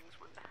bad things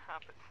wouldn't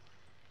happen.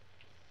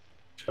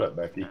 Shut up,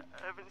 Becky.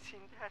 I haven't seen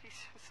Daddy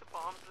since the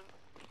bombs,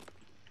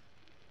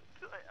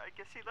 and I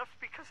guess he left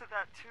because of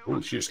that too.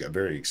 Ooh, she just got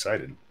very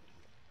excited.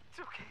 It's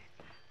okay.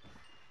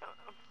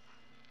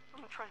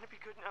 I'm trying to be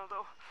good now,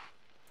 though.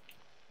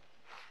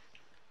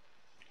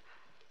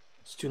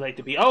 It's too late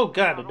to be. Oh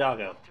god, the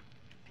doggo.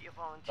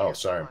 Oh,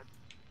 sorry.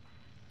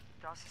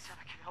 Dawson said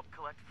I could help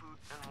collect food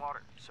and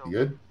water. So You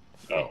good?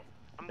 Yeah. Oh.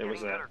 There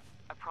was a. better,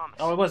 I promise.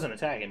 Oh, it wasn't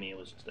attacking me. It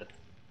was just a.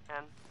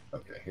 And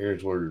Okay,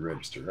 here's where we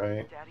register,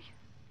 right? Daddy.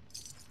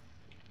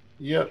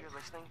 Yep. If you're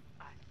listening,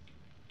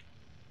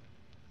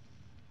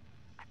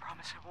 I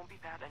promise I won't be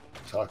bad anymore.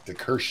 Talk to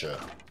Kershaw.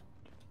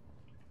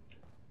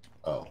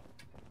 Oh,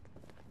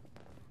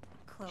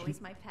 Chloe's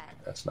my pet.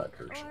 that's not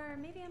Kershaw. Or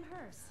maybe I'm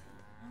hers.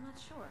 I'm not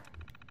sure.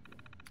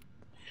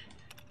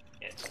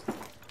 Yeah.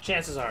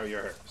 Chances are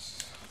you're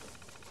hers.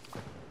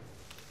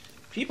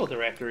 People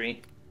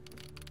directory.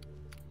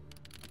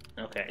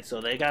 Okay,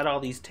 so they got all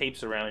these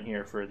tapes around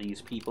here for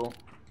these people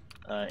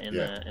in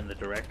the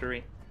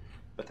directory,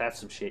 but that's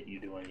some shit you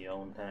do on your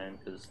own time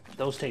because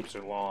those tapes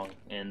are long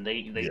and they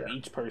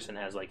each person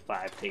has like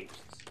 5 tapes.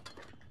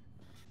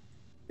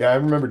 Yeah, I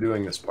remember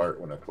doing this part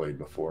when I played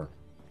before.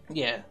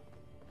 Yeah,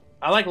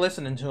 I like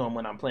listening to them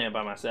when I'm playing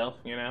by myself,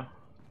 you know.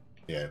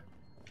 Yeah.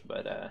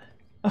 But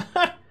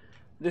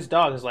this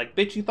dog is like,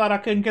 bitch, you thought I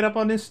couldn't get up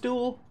on this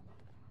stool?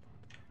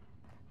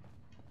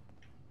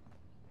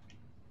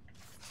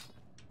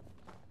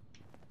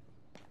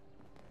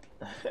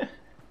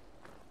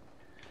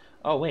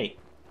 Oh wait,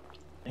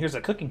 here's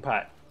a cooking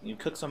pot. You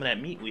cook some of that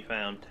meat we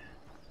found.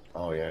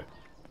 Oh yeah.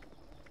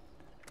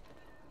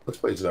 This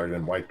place has already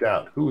been wiped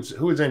out. Who is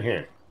in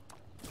here?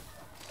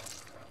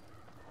 This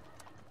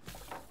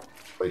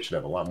place should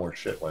have a lot more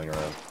shit laying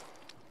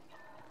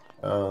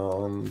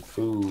around.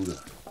 Food.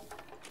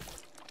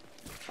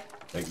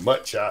 Make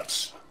mutt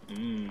chops.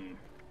 Mmm.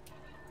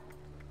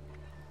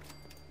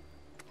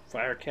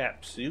 Fire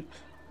cap soup.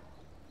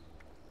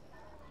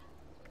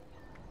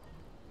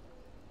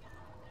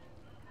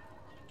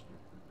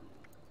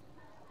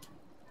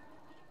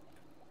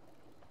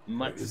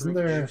 Mutt Isn't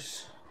fruit there?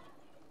 juice.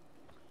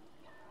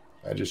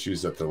 I just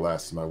used up the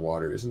last of my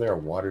water. Isn't there a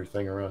water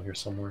thing around here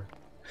somewhere?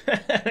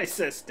 It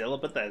says still a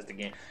Bethesda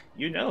game.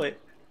 You know it.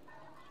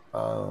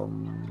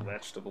 Um.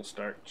 Vegetable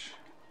starch.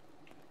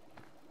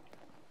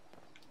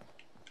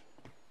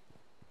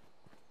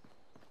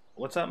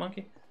 What's up,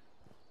 monkey?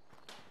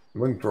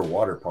 I'm looking for a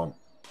water pump.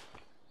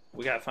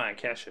 We gotta find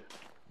Kesha.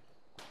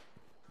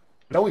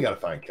 No, we gotta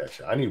find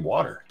Kesha. I need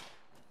water.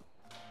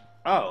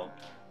 Oh.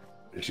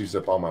 Just used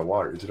up all my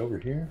water. Is it over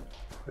here?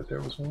 That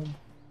there was one?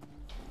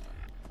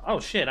 Oh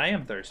shit, I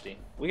am thirsty.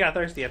 We got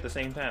thirsty at the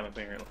same time,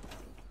 apparently.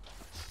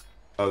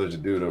 Oh, there's a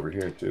dude over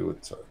here too.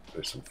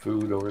 There's some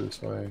food over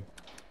this way.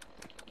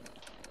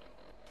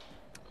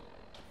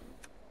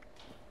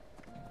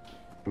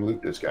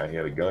 Loot this guy. He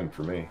had a gun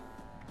for me.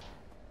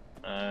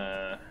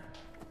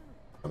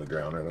 On the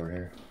ground right over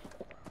here.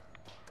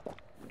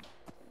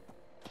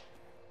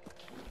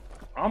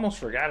 Almost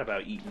forgot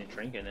about eating and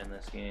drinking in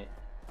this game.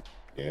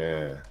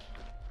 Yeah.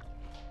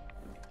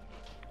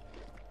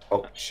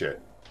 Oh shit.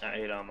 I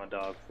ate all my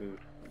dog food.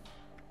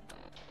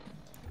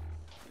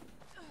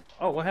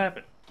 Oh, what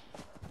happened?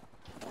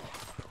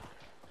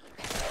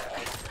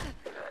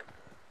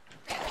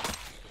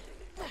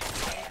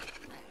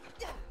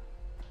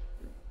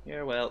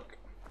 You're welcome.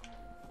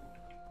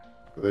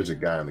 There's a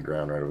guy on the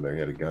ground right over there. He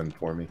had a gun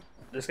for me.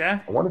 This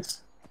guy? I want to.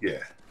 Yeah.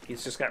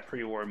 He's just got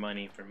pre-war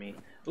money for me.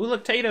 Ooh,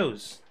 look,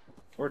 potatoes.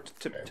 Or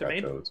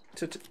tomatoes.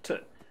 I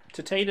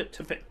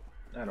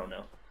don't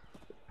know.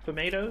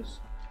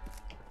 Tomatoes?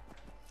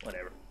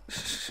 Whatever.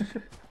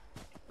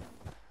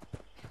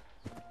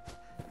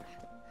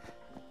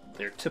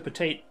 They're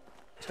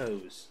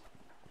potatoes.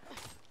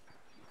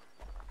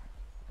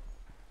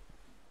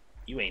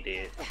 You ain't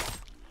dead.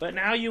 But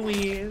now you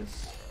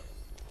is.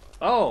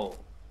 Oh.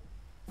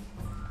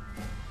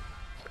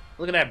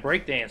 Look at that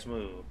breakdance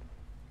move.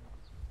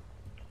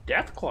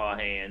 Deathclaw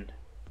hand.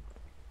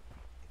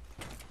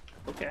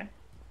 Okay.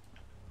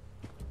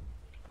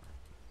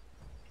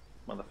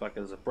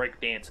 Motherfucker's a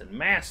breakdancing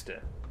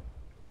master.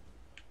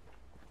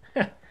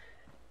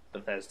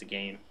 But that's the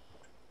game.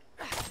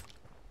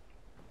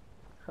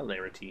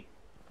 Hilarity.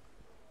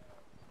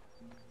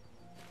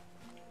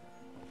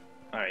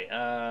 Alright,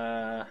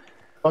 I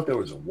thought there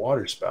was a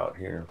water spout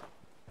here.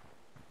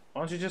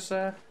 Why don't you just,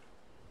 can't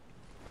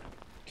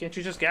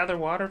you just gather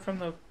water from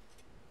the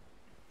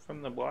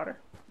water?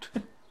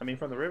 I mean,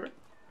 from the river?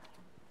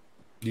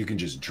 You can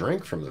just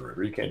drink from the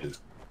river. You can't just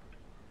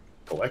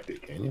collect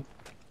it, can you?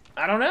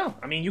 I don't know.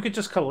 I mean, you could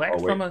just collect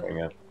from a...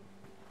 Hang on.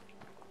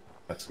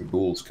 That's some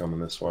ghouls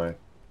coming this way.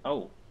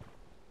 Oh.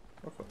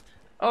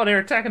 Oh, they're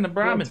attacking the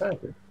Brahmin. They're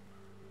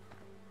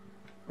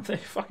They're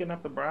fucking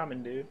up the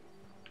Brahmin, dude.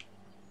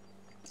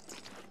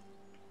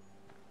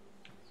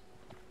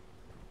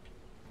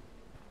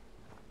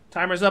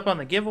 Timer's up on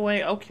the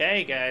giveaway.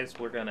 Okay, guys,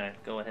 we're gonna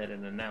go ahead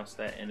and announce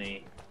that in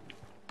a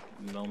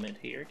moment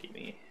here. Give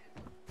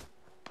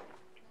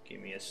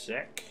me a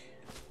sec.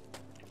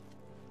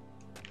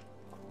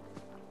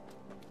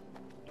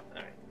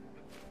 Alright.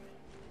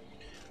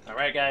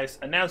 Alright, guys.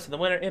 Announcing the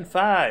winner in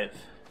 5,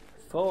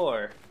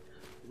 4,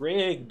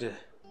 rigged,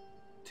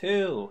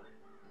 2,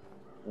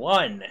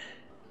 1.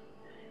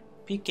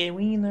 PK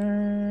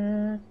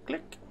Wiener.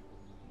 Click.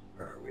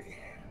 Where are we?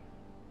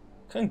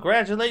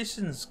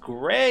 Congratulations,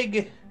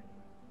 Greg.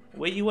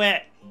 Where you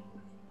at?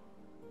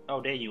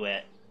 Oh, there you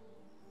at.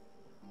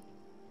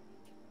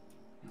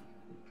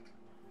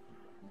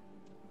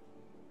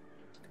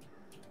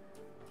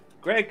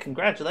 Greg,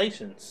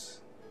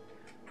 congratulations.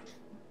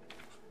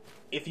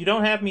 If you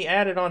don't have me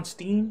added on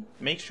Steam,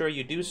 make sure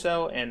you do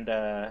so. And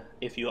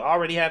if you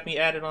already have me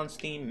added on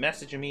Steam,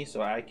 message me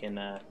so I can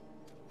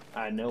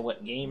I know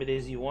what game it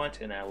is you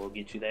want, and I will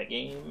get you that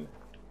game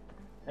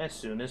as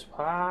soon as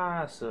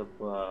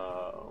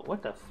possible.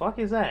 What the fuck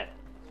is that?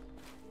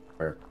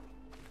 Where?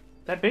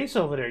 That base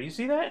over there, you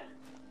see that?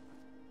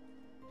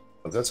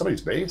 Was that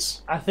somebody's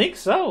base? I think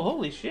so.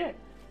 Holy shit.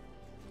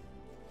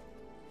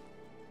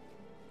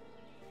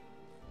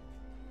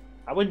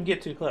 I wouldn't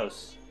get too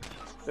close.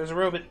 There's a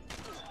robot.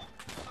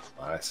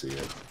 I see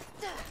it.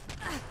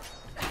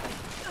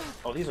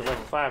 Oh, these are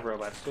level 5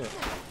 robots too.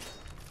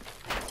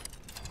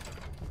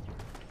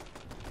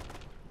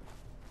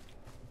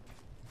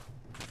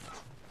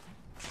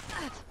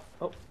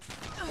 Oh,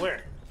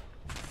 where?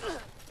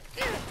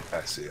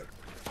 I see it.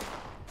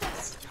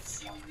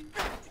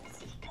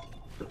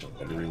 Had to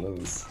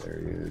reload. There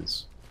he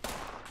is.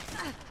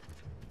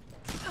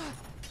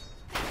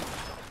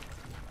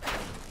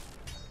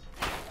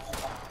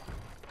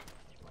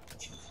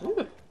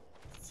 Ooh.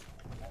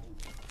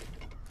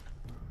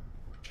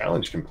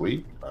 Challenge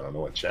complete. I don't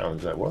know what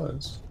challenge that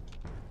was.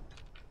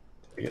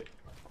 Take it.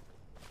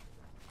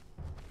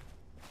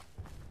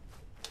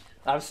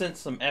 I've seen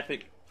some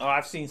epic. Oh,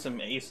 I've seen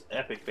some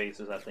epic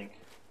bases, I think.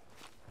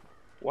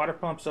 Water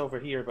pumps over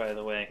here, by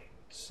the way.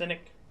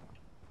 Cynic,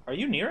 are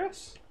you near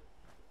us?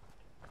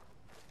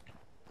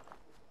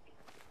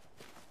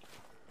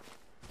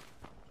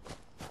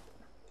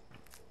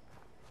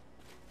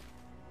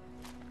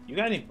 You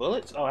got any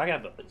bullets? Oh, I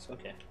got bullets.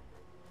 Okay.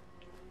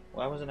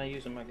 Why wasn't I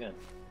using my gun?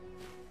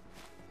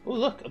 Oh,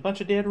 look, a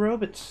bunch of dead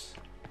robots.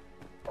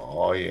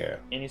 Oh yeah.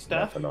 Any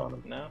stuff? Nothing on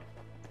them. No. All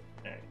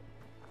right.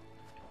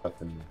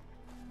 Nothing.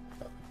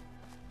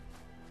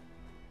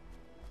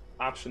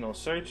 Optional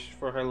search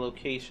for her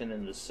location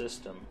in the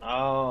system.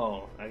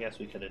 Oh, I guess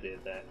we could have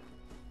did that.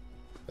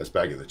 That's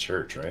back at the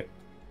church, right?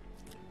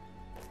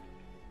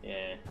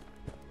 Yeah.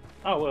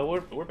 Oh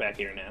well, we're back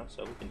here now,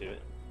 so we can do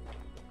it.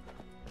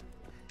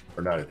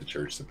 Or not at the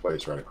church, the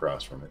place right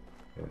across from it.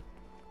 Yeah.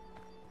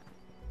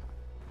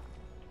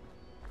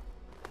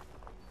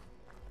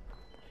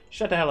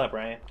 Shut the hell up,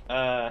 Ryan.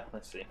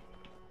 Let's see.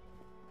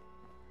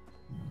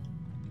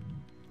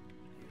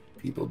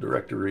 People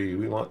directory,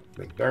 we want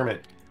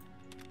McDermott.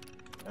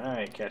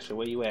 Alright, Kesha,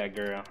 where you at,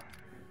 girl?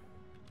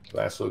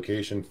 Last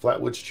location,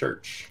 Flatwoods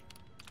Church.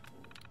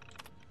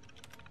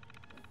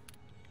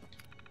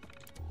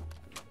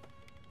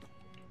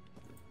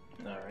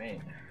 Alright.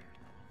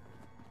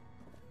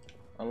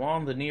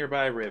 Along the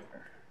nearby river.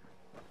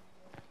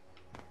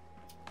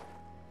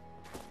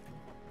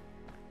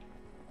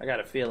 I got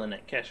a feeling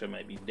that Kesha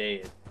might be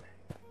dead.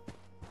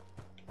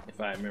 If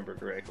I remember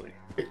correctly.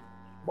 Wait,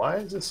 why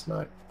is this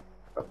not...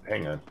 Oh,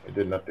 hang on, it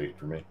did an update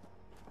for me.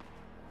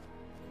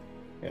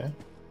 Yeah?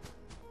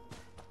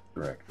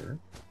 Director.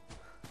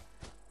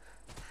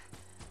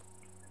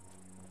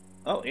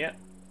 Oh, yeah.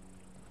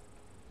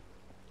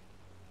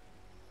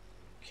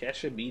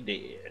 Kesha be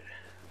dead.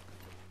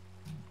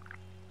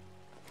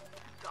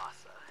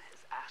 Dasa has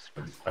asked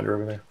us Find her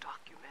over there. to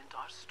document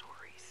our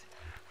stories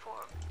for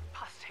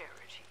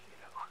posterity, you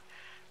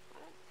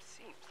know. It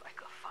seems like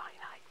a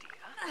fine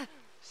idea.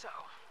 So,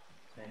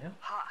 Yeah.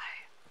 hi,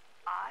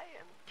 I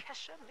am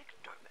Kesha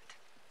McDermott.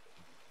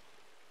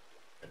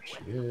 There she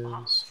When the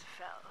bombs is.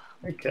 fell,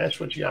 Hey, Cash,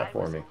 what you got I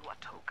for was me? in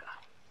Watoga,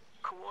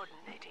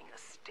 coordinating a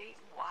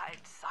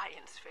statewide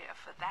science fair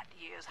for that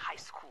year's high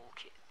school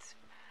kids.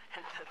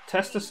 And the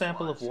Test a theme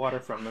sample of was water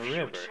from the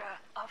river. future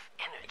of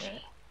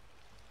energy.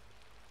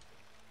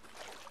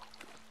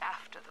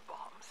 After the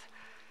bombs,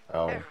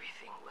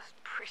 everything was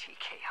pretty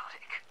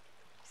chaotic.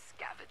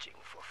 Scavenging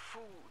for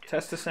food.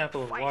 Test a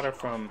sample of water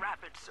from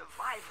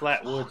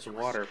Flatwoods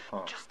water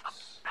pumps. Just a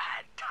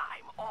bad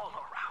time all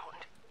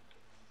around.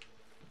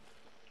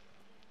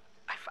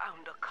 I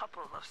found a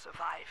couple of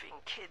surviving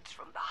kids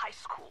from the high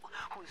school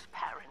whose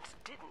parents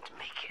didn't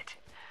make it.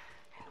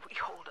 And we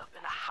holed up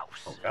in a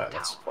house. Oh god,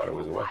 that's quite a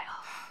ways away.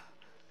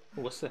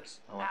 What's this?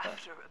 I want that.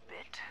 After a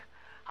bit,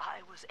 I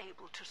was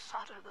able to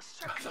solder the I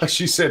circuit. thought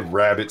she said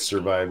rabbit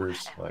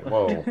survivors. Like,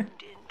 whoa.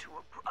 Into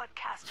a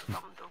broadcast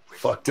from the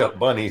Fucked up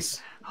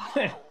bunnies. Oh,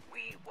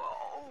 we were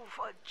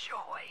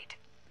overjoyed.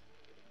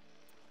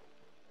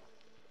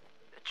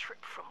 The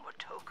trip from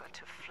Watoga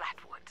to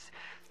Flatwoods,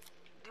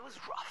 it was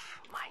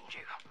rough, mind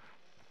you.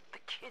 The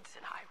kids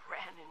and I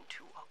ran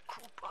into a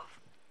group of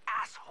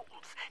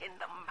assholes in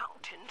the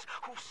mountains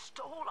who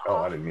stole Oh,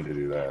 our I didn't mean to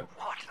do that.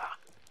 water.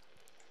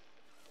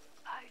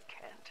 I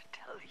can't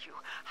tell you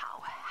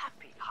how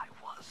happy I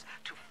was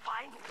to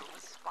find the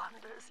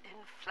responders in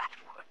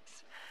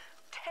Flatwoods.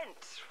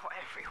 Tents for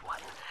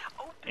everyone.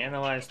 Open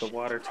Analyze the kitchens,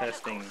 water medical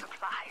testing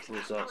supplies,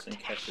 results in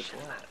protection.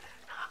 Kesha's lab.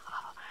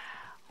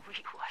 We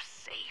were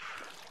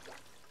safe.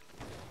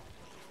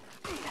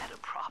 We had a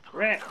problem,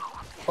 Rat.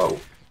 though. Oh.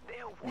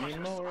 Their Need water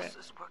more rat.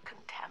 sources were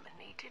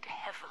contaminated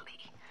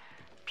heavily.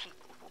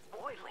 People were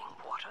boiling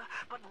water,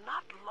 but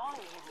not long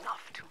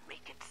enough to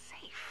make it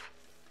safe.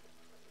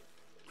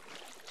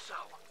 So,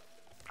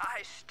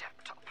 I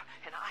stepped up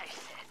and I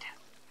said,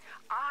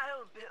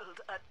 I'll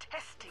build a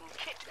testing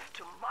kit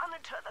to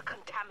monitor the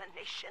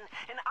contamination,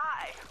 and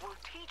I will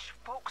teach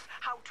folks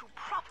how to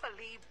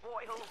properly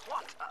boil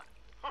water.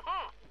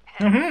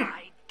 And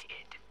I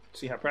did.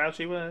 See how proud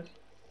she was?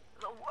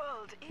 The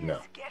world is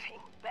getting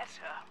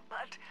better,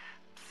 but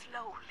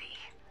slowly.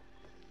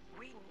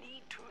 We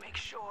need to make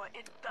sure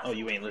it doesn't. Oh,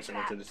 you ain't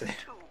listening to this.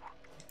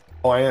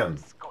 Oh, I am.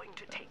 It's going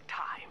to take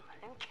time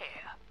and care,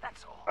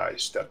 that's all. I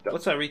stepped up.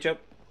 What's that, reach up?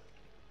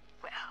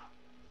 Well,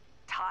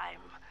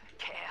 time,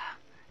 care,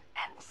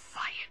 and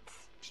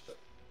science.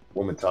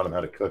 Woman taught him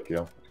how to cook,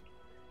 yo.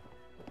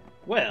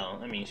 Well,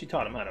 I mean, she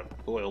taught him how to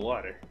boil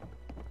water.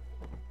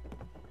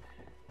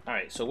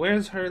 Alright, so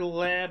where's her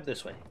lab?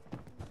 This way.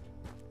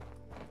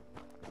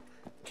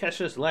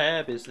 Kesha's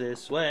lab is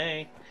this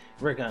way.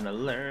 We're gonna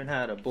learn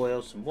how to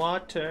boil some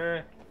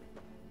water.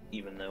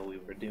 Even though we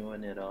were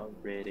doing it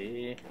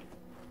already.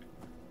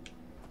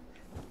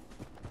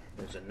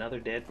 There's another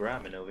dead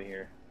Brahmin over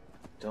here.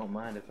 Don't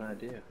mind if I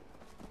do.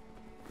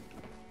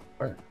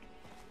 Where?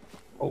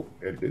 Oh,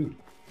 dead dude.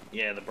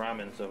 Yeah, the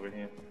Brahmin's over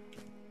here.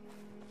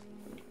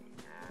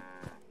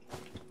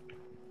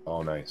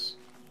 Oh, nice.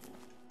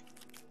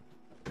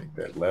 Take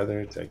that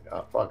leather, take...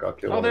 Oh, fuck, I'll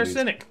kill Oh, one of there's these.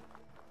 Cynic!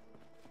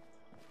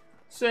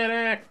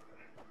 Cynic!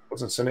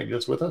 Wasn't Cynic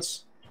just with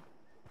us?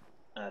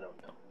 I don't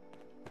know.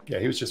 Yeah,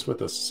 he was just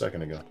with us a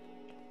second ago.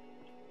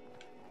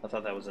 I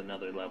thought that was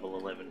another level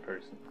 11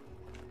 person.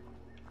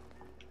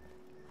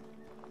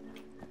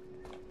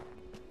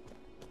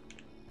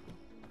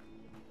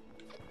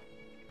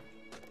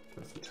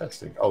 What's the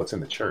testing? Oh, it's in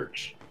the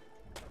church.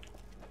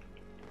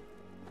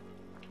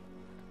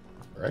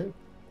 Right?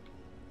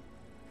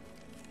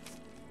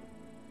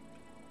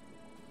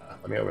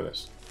 Let me over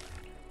this.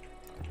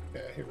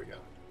 Yeah, here we go.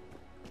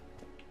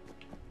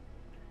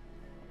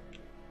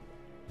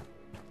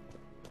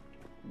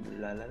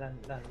 La la la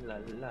la la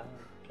la.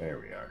 There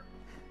we are.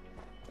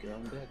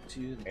 Going back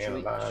to the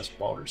Analyze church.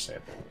 water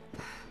sample.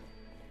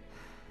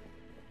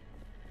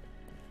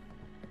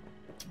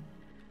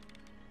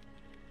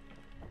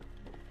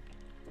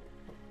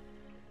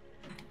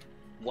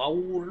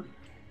 Water.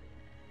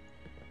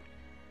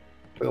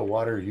 Boil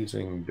water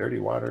using dirty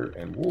water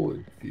and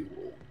wood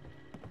fuel.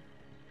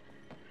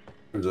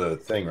 There's a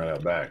thing right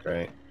out back,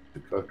 right? To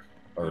cook,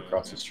 or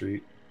across the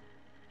street.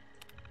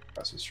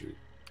 Across the street.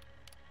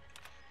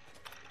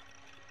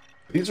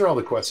 These are all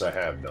the quests I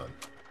have done.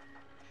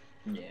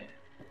 Yeah.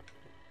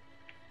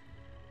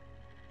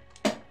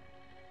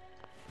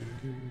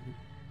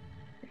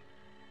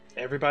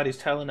 Everybody's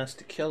telling us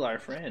to kill our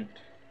friend.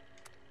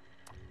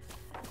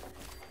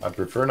 I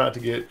prefer not to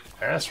get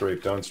ass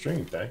raped on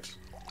stream, thanks.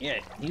 Yeah,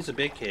 he's a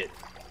big kid.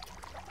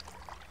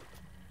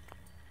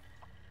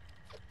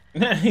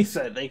 He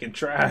said they can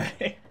try.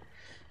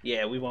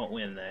 Yeah, we won't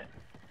win that.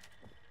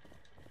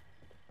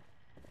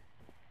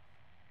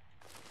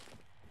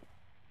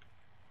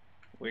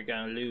 We're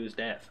gonna lose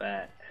that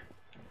fight.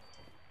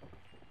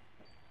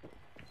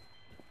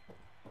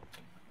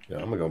 Yeah,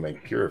 I'm gonna go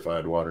make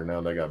purified water now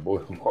that I got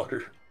boiled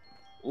water.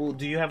 Well,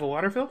 do you have a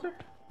water filter?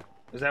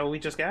 Is that what we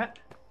just got?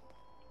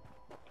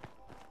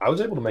 I was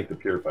able to make the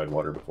purified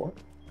water before.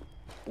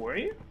 Were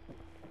you?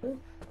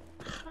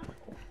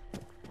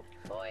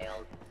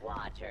 Boiled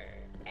water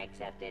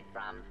accepted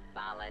from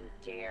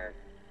volunteer.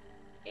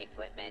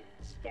 Equipment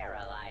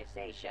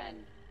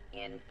sterilization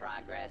in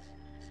progress.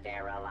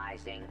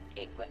 Sterilizing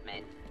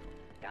equipment.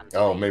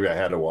 Oh, maybe I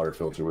had a water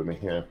filter with me.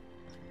 Yeah.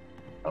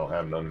 I don't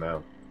have none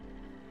now.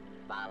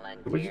 What are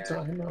you Volunteer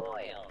talking about?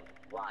 boiled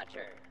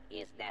water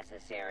is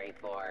necessary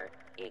for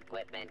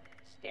equipment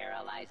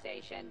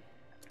sterilization.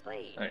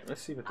 Please. Alright,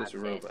 let's see what this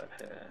assist. robot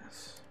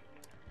has.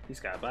 He's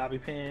got bobby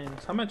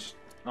pins. How much?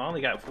 I only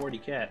got 40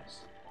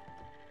 caps.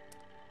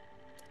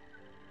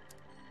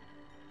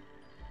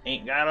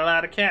 Ain't got a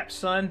lot of caps,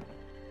 son.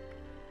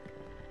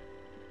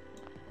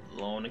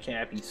 Low on the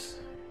cappies.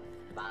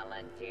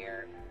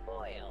 Volunteer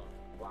boiled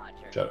water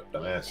Shut up,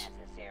 dumbass. is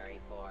necessary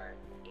for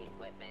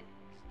equipment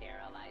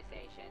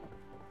sterilization.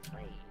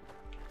 Please.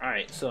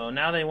 Alright, so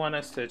now they want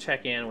us to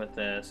check in with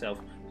the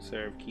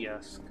self-serve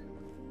kiosk.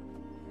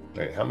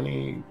 Wait, how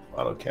many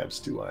auto caps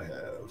do I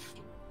have?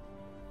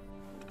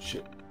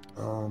 Shit.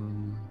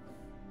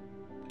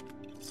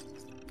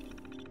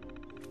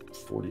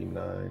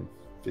 49,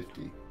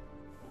 50.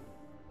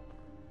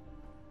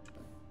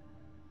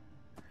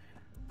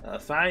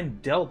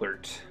 Find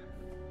Delbert.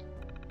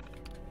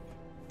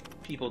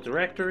 People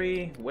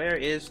directory. Where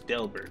is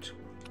Delbert?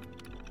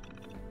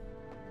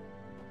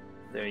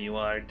 There you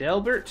are,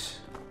 Delbert.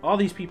 All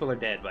these people are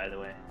dead, by the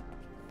way.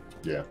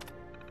 Yeah.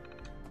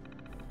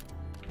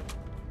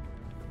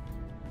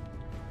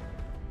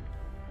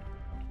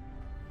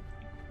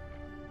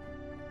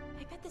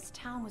 I bet this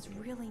town was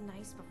really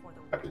nice before the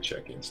I have to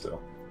check in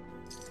still.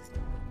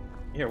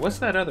 Here, what's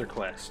that other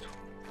quest?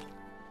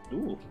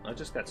 Ooh, I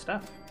just got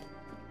stuff.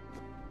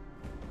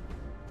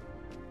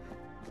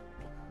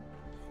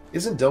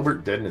 Isn't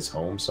Delbert dead in his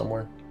home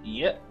somewhere?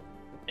 Yep.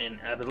 And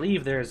I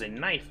believe there's a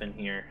knife in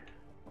here.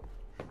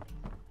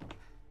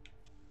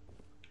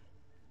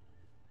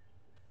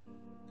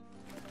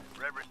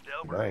 Reverend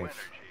Delbert Knife. Winters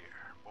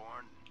here,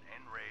 born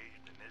and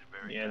raised in this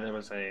very Yeah, there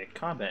was a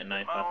combat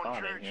knife My I own thought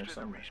in church here to the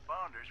somewhere.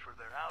 responders for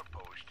their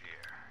outpost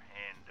here,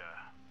 and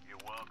you're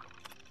welcome.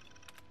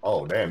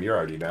 Oh, damn, you're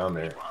already down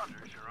there.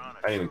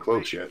 I ain't even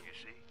close yet.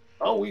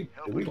 Oh, did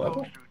we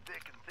level?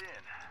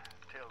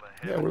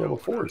 Yeah, we're level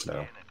 4s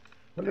now.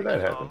 When did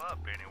that happen?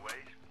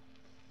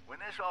 When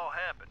this all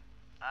happened,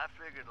 I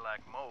figured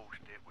like most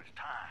it was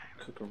time.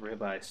 Cook a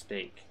ribeye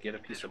steak. Get a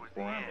piece of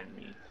ramen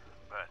meat.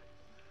 But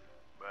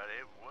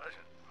it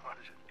wasn't, was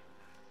it?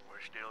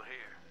 We're still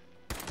here.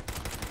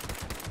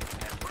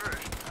 At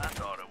first, I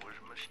thought it was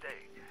a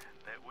mistake,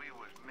 that we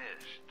was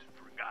missed,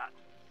 forgotten.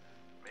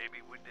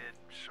 Maybe we did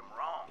some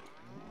wrong.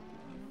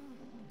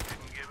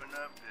 Didn't give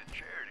enough to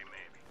charity,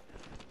 maybe.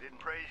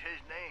 Didn't praise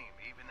his name,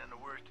 even in the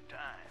worst of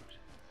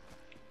times.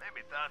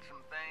 Maybe thought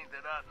some things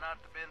that ought not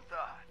to have been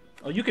thought.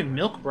 Oh, you can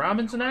milk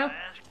Brahmins now?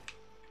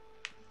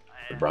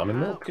 The Brahmin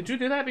milk? Could you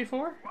do that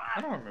before? I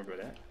don't remember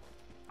that.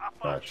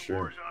 Not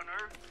sure. On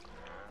Earth.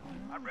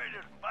 I'm ready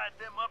to fight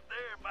them up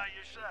there by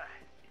your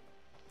side.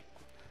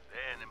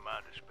 Then, in my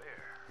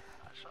despair,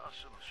 I saw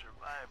some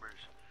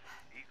survivors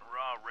eating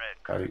raw rat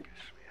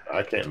carcass.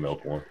 I can't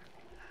milk one.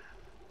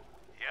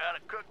 You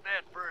ought to cook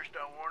that first,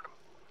 I warned them.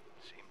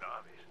 Seemed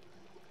obvious.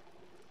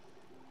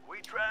 We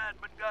tried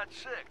but got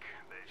sick,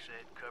 they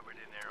said, covered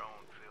in their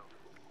own filth.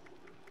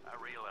 I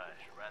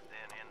realized right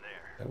then and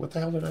there What the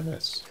hell did I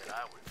miss? that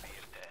I would be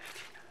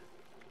attacked.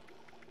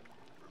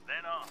 From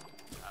then on,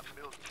 I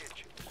built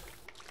kitchens,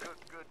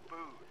 cooked good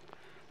food,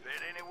 fed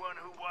anyone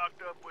who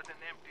walked up with an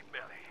empty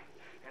belly,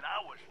 and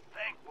I was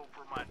thankful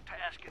for my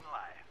task in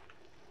life.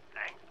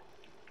 Thankful.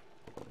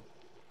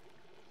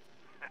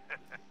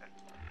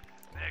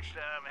 Next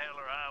time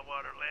hell or high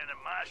water land in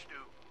my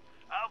stew,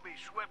 I'll be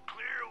swept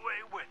clear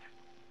away with it.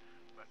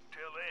 But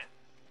until then,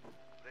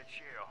 let's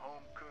share a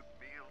home-cooked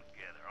meal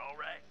together, all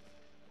right?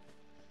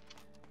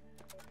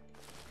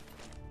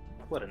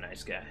 What a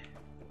nice guy.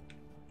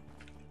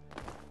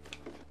 I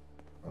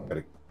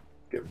gotta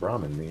get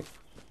Brahmin meat.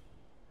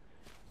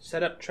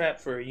 Set up trap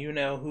for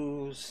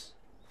you-know-who's.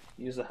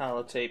 Use the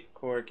holotape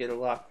core. Get a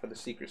lock for the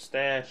secret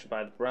stash.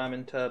 Buy the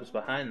Brahmin tubs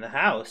behind the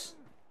house.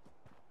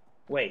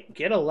 Wait,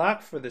 get a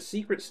lock for the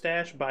secret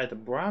stash by the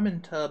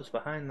Brahmin tubs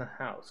behind the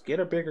house. Get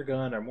a bigger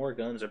gun or more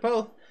guns or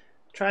both.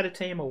 Try to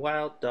tame a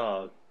wild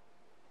dog.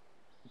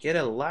 Get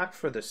a lock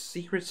for the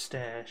secret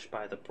stash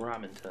by the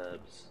Brahmin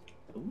tubs.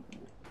 Ooh.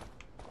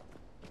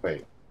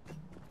 Wait.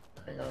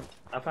 Hang on.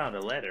 I found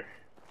a letter.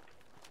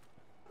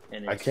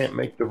 And I can't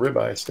make the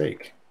ribeye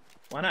steak.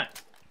 Why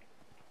not?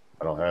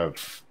 I don't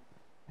have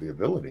the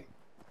ability.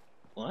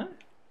 What?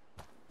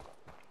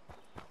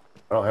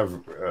 I don't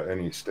have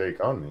any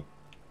steak on me.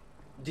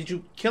 Did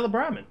you kill a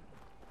Brahmin?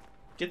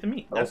 Get the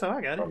meat. That's how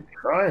I got it. I'm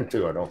trying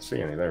to. I don't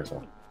see any. There's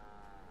one.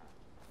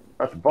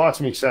 Have to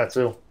boss me,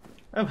 Satsu.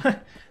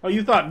 Oh,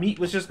 you thought meat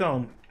was just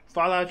going to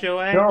fall out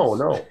your ass? No,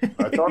 no.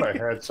 I thought I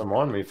had some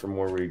on me from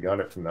where we got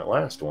it from that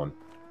last one.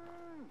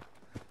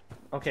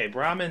 Okay,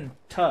 Brahmin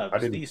tubs. I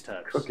didn't these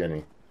tubs. cook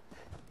any.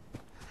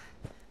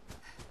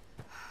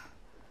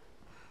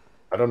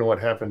 I don't know what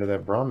happened to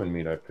that Brahmin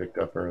meat I picked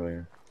up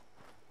earlier.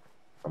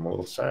 I'm a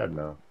little sad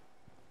now.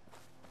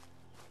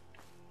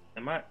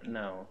 Am I?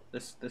 No.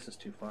 This is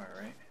too far,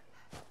 right?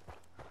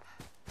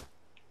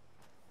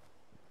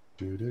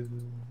 Doo-doo.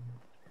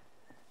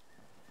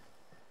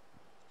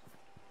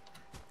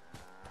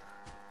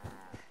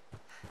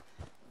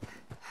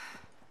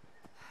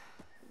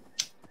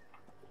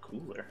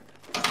 Cooler.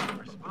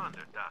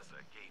 Responder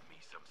Dasa gave me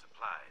some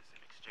supplies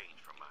in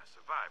exchange for my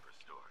survivor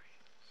story.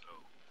 So,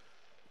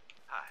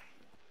 hi.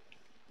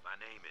 My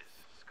name is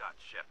Scott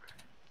Shepard.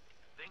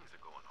 Things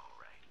are going all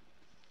right.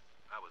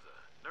 I was a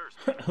nurse.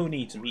 Who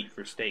needs meat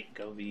for steak?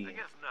 Go vegan. I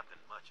guess nothing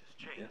much has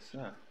changed. Yes,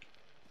 sir.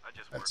 I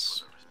just work That's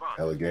for the responder.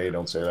 hella gay.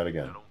 Don't say that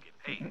again. I don't get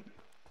paid.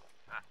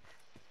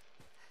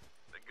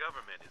 The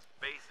government is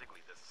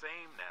basically the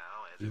same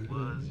now as it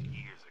was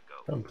years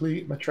ago.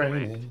 Complete my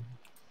training.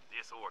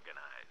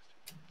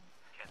 Disorganized.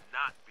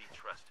 Cannot be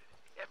trusted.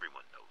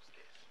 Everyone knows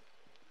this.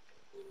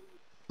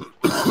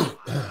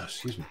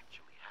 Excuse me.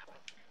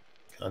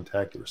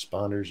 Contact the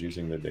responders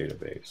using the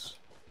database.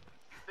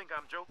 You think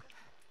I'm joking?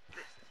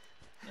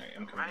 Alright,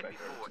 I'm coming Right back.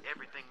 before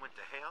everything went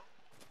to hell,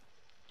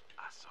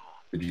 I saw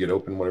him. Did you get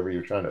open whatever you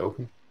were trying to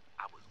open?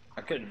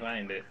 I couldn't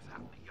find it.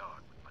 Out in the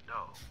yard with my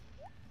dog,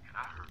 and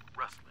I heard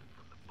rustling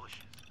from the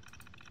bushes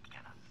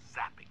and a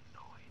zapping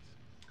noise.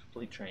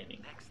 Complete training.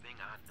 Next thing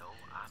I know,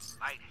 I'm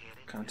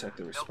lightheaded. Contact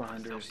the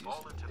responders using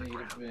the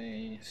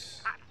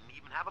database. I didn't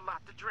even have a lot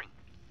to drink.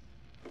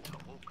 I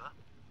woke up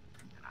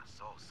and I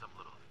saw some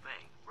little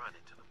thing run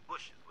into the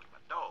bushes with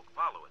my dog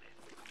following it.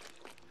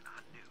 And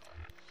I knew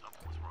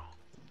something was wrong.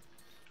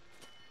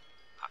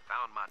 I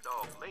found my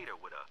dog later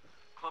with a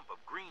clump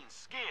of green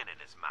skin in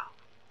his mouth.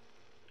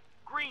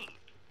 Green,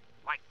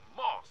 like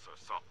moss or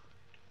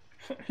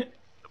something.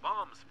 The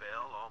bombs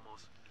fell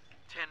almost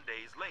 10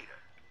 days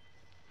later.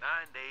 9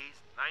 days,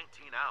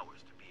 19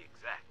 hours to be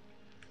exact.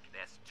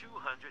 That's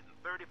 235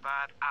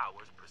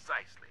 hours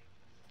precisely.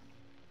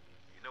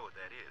 You know what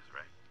that is,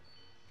 right?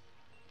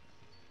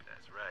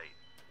 That's right.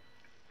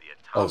 The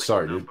atomic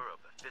number of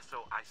the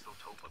fissile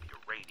isotope of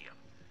uranium.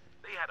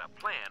 They had a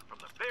plan from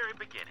the very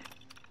beginning.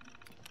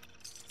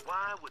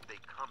 Why would they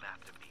come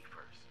after me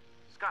first?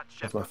 Scott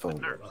Shepard, my phone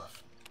the nurse. going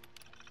off.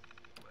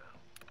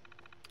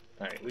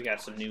 Alright, we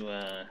got some new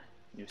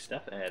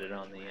stuff added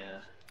on the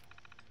map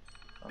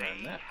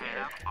They there.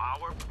 have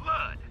our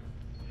blood.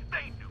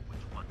 They knew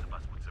which ones of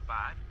us would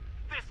survive.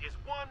 This is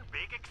one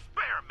big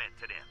experiment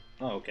to them.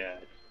 Oh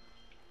god.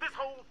 This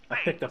whole I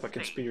thing picked up a was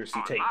staged. conspiracy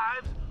Our tape.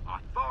 lives,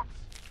 our thoughts,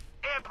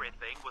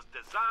 everything was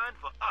designed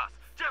for us.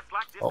 Just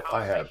like this Oh,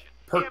 I have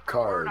perk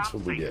cards.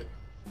 What we get?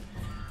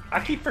 I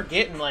keep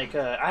forgetting, like,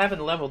 I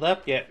haven't leveled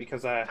up yet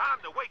because I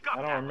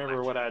don't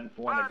remember what I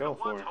want to go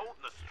for.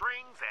 holding the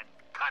strings and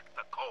cut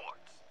the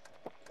cords.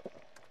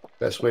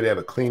 Best way to have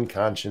a clean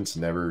conscience,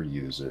 never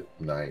use it.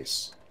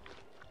 Nice.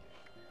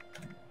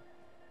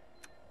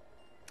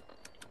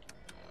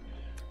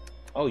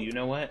 Oh, you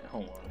know what?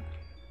 Hold on.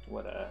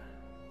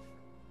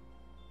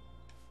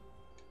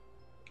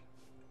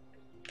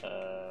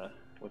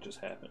 What just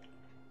happened?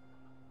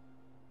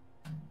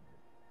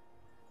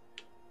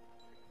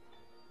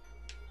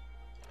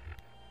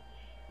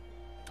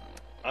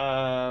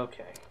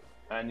 Okay.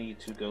 I need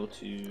to go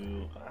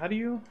to... How do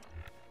you...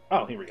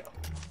 Oh, here we go.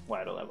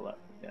 Why to level up.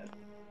 Yeah.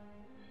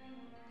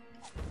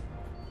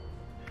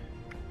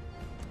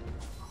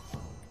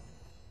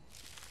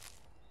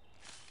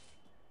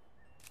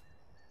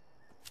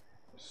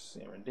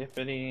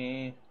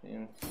 Serendipity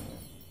and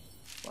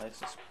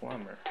licensed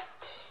plumber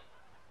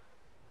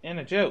and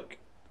a joke.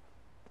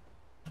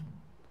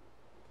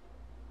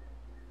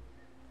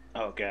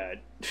 Oh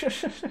god.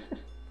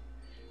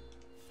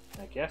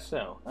 I guess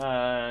so.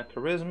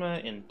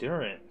 Charisma,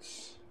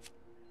 endurance,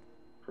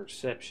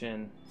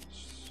 perception,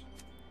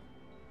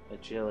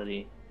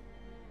 agility,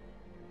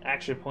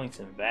 action points,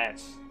 and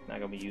VATS. Not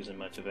gonna be using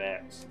much of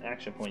VATS.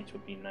 Action points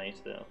would be nice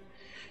though.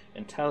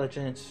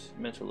 Intelligence,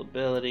 mental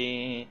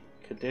ability,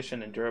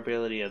 condition and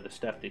durability of the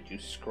stuff that you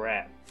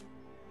scrap.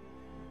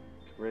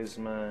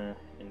 Charisma,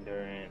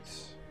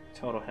 endurance,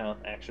 total health,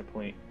 action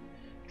point,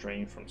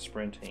 drain from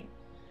sprinting.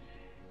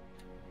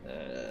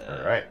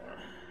 All right.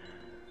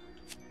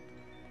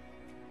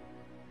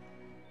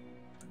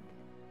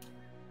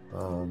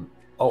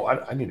 Oh,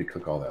 I need to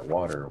cook all that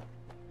water.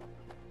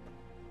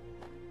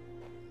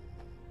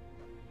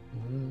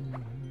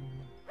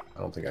 I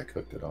don't think I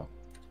cooked it all.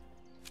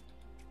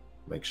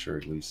 Make sure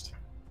at least.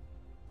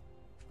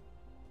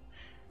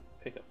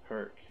 Pick a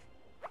perk.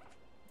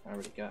 I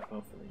already got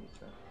both of these.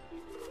 So.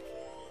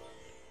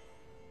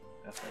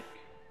 I think.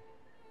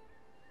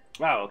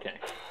 Wow. Okay.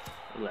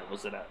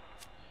 Levels it up.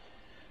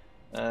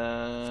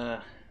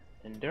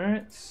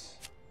 Endurance.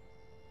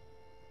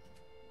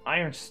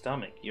 Iron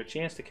stomach. Your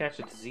chance to catch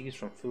a disease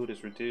from food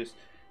is reduced.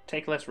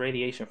 Take less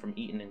radiation from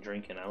eating and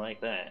drinking. I like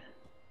that.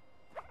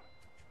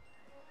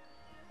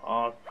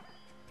 I'll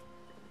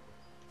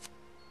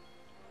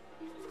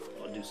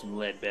do some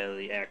lead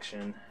belly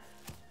action.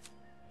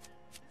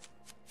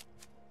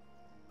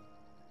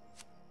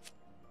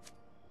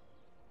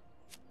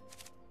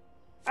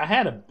 I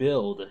had a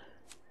build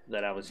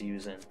that I was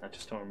using. I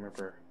just don't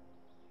remember.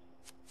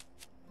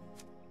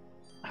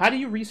 How do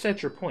you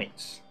reset your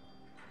points?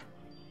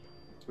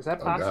 Is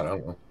that possible? Oh God, I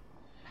don't know.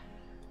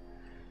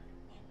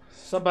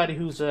 Somebody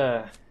who's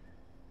I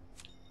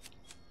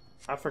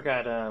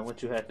forgot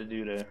what you had to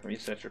do to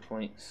reset your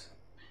points.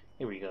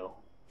 Here we go.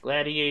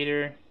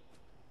 Gladiator.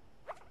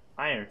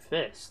 Iron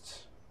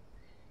Fist.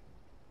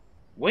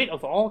 Weight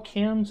of all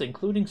chems,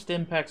 including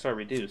stim packs, are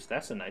reduced.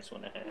 That's a nice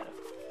one to have.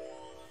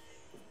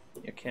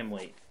 Your chem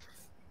weight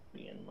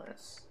being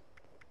less.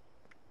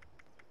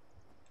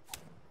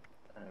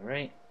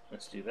 Alright,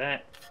 let's do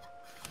that.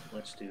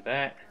 Let's do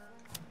that.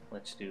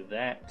 Let's do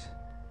that.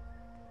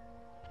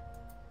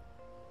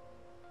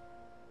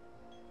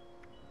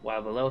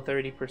 While below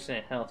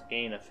 30% health,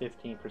 gain a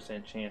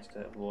 15% chance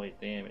to avoid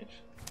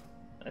damage.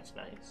 That's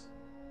nice.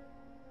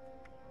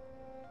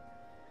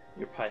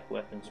 Your pipe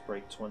weapons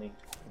break 20%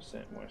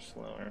 more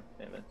slower.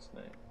 Okay, that's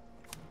nice.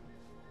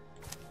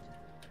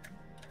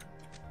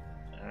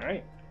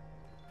 Alright.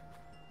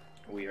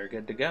 We are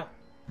good to go.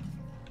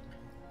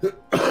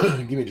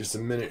 Give me just a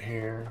minute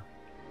here.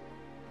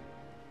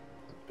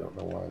 Don't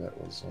know why that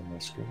was on my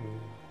screen.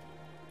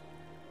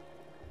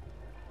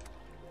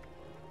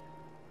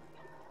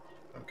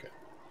 Okay.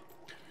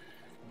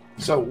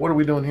 So, what are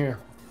we doing here?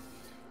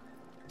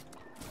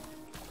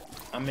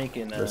 I'm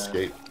making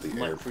escape the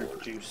fruit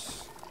airport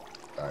juice.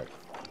 Alright.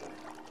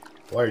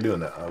 While you're doing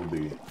that,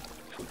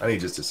 I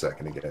need just a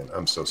second again.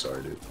 I'm so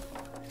sorry, dude.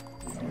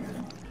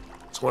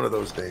 It's one of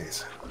those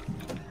days.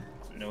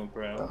 No,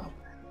 bro.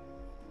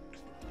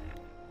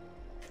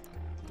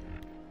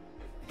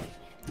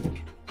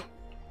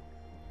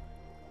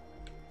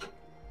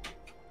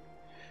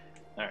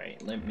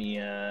 Alright, let me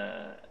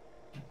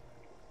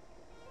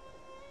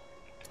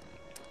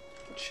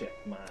check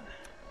my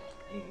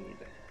aid.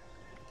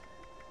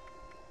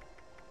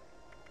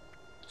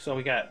 So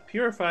we got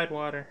purified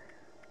water,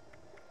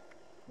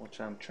 which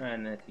I'm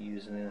trying not to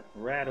use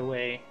right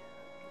away.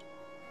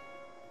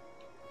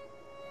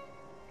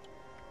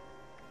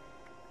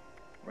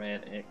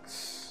 Red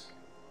X.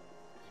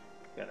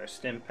 Got our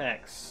stim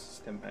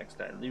packs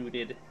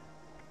diluted.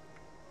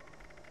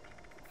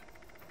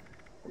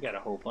 We got a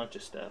whole bunch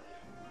of stuff.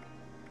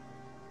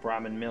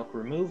 Brahmin milk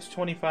removes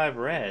 25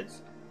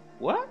 reds.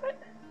 What?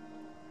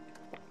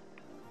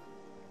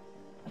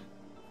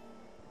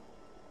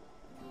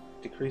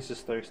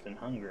 Decreases thirst and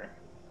hunger.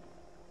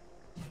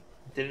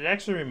 Did it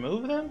actually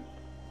remove them?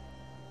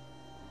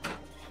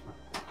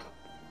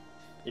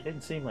 It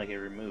didn't seem like it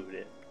removed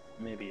it.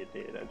 Maybe it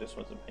did, I just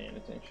wasn't paying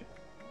attention.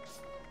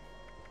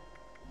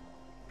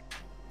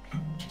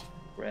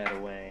 Right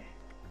away.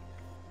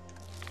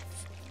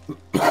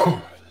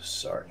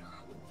 Sorry.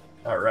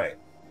 Alright.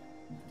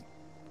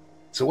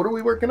 So what are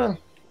we working on?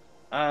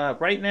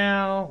 Right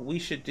now, we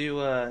should do,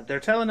 they're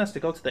telling us to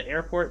go to the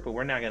airport, but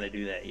we're not going to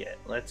do that yet.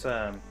 Let's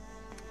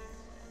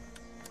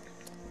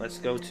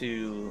go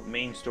to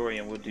main story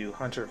and we'll do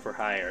Hunter for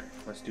Hire.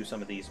 Let's do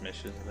some of these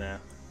missions now.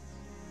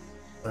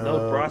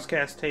 Load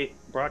broadcast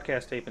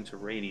tape into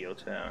radio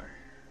tower.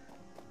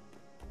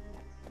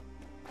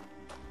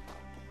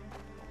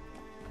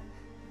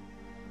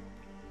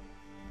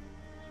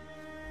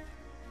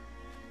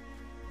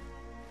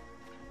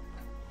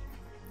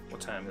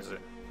 What time is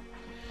it?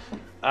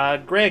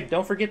 Greg,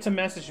 don't forget to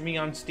message me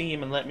on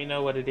Steam and let me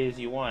know what it is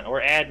you want.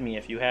 Or add me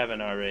if you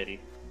haven't already.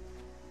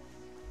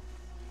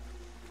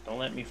 Don't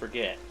let me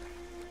forget.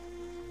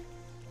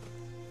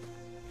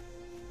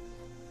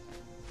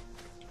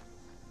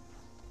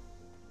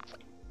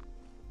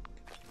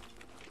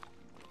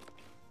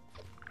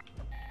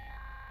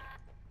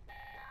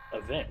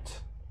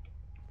 Event.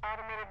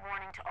 Automated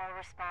warning to all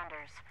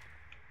responders.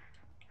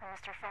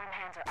 Mr.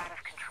 Farmhands are out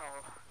of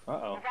control.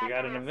 Uh-oh, we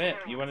got an event.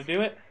 You want to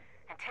do it?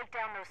 And take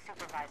down those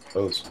supervisors.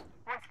 Those.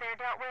 Once they're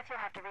dealt with, you'll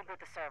have to reboot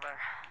the server.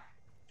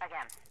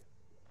 Again.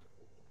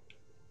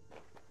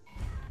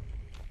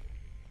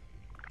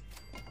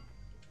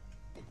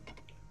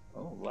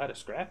 Oh, a lot of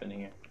scrap in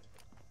here.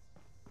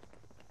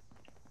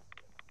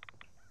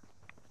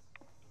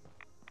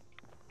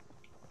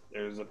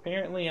 There's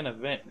apparently an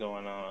event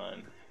going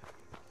on.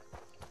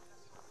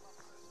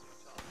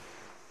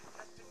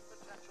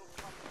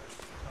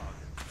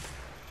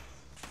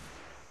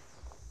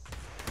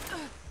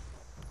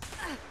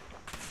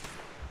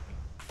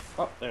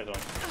 Oh, there's one.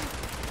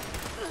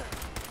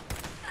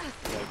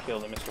 We gotta kill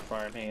the Mr.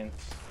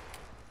 Farmhands.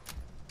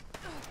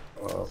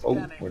 Oh,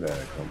 where did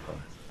that come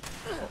from?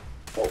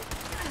 Oh.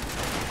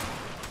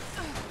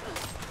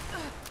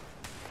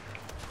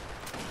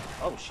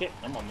 Oh shit,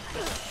 I'm on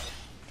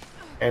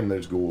the... And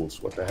there's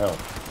ghouls. What the hell?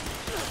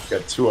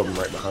 Got two of them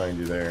right behind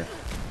you there.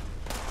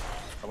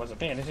 I wasn't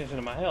paying attention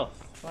to my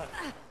health. Fuck.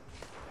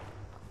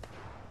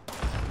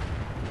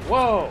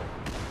 Whoa!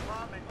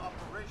 Bombing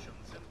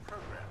operations in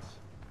progress.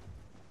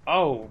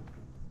 Oh.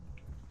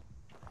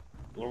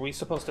 Were we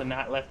supposed to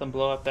not let them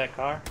blow up that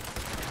car?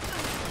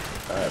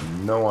 I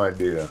have no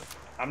idea.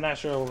 I'm not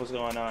sure what was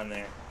going on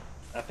there.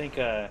 I think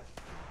as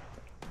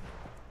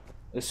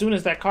soon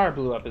as that car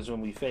blew up is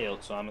when we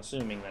failed, so I'm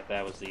assuming that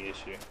that was the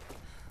issue.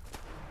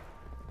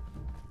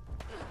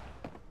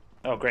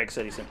 Oh, Greg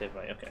said he sent it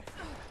by. Okay.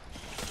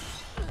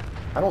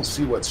 I don't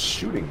see what's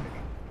shooting me.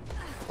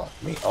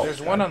 Fuck me. Oh,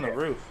 there's one on the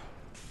roof.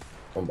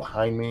 One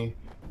behind me.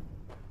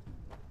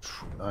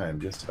 I am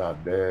just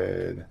about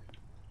dead.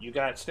 You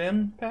got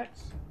stim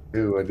packs? I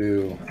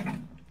do.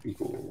 Be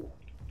cool.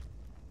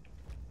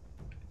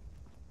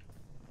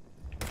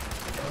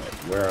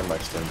 Where are my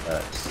stim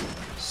packs?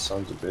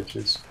 Sons of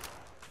bitches.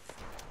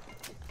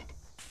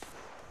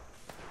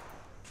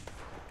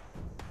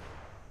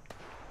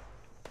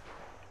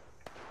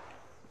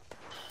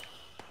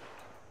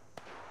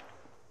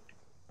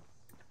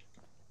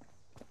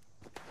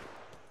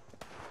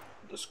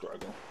 The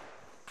struggle.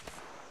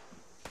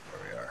 There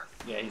we are.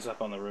 Yeah, he's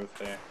up on the roof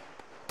there.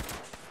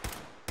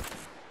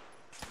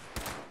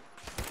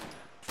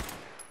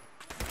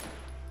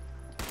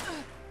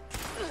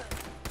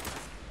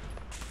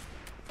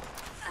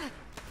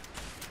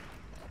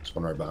 There's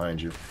one right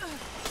behind you.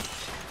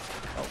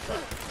 Oh,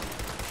 fuck.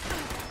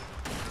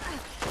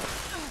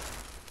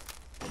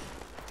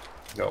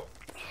 Go.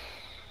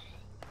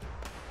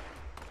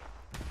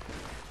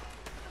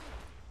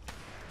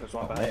 There's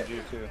one behind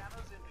you, too.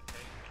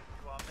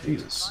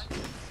 Jesus.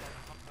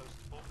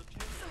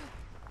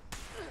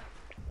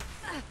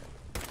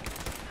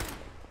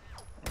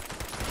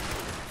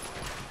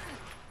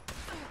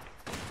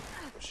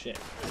 Shit.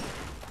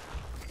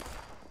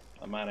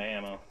 I'm out of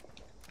ammo.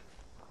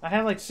 I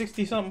have like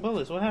 60-something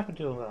bullets. What happened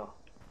to them all?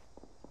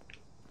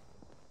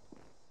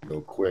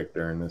 Go quick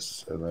during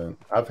this event.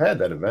 I've had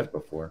that event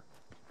before.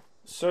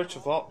 Search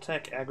Vault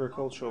Tech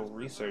Agricultural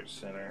Research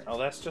Center. Oh,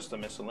 that's just a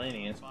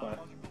miscellaneous class.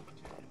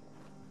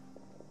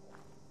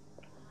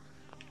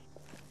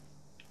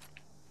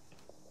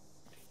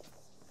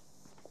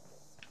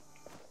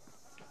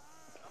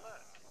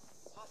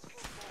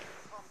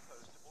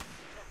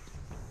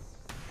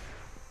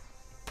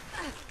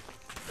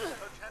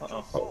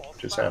 Uh-oh. Oh,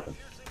 just happened.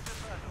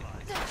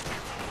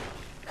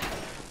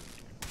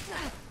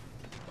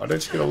 Why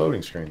did you get a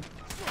loading screen?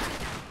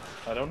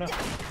 I don't know.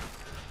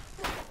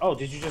 Oh,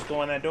 did you just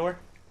go in that door?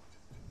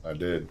 I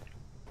did.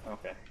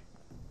 Okay.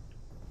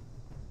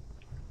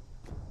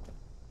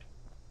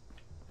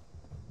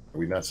 Are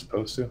we not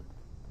supposed to?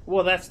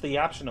 Well, that's the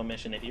optional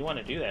mission. If you want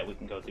to do that, we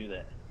can go do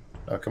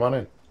that. Come on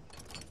in.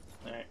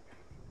 Alright.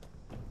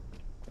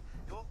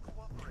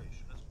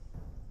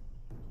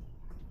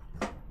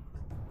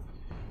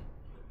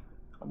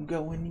 I'm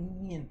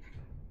going in.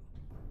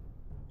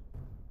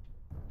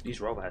 These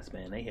robots,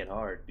 man, they hit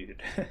hard,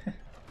 dude.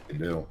 They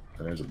do.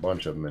 And there's a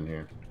bunch of them in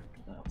here.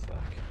 Oh,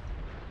 fuck.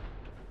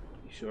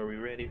 You sure we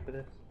ready for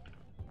this?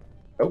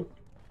 Nope.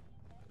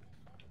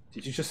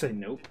 Did you just say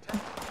nope?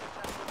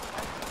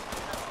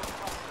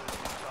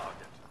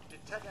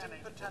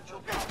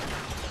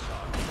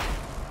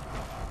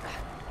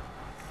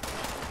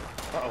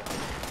 Uh-oh.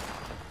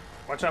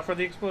 Watch out for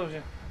the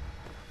explosion.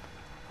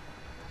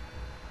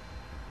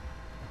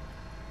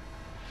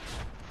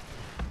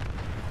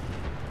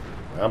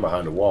 I'm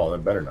behind a wall.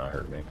 That better not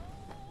hurt me.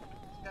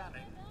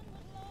 Scanning.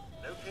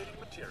 Locating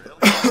material.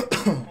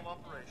 Normal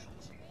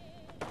operations.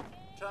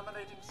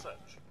 Terminating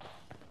search.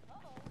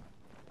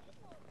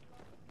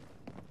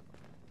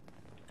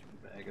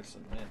 Bag of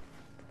cement.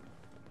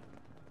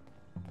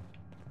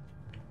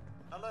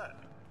 Alert.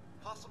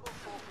 Possible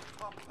source of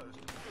compost.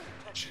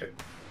 Shit.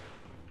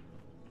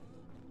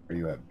 Where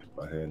you at,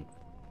 butthead?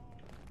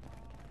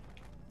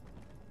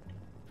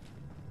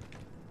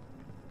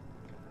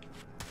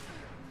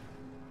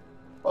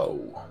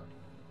 Oh.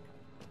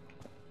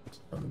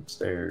 On the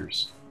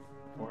stairs.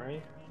 Where are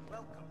you?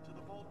 Welcome to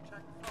the Vault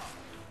Tech farm.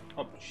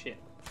 Oh, shit.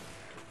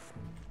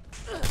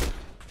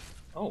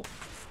 Oh.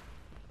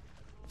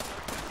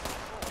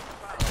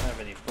 I don't have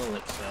any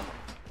bullets, so.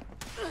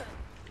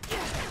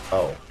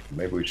 Oh,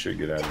 maybe we should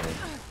get out of here.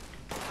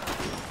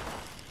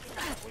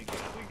 We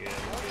good, we good,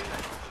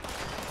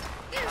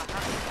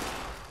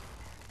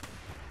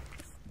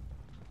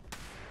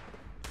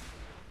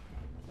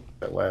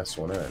 That last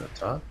one at the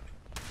top?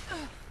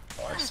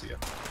 Oh, I see it.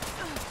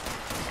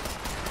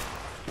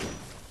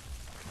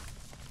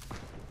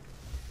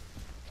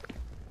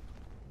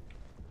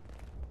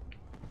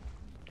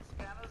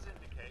 Scanners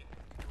indicate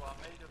you are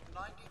made of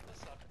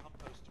 90%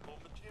 compostable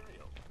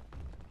material.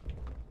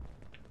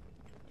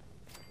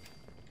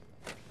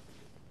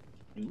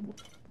 Ooh,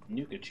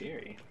 Nuka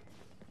Cherry.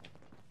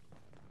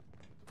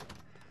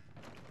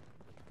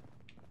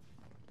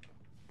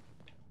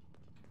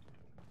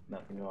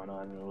 Nothing going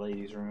on in the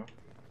ladies' room.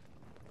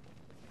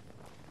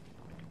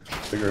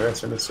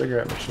 Cigarettes in the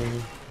cigarette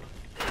machine.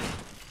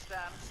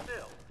 Stand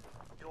still.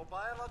 Your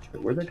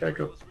biological Where'd that guy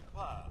go? material is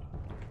required.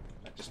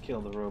 I just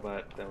killed the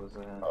robot that was,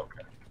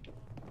 Okay.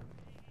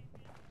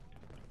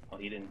 Oh,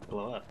 he didn't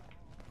blow up.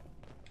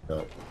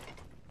 No.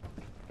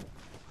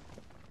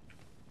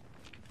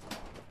 I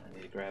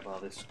need to grab all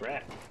this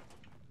scrap.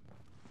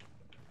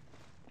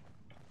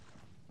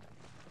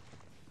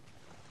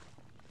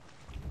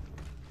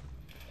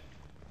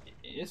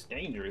 It's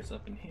dangerous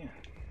up in here.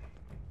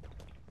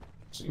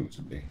 Seems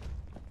to be.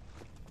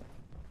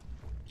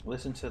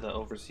 Listen to the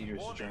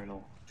Overseer's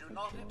Journal. Do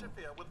not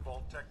interfere with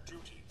Vault Tech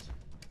duties.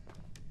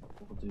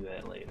 We'll do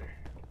that later.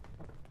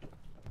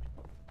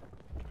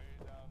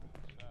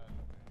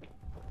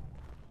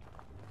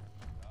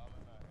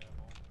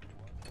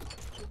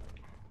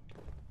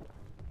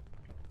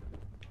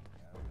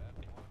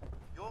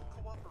 Your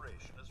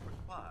cooperation is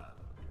required.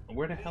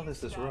 Where the hell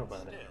is this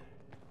robot at?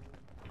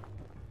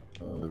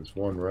 There's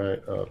one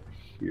right up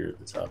here at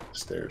the top of the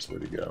stairs.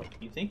 Where'd he go?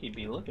 You think he'd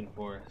be looking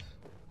for us?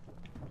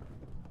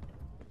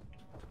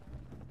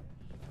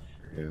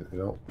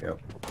 Oh, yep.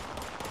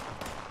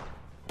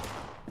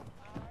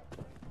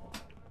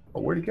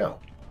 Oh, where'd he go?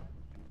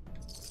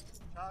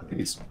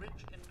 He's... There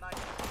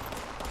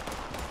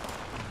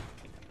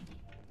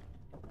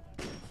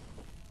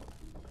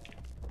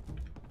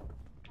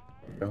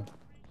you go.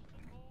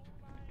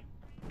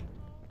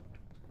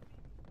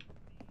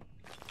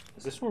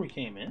 Is this where we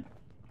came in?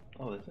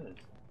 Oh, this is.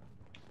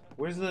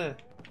 Where's the...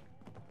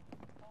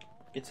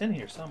 It's in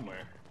here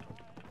somewhere.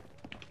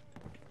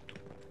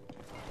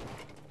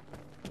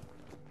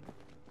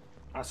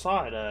 I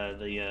saw it,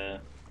 the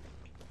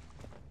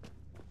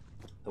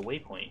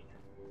waypoint.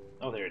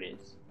 Oh, there it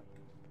is.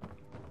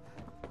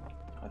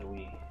 How do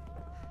we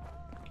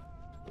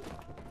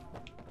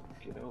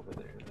get over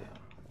there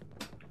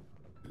now?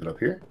 Is it up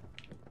here?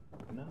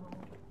 No.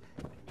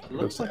 It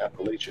looks like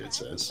Appalachia, it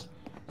says.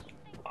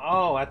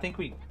 Oh, I think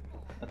we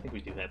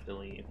do have to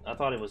leave. I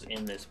thought it was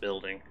in this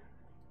building.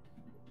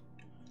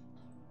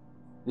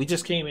 We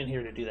just came in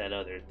here to do that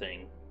other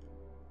thing.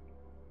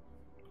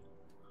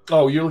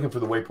 Oh, you're looking for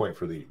the waypoint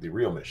for the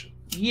real mission.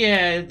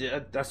 Yeah,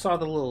 I saw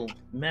the little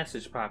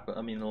message pop up.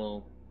 I mean, the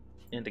little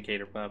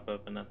indicator pop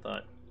up, and I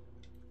thought.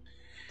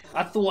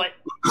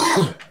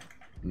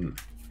 Hmm.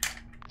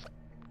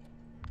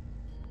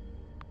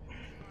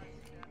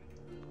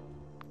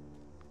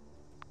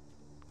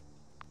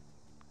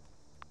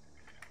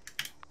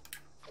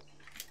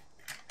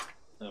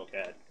 Oh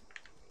God,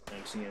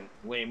 I'm seeing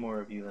way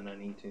more of you than I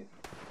need to.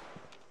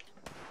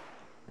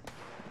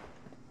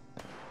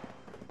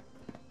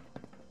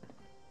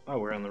 Oh,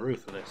 we're on the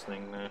roof of this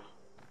thing now.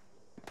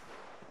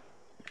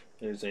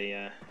 There's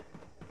a,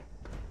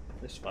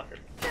 this fucker.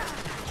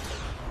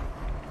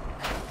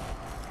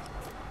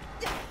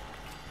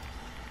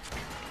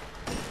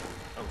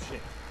 Oh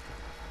shit.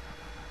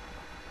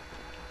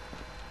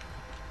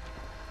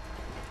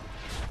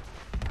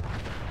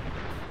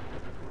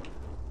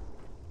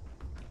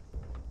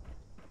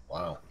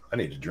 Wow, I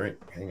need a drink.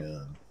 Hang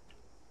on.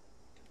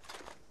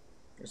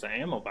 There's an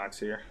ammo box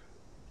here.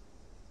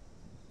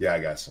 Yeah, I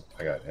got some.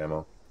 I got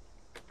ammo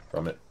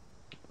from it.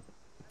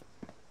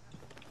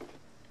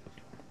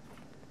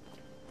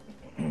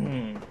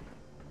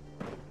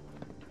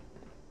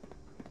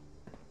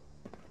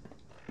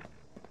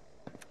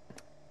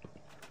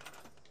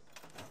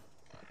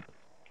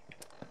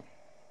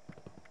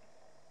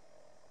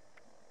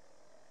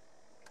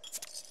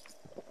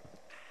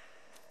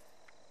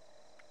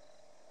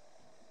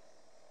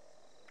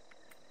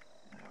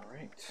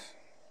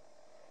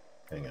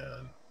 Hang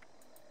on.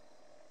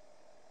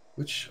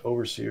 Which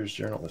Overseer's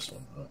Journal? This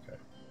one. Okay.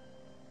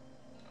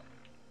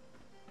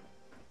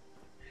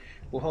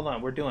 Well, hold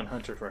on. We're doing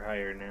Hunter for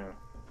Hire now.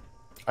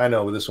 I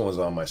know, but this one was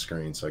on my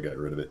screen, so I got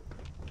rid of it.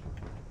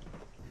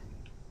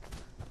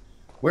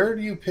 Where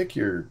do you pick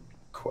your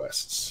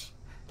quests?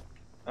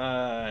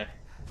 You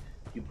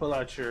pull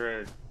out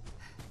your...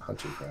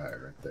 Hunter for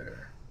Hire right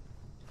there.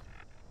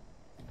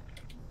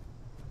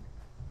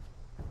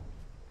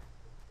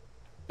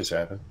 This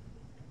happened?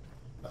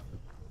 Nothing.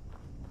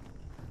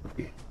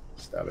 Yeah,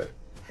 stop it.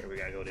 Here, we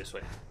gotta go this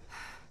way.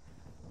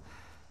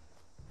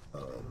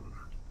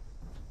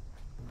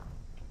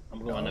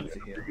 I'm going up to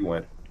here. You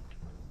went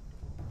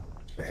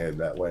ahead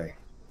that way.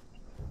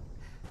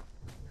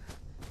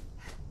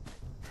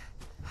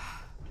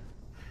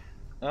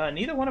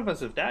 Neither one of us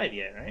have died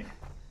yet, right?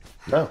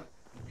 No.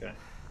 Okay.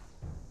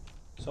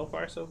 So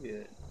far, so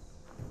good.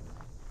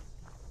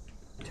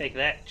 Take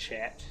that,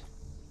 chat.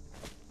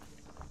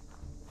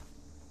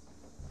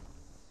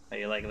 How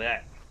you like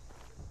that?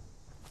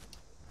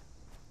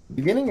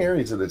 Beginning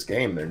areas of this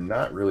game, they're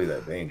not really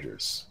that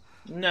dangerous.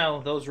 No,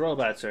 those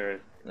robots are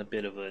a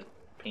bit of a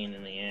pain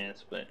in the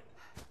ass, but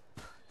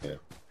yeah,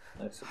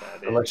 that's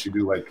about it. Unless you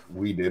do like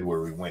we did,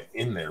 where we went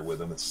in there with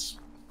them, it's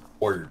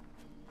or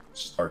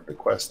start the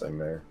quest thing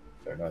there.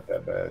 They're not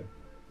that bad.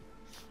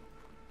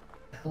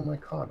 What the hell am I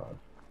caught on?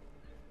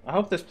 I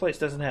hope this place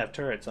doesn't have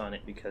turrets on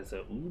it because,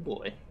 ooh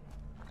boy.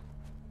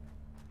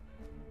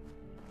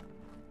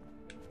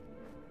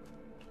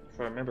 If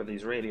I remember,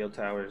 these radio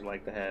towers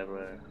like to have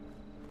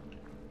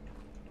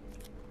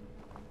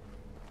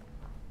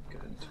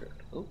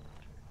oh.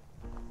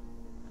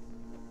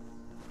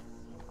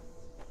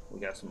 We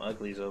got some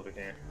uglies over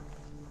here.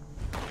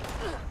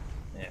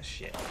 Yeah,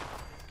 shit.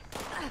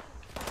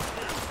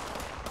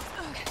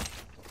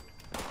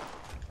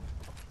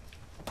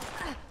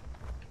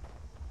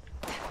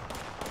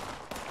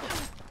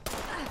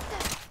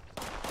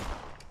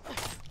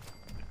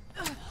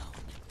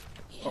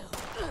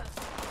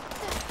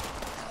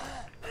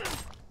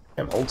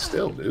 Damn, hold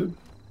still, dude.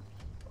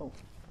 Oh.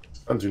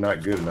 Guns are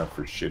not good enough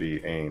for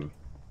shitty aim.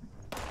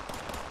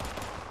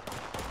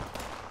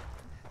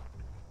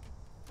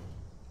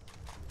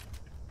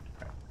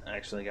 I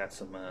actually got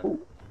some.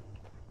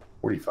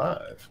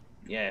 45.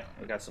 Yeah,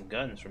 I got some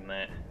guns from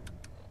that.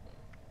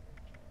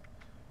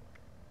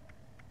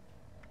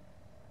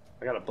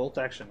 I got a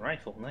bolt-action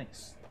rifle.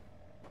 Nice.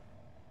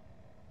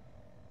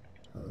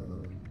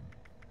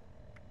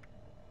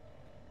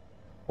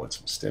 Want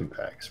some stim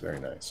packs? Very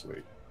nice.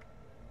 Sweet.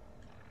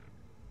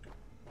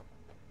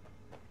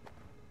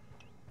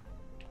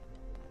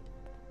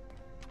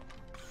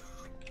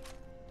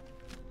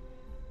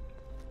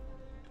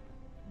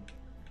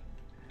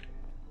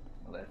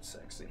 Oh, that's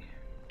sexy.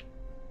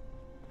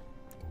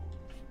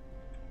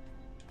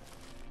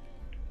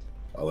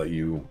 I'll let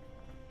you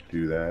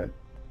do that.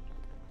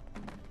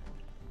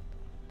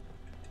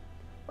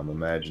 I'm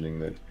imagining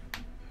that.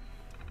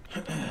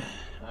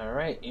 All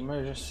right,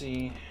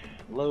 emergency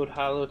load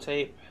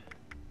holotape.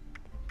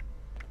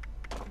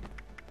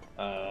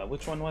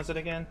 Which one was it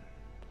again?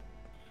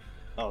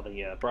 Oh,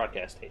 the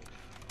broadcast tape.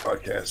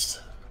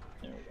 Broadcast.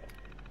 There we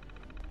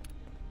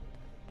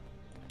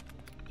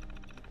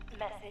go.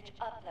 Message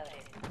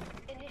uploaded.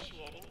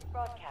 Initiating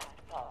broadcast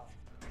pause.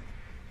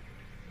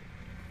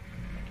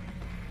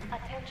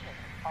 Attention,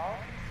 all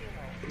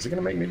consumers. Is it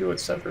gonna make me do it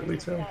separately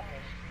too?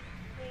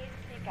 Please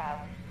seek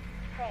out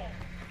Crane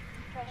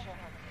Treasure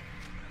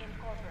Hunting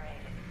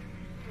Incorporated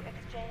to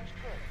exchange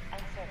goods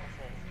and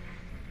services.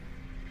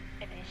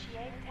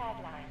 Initiate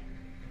tagline.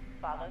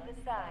 Follow the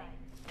sign.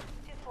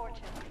 To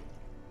fortune.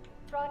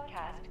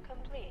 Broadcast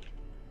complete.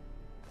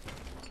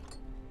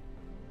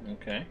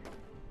 Okay.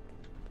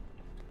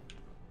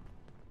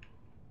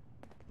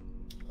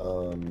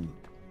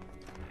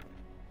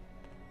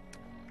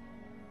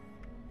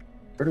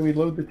 Where do we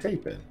load the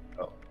tape in?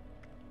 Oh.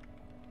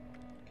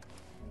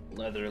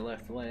 Leather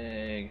left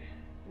leg,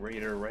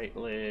 Raider right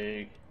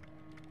leg.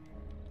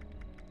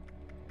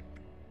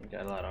 We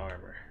got a lot of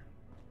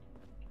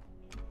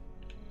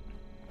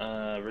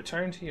armor.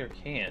 Return to your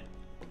camp.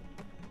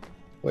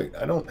 Wait,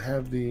 I don't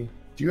have the.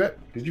 Do you have?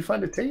 Did you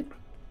find a tape?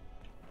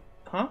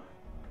 Huh?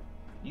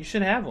 You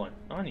should have one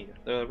on you.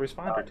 The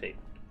responder tape.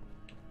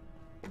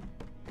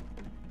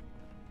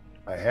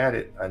 I had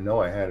it. I know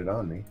I had it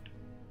on me.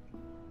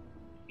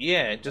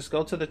 Yeah, just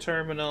go to the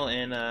terminal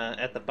and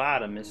at the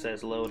bottom it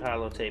says load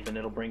holotape and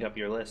it'll bring up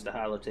your list of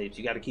holotapes.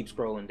 You got to keep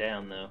scrolling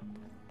down though,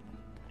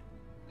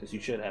 because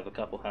you should have a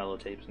couple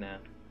holotapes now.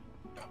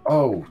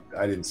 Oh,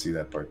 I didn't see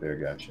that part there.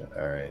 Gotcha.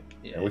 All right.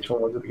 Yeah. And which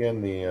one was it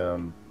again?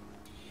 The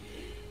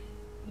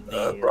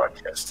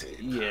broadcast tape.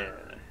 Yeah,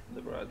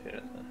 the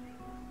broadcast.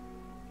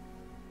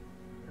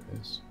 There it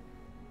is.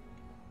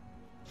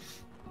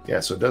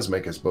 Yeah, so it does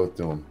make us both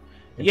do them.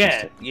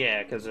 Yeah,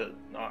 because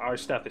our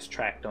stuff is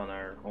tracked on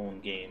our own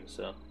game,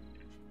 so.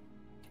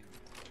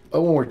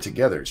 Oh, when we're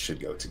together, it should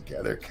go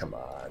together. Come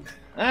on.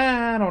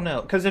 I don't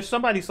know, because if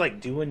somebody's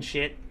like doing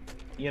shit,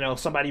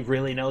 somebody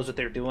really knows what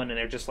they're doing, and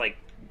they're just like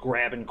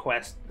grabbing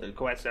quest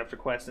after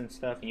quest and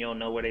stuff, and you don't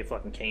know where they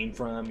fucking came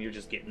from. You're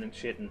just getting in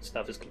shit, and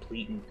stuff is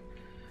complete. And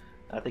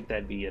I think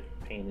that'd be a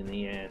pain in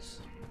the ass.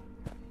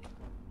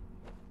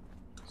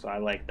 So I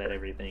like that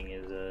everything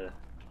is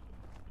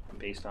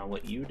based on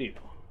what you do.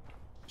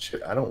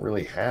 Shit, I don't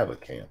really have a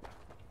camp.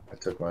 I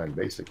took mine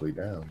basically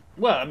down.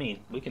 Well, I mean,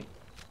 we can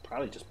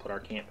probably just put our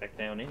camp back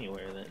down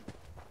anywhere then.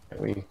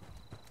 Can we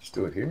just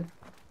do it here?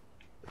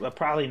 Well,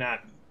 probably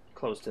not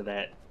close to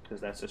that, because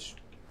that's a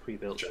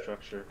pre-built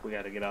structure. We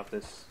got to get off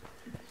this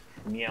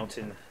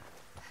mountain.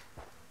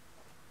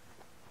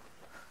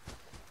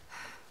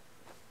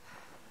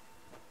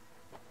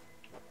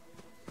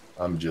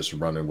 I'm just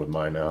running with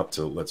mine out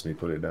till it lets me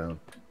put it down.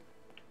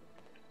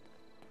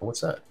 What's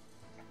that?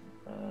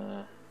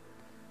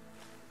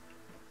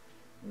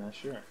 I'm not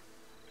sure.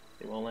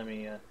 They won't let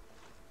me,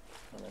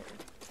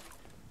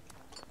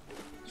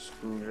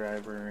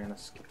 screwdriver and a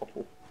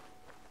scalpel.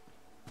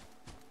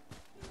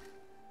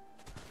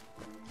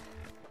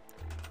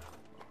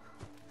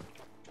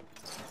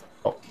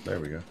 Oh,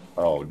 there we go.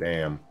 Oh,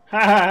 damn. Ha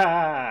ha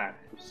ha!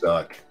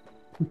 Suck.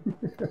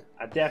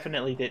 I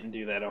definitely didn't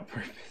do that on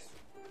purpose.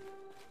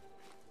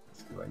 Let's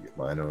see if I can get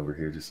mine over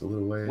here just a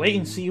little way. Wait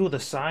and see who the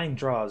sign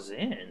draws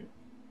in.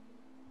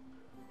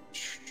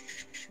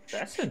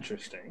 That's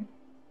interesting.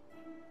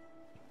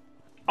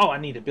 Oh, I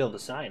need to build the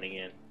sign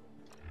again.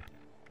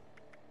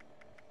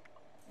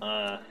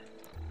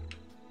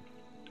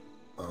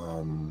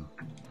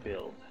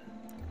 Build.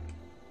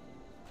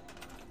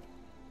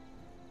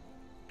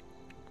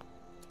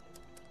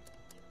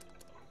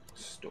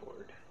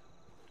 Stored.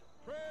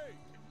 Hey,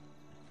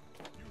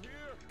 you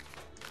here?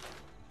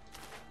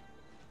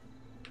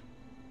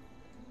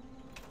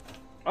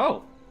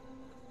 Oh.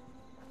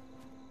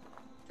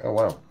 Oh,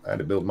 wow. I had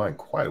to build mine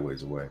quite a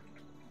ways away.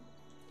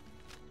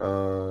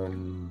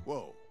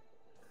 Whoa. I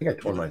think I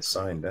tore my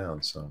sign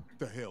down, so. What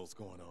the hell's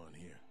going on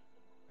here?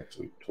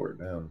 Actually tore it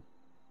down.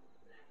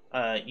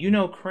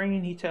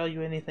 Crane, he tell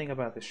you anything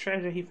about this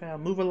treasure he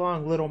found? Move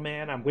along, little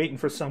man. I'm waiting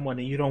for someone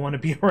and you don't want to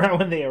be around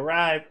when they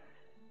arrive.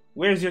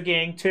 Where's your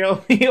gang?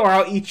 Tell me or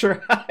I'll eat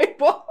your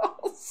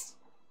eyeballs.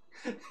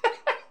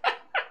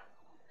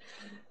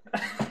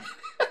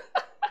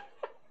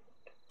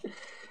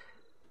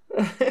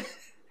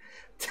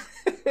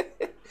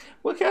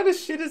 What kind of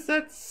shit is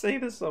that to say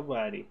to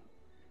somebody?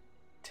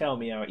 Tell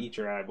me I'll eat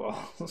your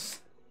eyeballs.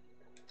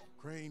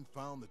 Crane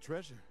found the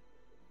treasure.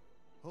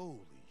 Holy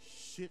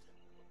shit.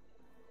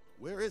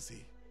 Where is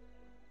he?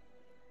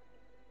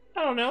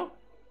 I don't know.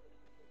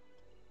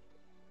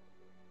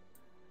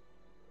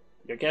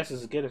 Your guess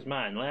is as good as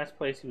mine. Last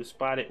place he was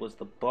spotted was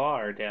the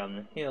bar down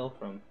the hill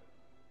from...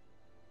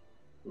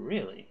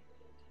 Really?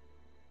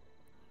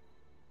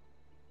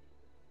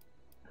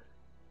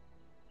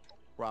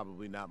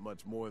 Probably not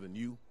much more than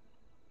you.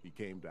 He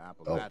came to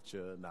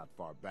Appalachia not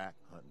far back,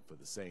 hunting for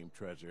the same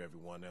treasure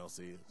everyone else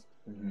is.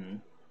 Mm-hmm.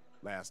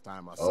 Last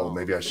time I saw him,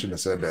 maybe I shouldn't have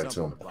said that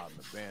to him.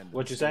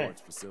 What'd you say?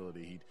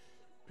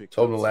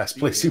 Told him the last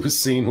place he was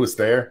seen was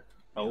there.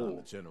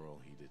 Oh.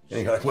 And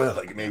he's like, well,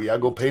 like maybe I'll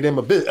go pay them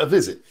a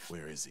visit.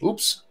 Where is he?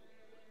 Oops.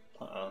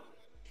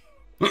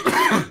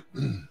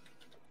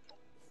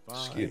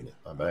 Excuse me,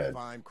 my bad.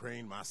 Find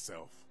Crane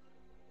myself.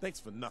 Thanks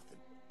for nothing,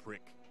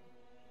 prick.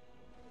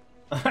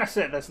 I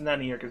said that's none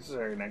of your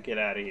concern. Now get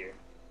out of here.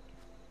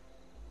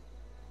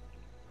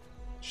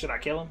 Should I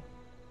kill him?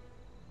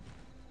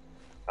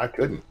 I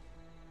couldn't.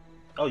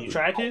 Oh, you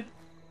tried to?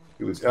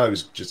 I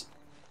was just...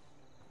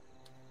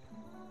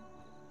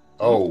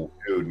 Oh,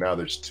 dude, now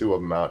there's two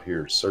of them out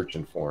here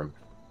searching for him.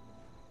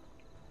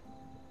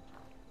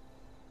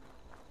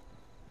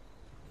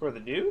 For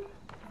the dude?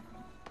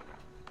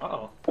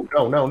 Uh-oh.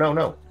 Oh,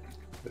 no.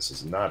 This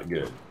is not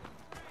good.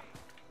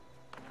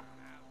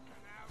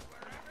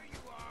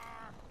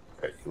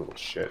 Hey, you little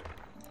shit.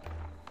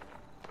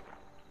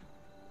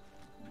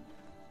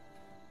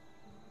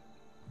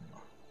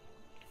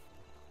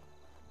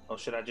 Oh,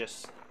 should I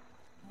just...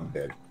 I'm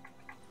dead.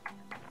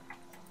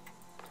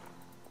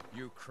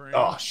 You Crane?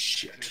 Oh,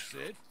 shit. That's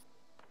it?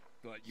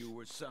 Thought you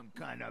were some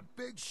kind of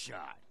big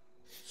shot.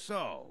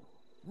 So,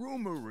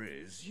 rumor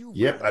is you...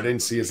 Yep, I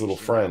didn't see his little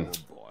friend.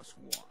 Boss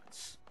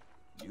wants.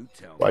 You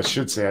tell Well, I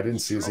should say I didn't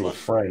see his little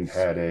friend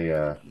had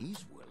a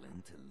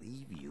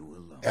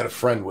had a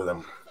friend with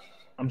him.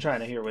 I'm trying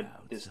to hear what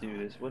this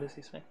dude is. What does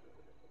he say?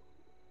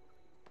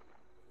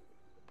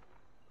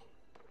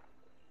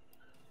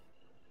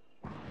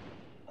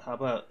 How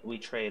about we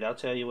trade? I'll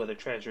tell you where the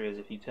treasure is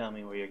if you tell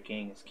me where your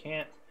gang is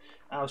camped.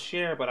 I'll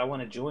share, but I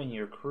want to join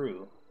your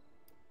crew.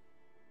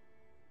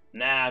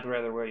 Nah, I'd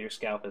rather wear your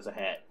scalp as a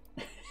hat.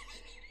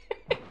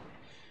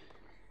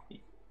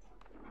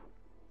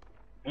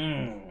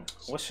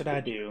 What should I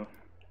do?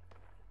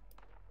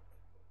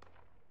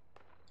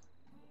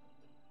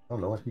 I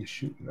don't know what he's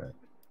shooting at.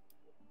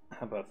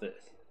 How about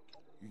this?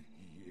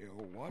 Yeah,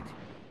 what?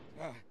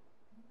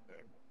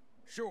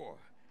 Sure.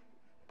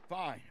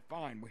 Fine.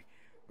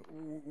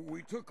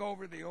 We took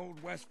over the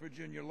old West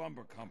Virginia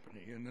Lumber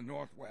Company in the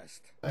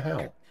Northwest. The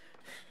hell?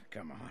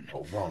 Come on.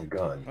 Oh, wrong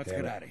gun. Let's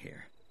get out of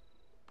here.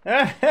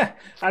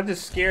 I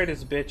just scared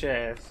his bitch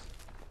ass.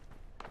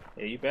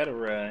 Yeah, you better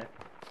run,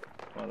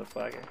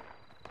 motherfucker.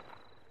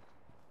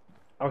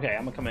 Okay,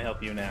 I'm gonna come and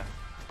help you now.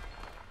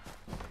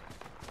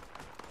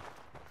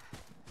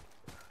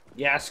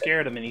 Yeah, I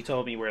scared him and he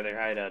told me where their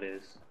hideout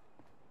is.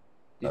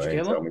 Did you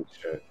kill him? Me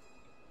shit.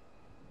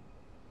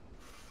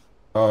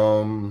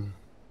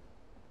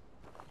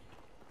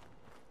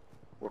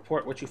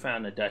 Report what you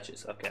found in the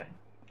Duchess. Okay.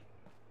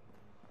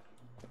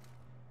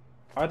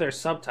 Are there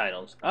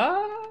subtitles?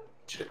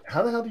 Shit.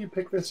 How the hell do you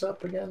pick this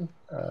up again?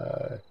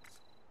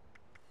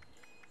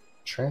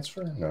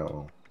 Transfer?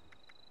 No.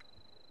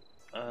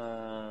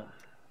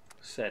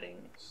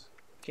 Settings.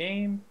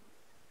 Game.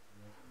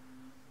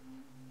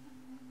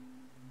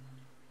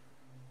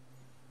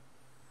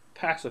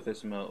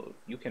 Pacifist mode.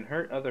 You can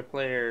hurt other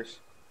players.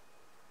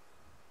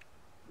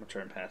 I'm gonna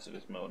turn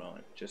pacifist mode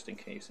on just in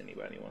case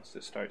anybody wants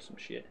to start some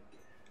shit.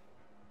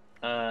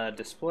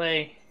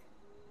 Display.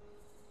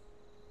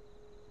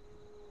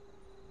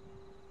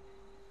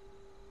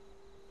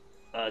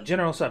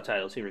 General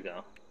subtitles. Here we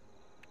go.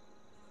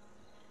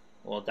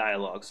 Well,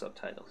 dialogue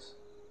subtitles.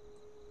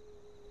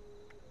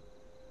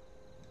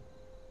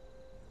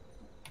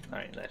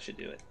 Alright, that should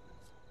do it.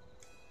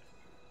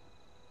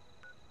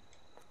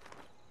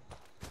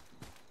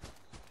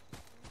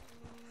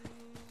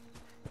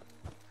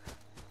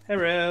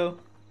 Hello.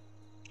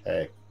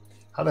 Hey.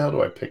 How the hell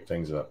do I pick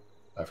things up?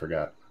 I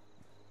forgot.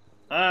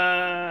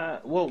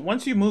 Well,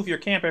 once you move your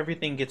camp,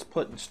 everything gets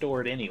put and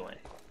stored anyway.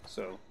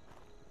 So.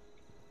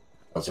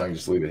 Oh, so I can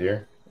just leave it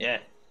here? Yeah.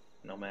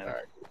 No matter. All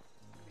right.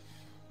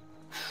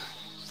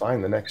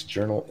 Find the next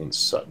journal in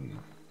Sutton.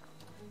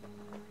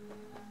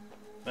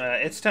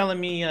 It's telling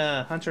me,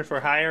 Hunter for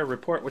Hire,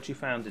 report what you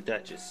found to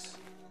Duchess.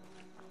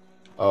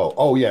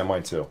 Oh yeah,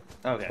 mine too.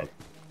 Okay.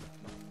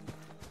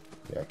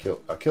 Yeah,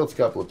 I killed a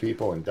couple of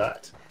people and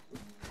died.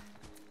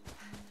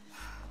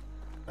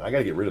 And I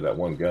gotta get rid of that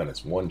one gun.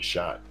 It's one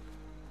shot.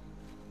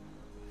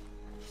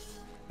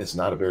 It's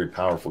not a very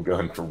powerful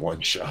gun for one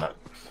shot.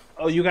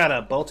 Oh, you got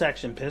a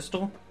bolt-action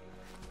pistol?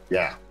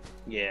 Yeah.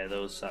 Yeah,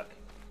 those suck.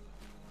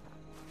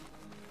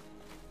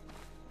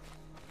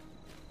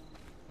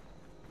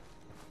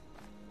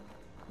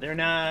 They're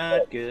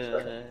not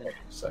good.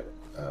 Second.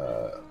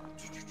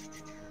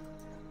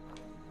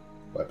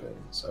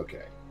 Weapons.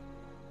 Okay.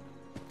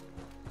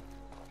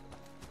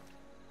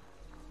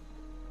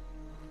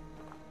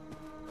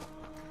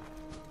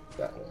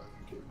 That one.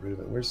 Get rid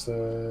of it. Where's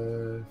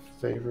the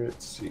favorite?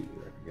 See,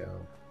 there we go.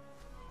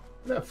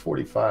 Where'd that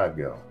 45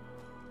 go?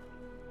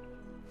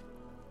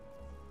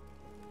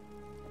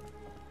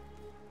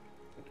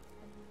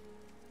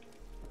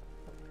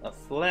 A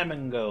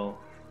flamingo.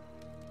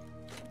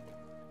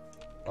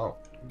 Oh,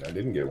 I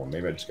didn't get one.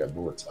 Maybe I just got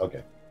bullets.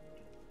 Okay.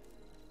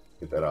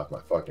 Get that off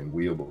my fucking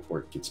wheel before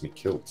it gets me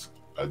killed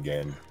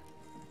again.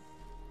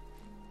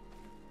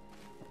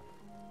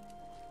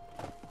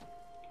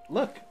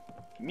 Look,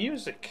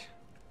 music.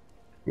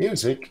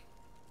 Music?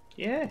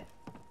 Yeah.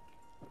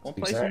 Want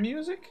to play some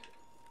music?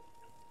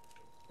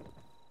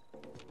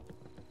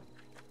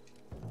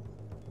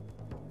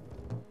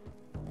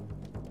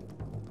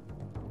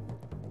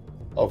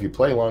 Oh, if you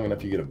play long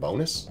enough, you get a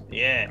bonus?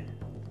 Yeah.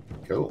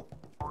 Cool.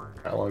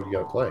 How long do you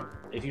gotta play?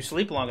 If you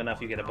sleep long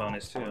enough, you get a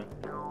bonus too.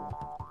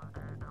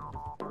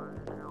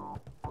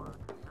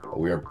 Oh,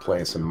 we are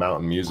playing some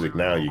mountain music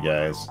now, you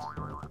guys.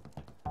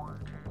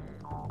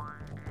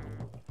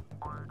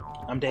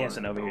 I'm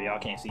dancing over here. Y'all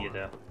can't see it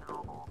though.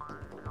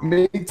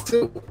 Me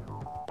too.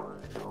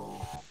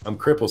 I'm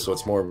crippled, so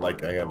it's more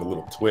like I have a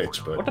little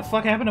twitch, but... What the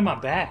fuck happened to my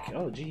back?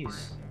 Oh,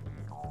 jeez.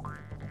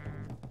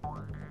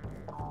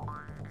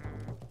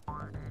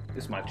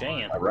 This is my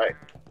jam. All right.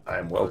 I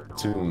am well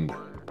tuned.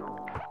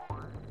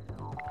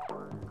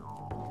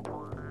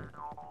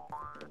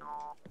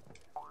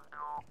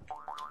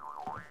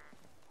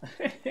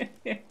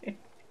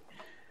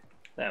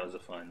 That was a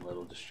fun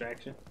little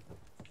distraction.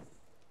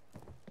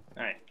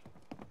 Alright.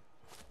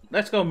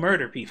 Let's go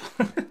murder people.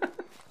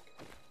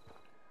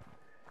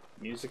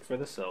 Music for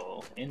the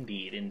soul.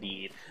 Indeed,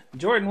 indeed.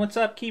 Jordan, what's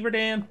up, Keeper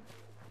Dan?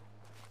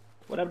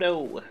 What up,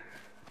 though?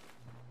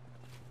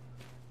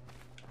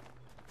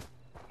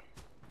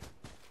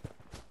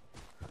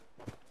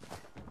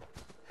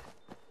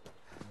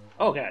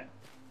 Oh, God.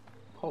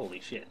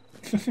 Holy shit.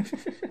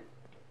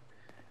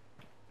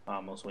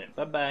 Almost went.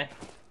 Bye-bye.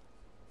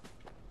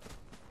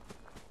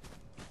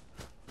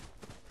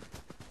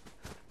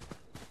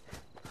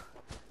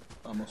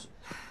 Almost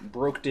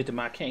broke into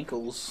my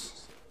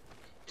cankles.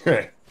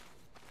 That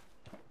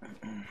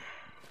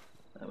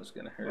was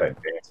gonna hurt. That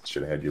dance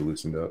should have had you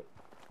loosened up.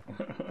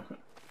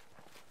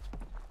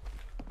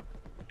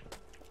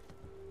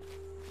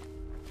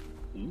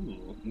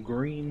 Ooh,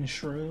 green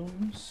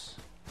shrooms.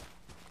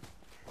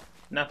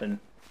 Nothing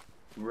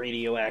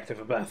radioactive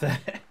about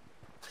that.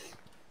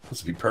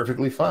 This would be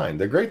perfectly fine.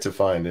 They're great to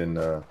find in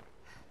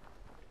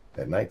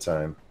at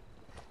nighttime.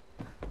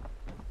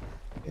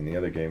 In the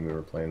other game we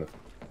were playing, the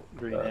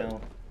Green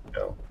Hill.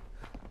 No.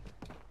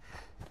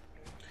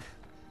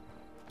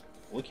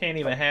 We can't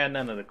even have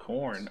none of the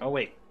corn. Oh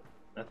wait,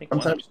 I think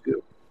Sometimes you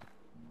do.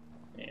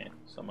 Yeah,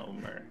 some of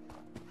them are.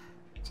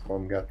 Some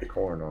of them got the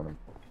corn on them.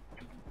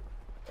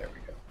 There we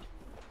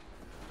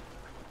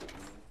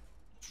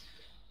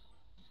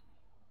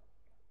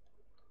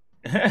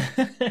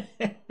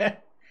go.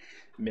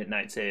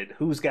 Midnight said,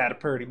 "Who's got a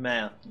pretty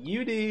mouth?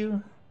 You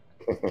do."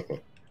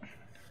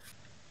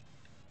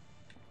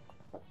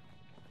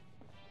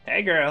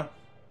 Hey, girl.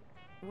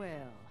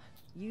 Well,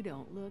 you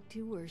don't look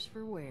too worse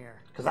for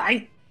wear. 'Cause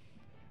I...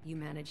 You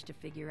managed to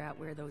figure out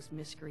where those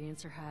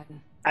miscreants are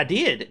hiding? I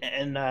did,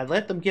 and I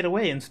let them get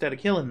away instead of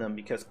killing them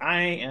because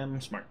I am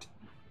smart.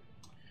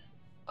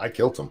 I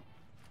killed them.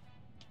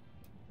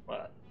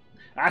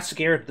 I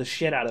scared the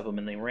shit out of them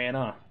and they ran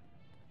off.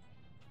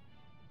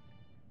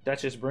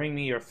 Duchess, bring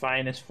me your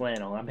finest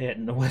flannel. I'm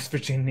heading to West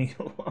Virginia.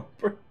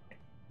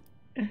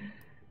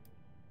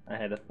 I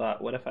had a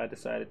thought, what if I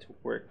decided to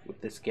work with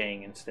this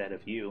gang instead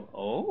of you?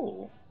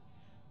 Oh.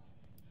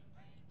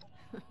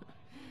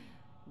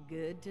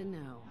 Good to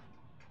know.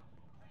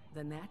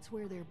 Then that's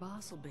where their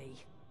boss will be.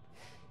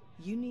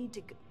 You need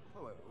to go...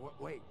 Oh,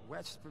 wait,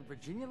 West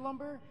Virginia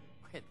lumber?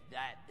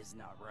 That is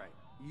not right.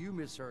 You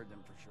misheard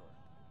them for sure.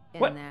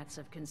 And what? That's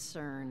of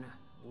concern.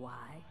 Why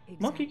exactly?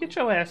 Monkey, get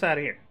your ass out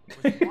of here.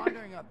 Was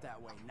wandering up that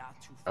way, not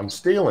too far. I'm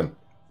stealing.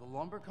 The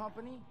lumber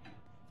company?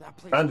 That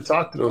place Trying to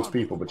talk to those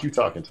people, but you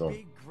talking to them.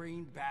 Big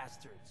green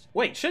bastards.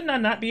 Wait, shouldn't I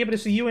not be able to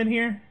see you in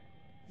here?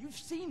 You've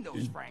seen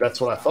those Frankensteins.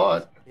 That's what I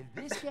thought. If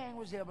this gang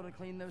was able to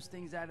clean those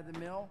things out of the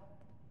mill,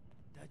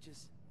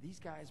 Duchess, these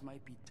guys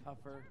might be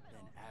tougher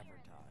than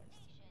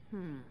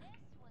advertised.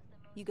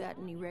 You got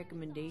any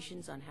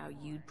recommendations on how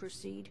you'd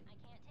proceed?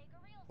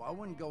 Well, I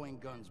wouldn't go in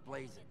guns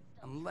blazing,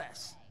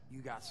 unless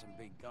you got some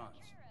big guns.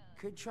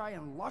 Could try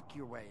and luck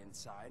your way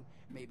inside,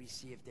 maybe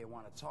see if they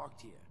want to talk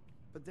to you.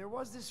 But there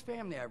was this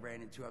family I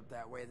ran into up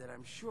that way that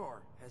I'm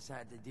sure has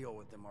had to deal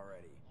with them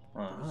already.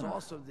 There was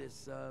also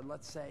this,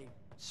 let's say,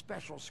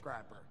 special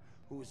scrapper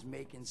who was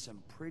making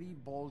some pretty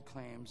bold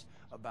claims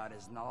about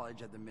his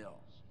knowledge of the mill.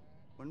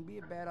 Wouldn't be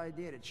a bad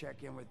idea to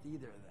check in with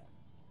either of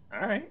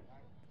them. All right.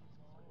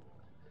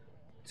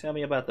 Tell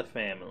me about the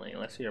family.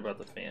 Let's hear about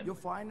the family. You'll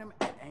find them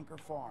at Anchor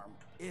Farm,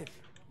 if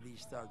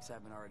these thugs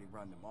haven't already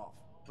run them off.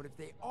 But if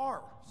they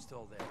are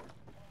still there,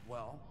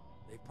 well,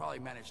 they probably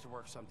managed to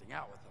work something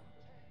out with them.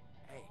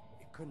 Hey,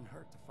 it couldn't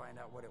hurt to find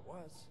out what it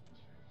was.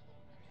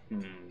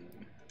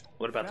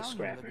 What about the Found him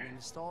scrapper? living in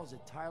the stalls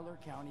at Tyler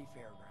County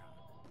Fairground.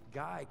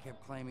 Guy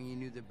kept claiming he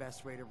knew the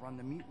best way to run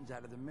the mutants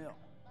out of the mill.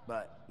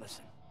 But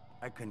listen,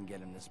 I couldn't get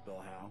him to spill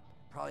how.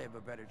 Probably have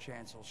a better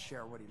chance he'll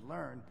share what he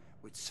learned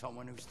with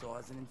someone who still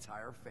has an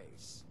entire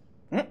face.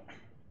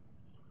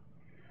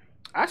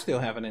 I still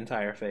have an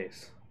entire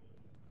face.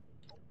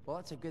 Well,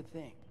 that's a good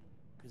thing,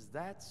 because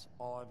that's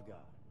all I've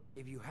got.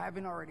 If you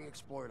haven't already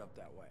explored up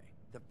that way,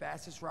 the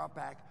fastest route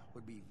back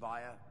would be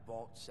via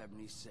Vault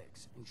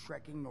 76 and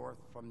trekking north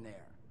from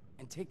there.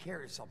 And take care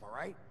of yourself, all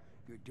right?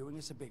 You're doing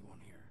us a big one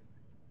here.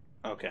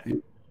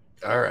 Okay.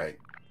 All right.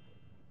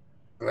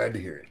 Glad to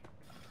hear it.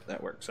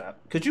 That works out.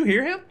 Could you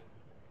hear him?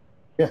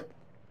 Yeah.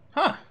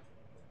 Huh.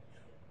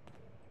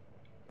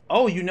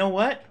 Oh, you know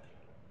what?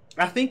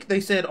 I think they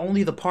said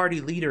only the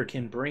party leader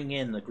can bring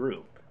in the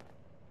group.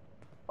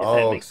 If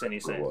that makes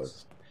any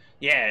sense.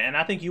 Yeah, and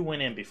I think you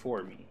went in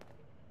before me.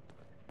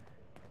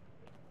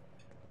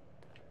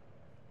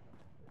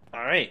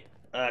 Alright.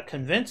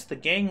 Convince the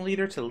gang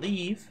leader to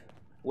leave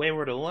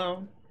Wayward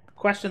alone.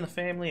 Question the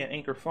family at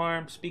Anchor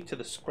Farm. Speak to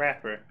the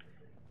scrapper.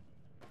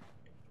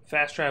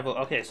 Fast travel.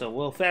 Okay, so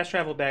we'll fast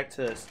travel back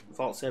to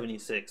Vault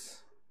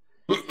 76.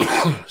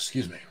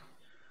 Excuse me.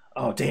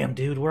 Oh, damn,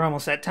 dude. We're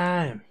almost at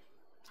time.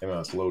 Hey, man,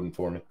 it's loading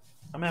for me.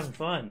 I'm having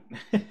fun.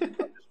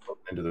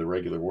 Into the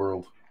regular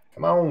world.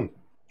 Come on.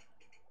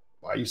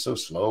 Why are you so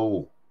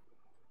slow?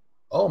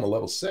 Oh, I'm a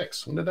level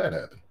 6. When did that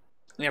happen?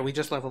 Yeah, we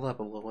just leveled up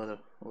a little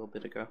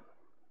bit ago.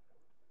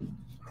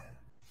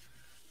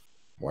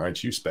 Why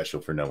aren't you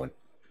special for knowing?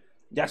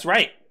 That's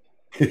right.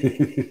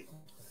 They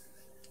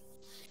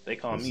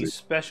call me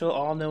Special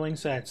All-Knowing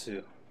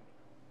Satsu.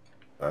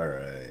 All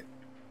right.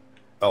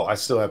 Oh, I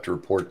still have to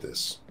report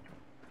this.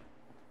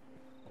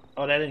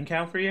 Oh, that didn't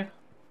count for you?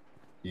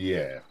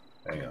 Yeah.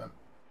 Hang on.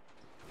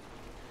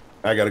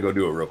 I gotta go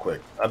do it real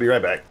quick. I'll be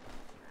right back.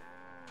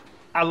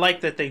 I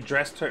like that they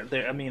dressed her.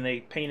 They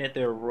painted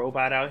their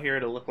robot out here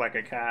to look like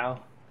a cow.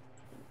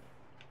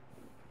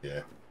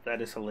 Yeah.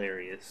 That is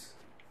hilarious.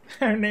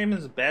 Her name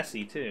is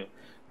Bessie, too.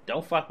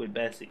 Don't fuck with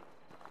Bessie.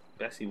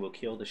 Bessie will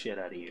kill the shit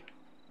out of you.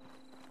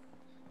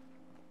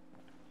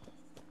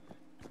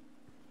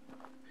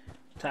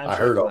 I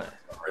heard all that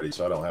already,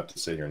 so I don't have to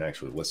sit here and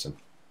actually listen.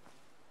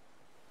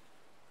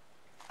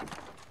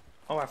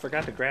 Oh, I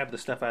forgot to grab the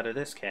stuff out of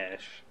this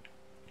cache.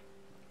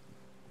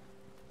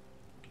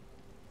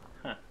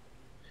 Huh.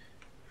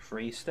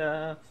 Free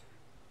stuff.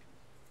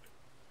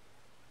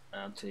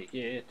 I'll take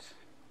it.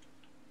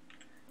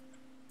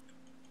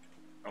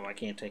 Oh, I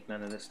can't take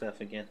none of this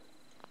stuff again.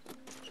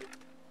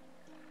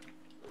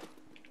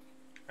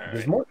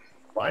 There's more.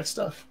 Buy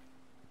stuff?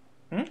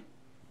 Hmm?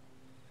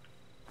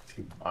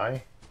 To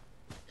buy?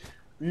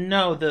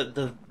 No,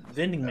 the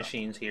vending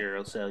machines here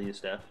will sell you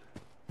stuff.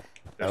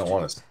 I don't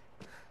want to.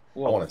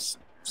 Well, I want to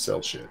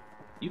sell shit.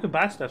 You can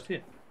buy stuff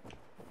too,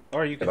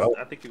 or you can.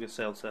 I think you can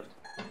sell stuff.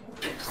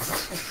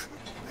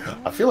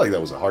 I feel like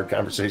that was a hard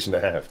conversation to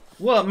have.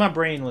 Well, my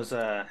brain was.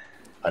 I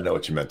know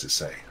what you meant to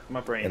say. My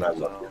brain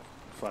was all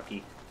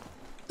fucky.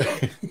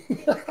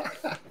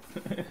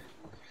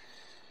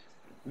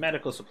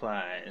 Medical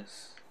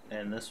supplies,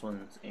 and this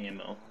one's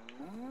ammo.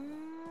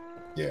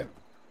 Yeah.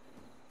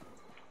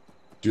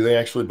 Do they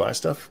actually buy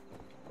stuff?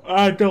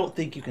 I don't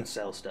think you can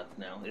sell stuff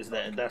now.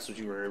 That's what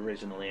you were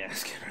originally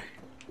asking,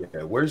 right?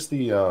 Yeah. Where's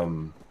the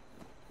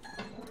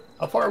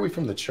How far are we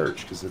from the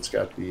church? Because it's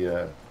got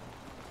the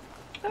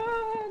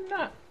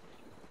not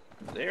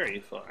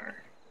very far.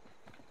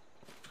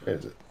 Where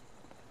is it?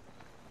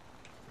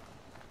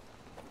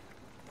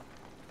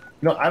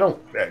 No, I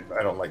don't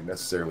like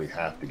necessarily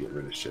have to get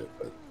rid of shit,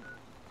 but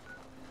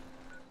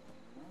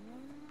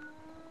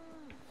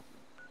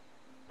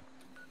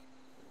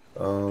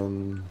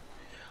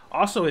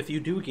also, if you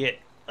do get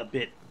a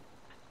bit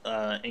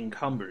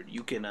encumbered,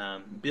 you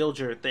can build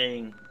your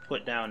thing,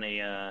 put down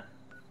a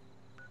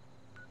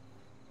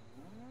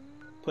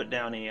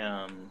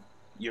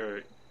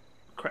your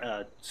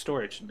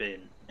storage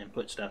bin and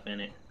put stuff in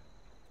it.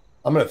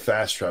 I'm gonna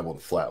fast travel to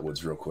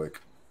Flatwoods real quick.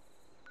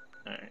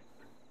 All right.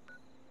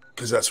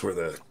 Because that's where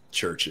the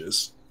church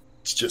is.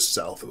 It's just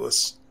south of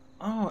us.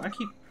 Oh,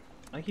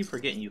 I keep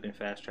forgetting you can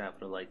fast travel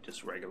to like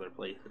just regular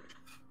places.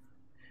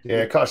 Yeah,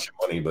 it costs you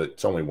money, but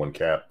it's only one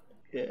cap.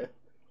 Yeah,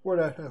 we're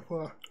not that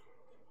far.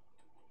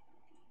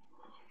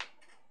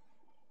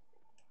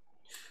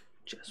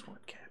 Just one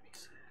cap, he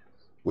says.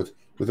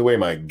 With the way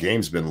my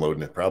game's been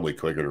loading, it's probably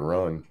quicker to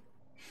run.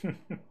 All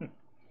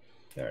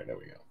right, there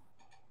we go.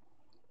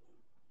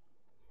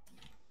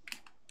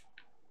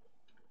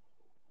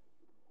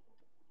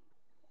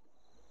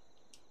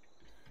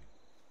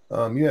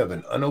 You have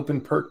an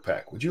unopened perk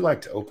pack. Would you like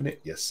to open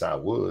it? Yes, I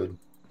would.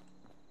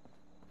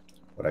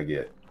 What'd I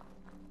get?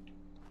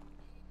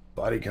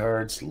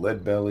 Bodyguards,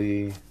 lead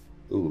belly.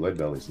 Ooh, lead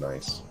belly's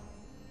nice.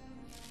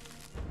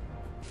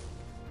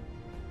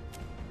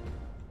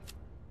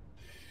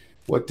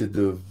 What did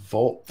the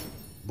vault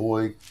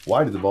Boy?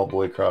 Why did the Vault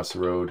Boy cross the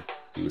road?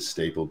 He was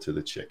stapled to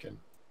the chicken.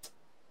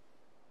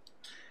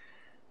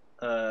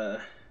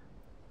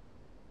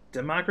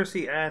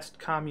 Democracy asked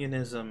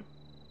communism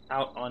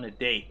out on a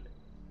date.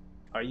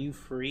 Are you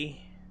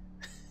free?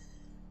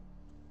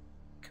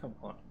 Come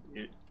on,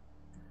 dude.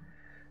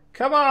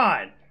 Come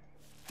on!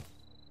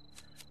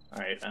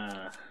 Alright,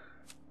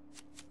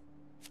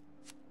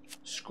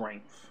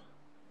 strength.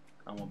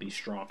 I'm gonna be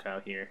strong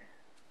out here.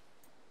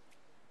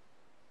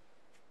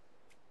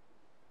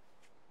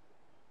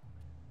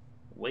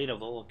 Weight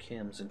of all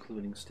chems,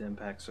 including stim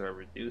packs, are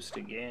reduced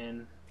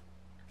again.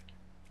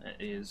 That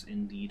is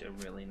indeed a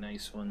really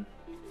nice one.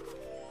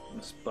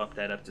 Let's bump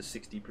that up to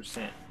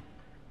 60%.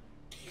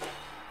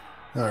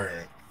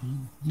 Alright.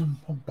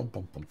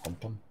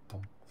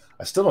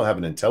 I still don't have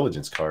an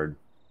intelligence card.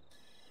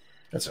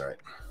 That's alright.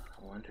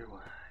 I wonder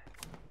why.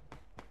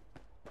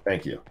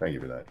 Thank you. Thank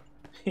you for that.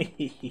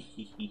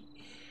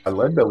 A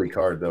lead belly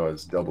card, though,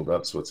 is doubled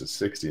up, so it's a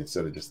 60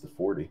 instead of just the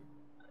 40.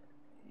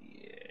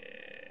 Yeah.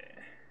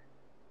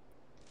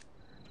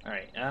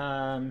 Alright,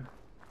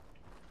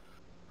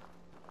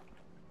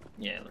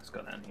 yeah, let's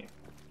go down here.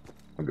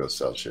 I'll go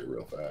sell shit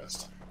real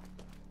fast.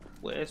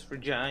 West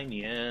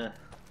Virginia.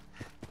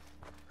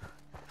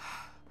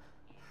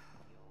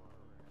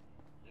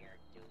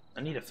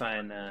 I need to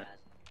find,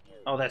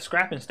 oh, that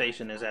scrapping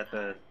station is at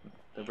the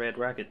Red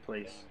Rocket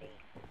place.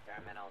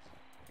 Terminals.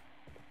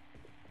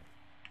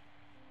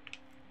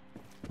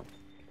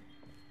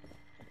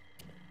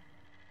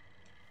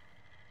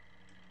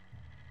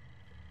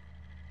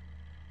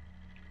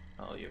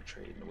 Oh, you're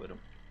trading with him.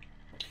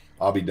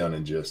 I'll be done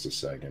in just a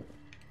second.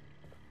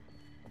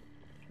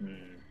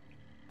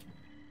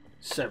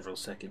 Several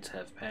seconds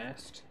have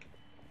passed.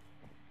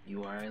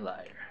 You are a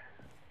liar.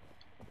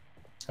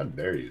 How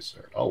dare you,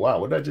 sir? Oh, wow.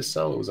 What did I just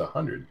sell? It was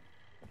 100.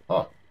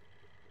 Huh.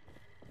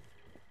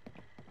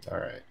 All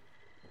right.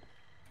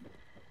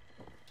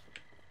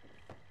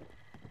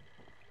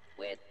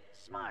 With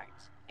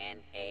smarts and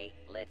a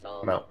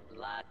little No.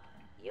 luck,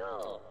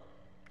 you'll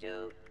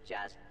do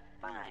just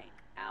fine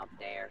out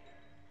there.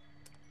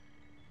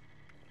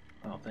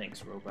 Oh,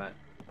 thanks, robot.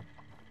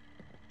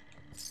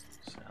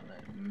 Sound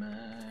like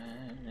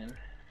mine.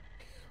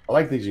 I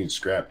like these. You can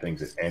scrap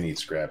things at any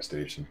scrap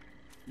station.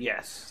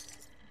 Yes.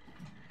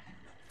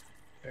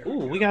 Ooh,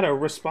 we got a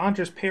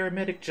responder's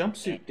paramedic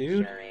jumpsuit,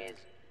 dude. Sure is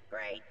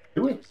great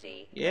Do to it.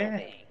 see Yeah.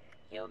 living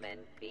human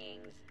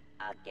beings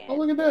again. Oh,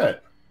 look at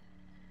that.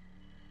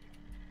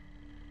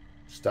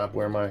 Stop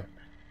wearing my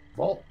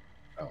vault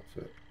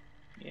outfit.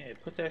 Yeah,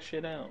 put that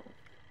shit out.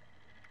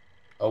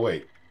 Oh,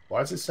 wait.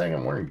 Why is it saying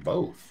I'm wearing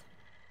both?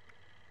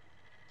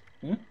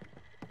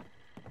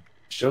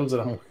 Shows that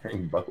I'm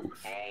wearing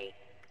both. Hey,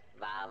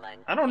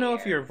 volunteer. I don't know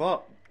if your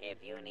vault If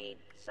you need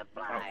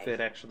supplies, outfit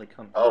actually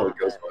comes. Oh, it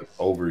goes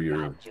over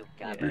your. got you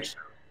covered.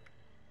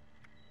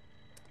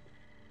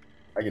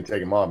 I can take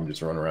them off and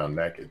just run around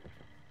naked.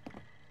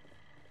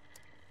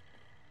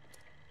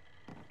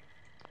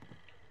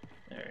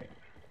 Alright.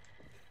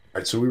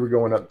 Alright, so we were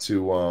going up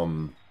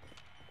to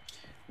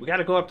We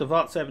gotta go up to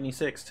Vault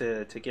 76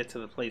 to get to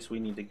the place we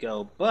need to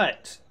go,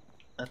 but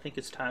I think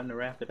it's time to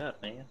wrap it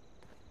up, man.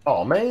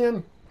 Oh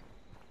man.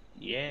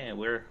 Yeah,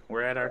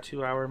 we're at our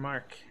 2-hour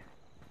mark.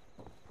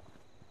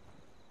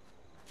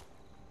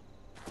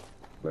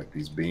 Like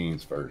these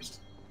beans first.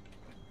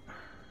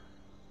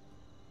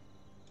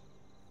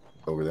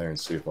 Over there and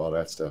see if all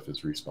that stuff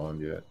is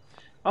respawned yet.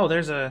 Oh,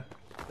 there's a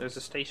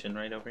station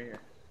right over here.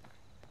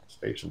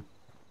 Station.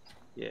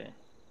 Yeah.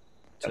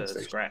 Gun To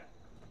station. scrap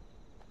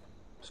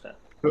stuff.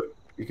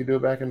 You could do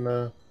it back in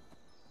the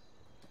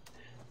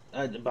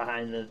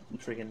Behind the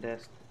freaking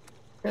desk.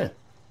 Yeah.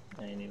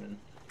 I ain't even.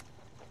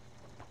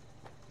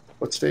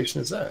 What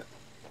station is that?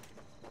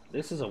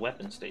 This is a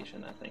weapon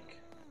station, I think.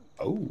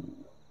 Oh.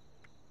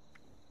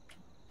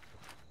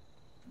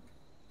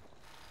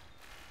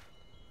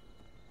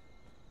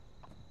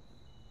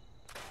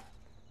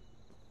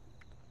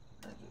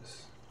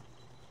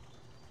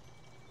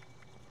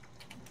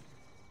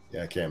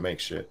 Yeah, I can't make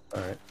shit.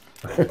 Alright.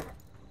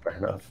 Fair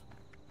enough.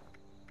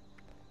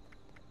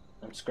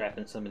 I'm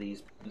scrapping some of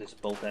this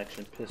bolt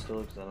action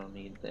pistol because I don't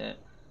need that.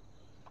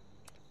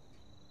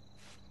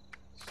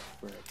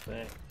 Scrap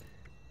back.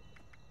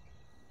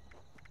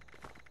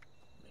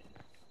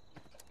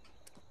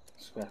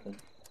 Scrapping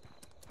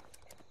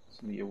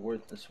some of your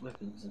worthless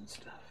weapons and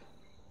stuff.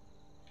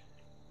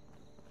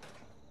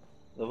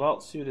 The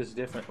vault suit is a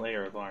different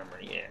layer of armor,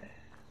 yeah.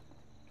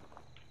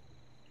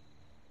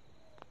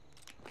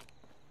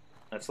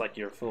 That's like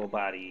your full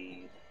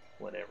body,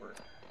 whatever.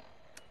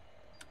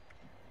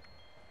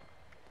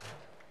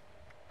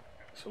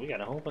 So we got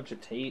a whole bunch of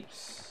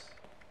tapes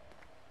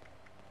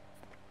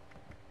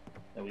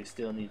that we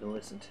still need to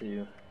listen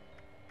to.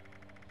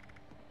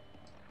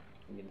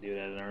 We can do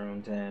that in our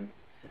own time.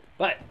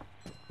 But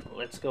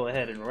let's go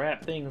ahead and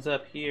wrap things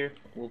up here.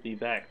 We'll be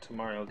back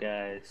tomorrow,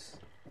 guys,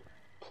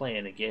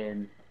 playing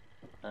again.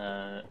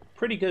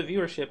 Pretty good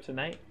viewership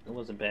tonight. It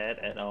wasn't bad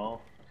at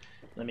all.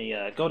 Let me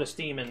go to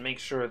Steam and make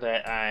sure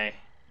that I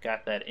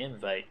got that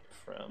invite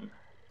from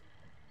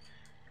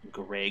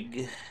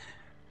Greg.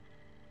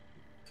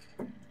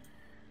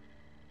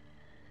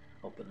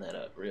 Open that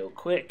up real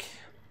quick.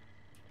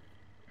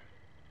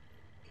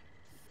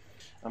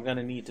 I'm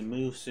gonna need to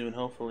move soon.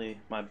 Hopefully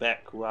my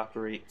back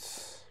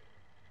cooperates.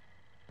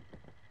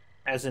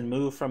 As in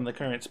move from the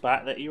current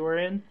spot that you were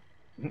in.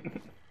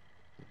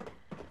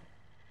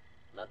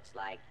 Looks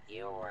like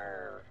you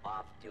were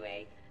off to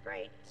a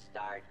great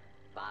start,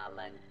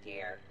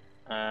 volunteer.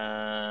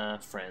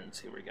 Friends,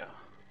 here we go.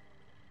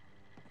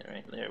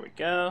 Alright, there we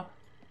go.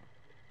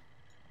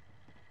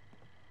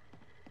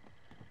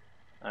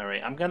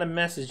 Alright, I'm gonna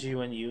message you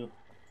and you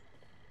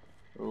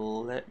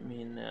let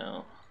me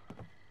know.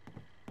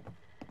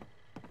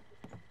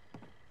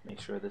 Make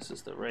sure this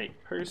is the right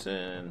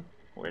person.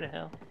 Where the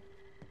hell?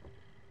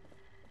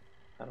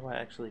 How do I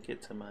actually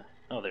get to my...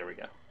 Oh, there we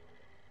go.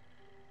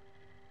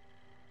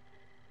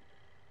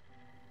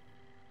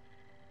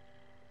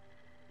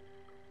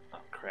 Oh,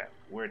 crap.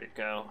 Where'd it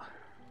go?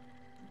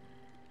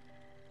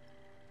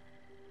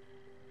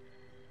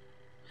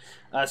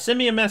 Send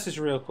me a message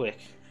real quick.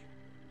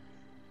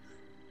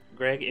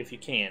 Greg, if you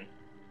can.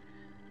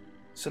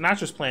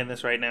 Sinatra's playing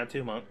this right now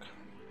too, Monk.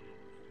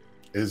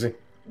 Is he?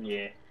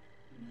 Yeah.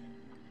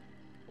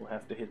 We'll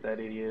have to hit that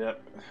idiot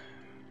up.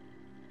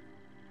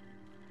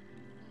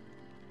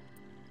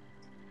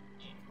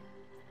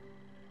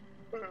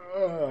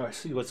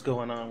 See what's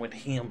going on with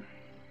him.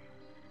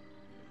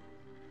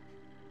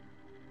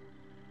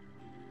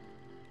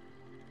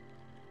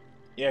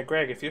 Yeah,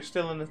 Greg, if you're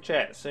still in the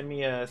chat, send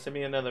me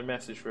another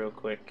message real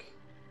quick.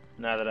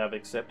 Now that I've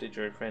accepted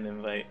your friend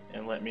invite,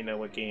 and let me know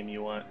what game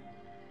you want.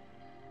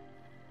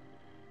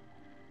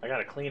 I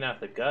gotta clean out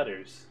the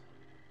gutters.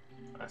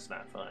 That's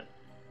not fun.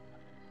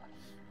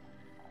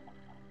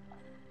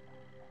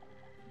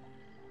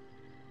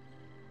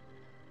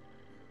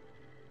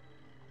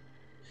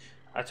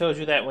 I told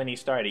you that when he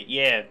started.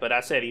 Yeah, but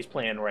I said he's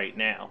playing right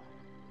now.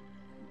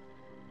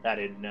 I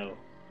didn't know.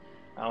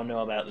 I don't know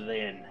about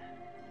then.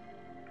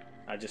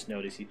 I just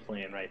noticed he's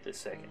playing right this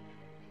second.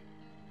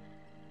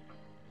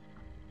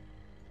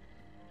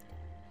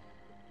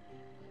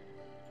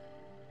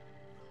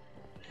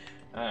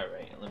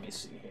 Alright, let me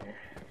see here.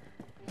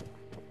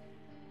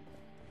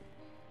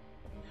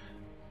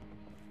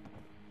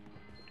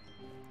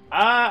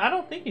 I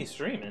don't think he's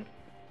streaming.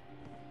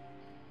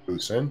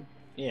 Hussein?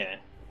 Yeah.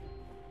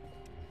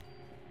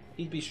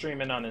 He'd be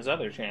streaming on his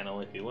other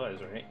channel if he was,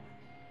 right?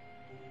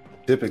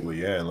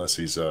 Typically, yeah, unless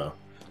he's playing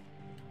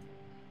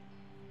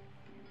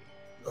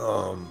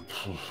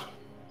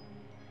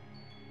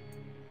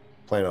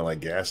on like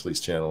Ghastly's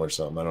channel or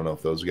something. I don't know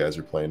if those guys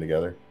are playing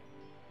together.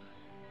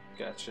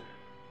 Gotcha.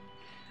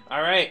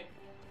 Alright.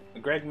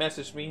 Greg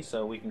messaged me,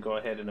 so we can go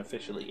ahead and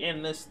officially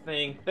end this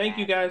thing. Thank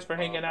you guys for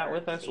hanging out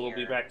with us. We'll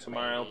be back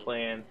tomorrow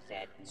playing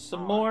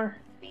some more.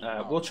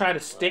 We'll try to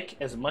stick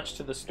as much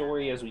to the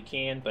story as we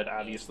can, but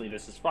obviously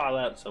this is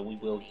Fallout, so we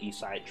will be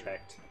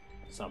sidetracked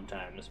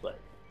sometimes, but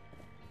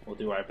we'll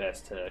do our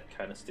best to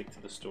kind of stick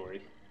to the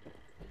story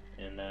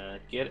and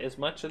get as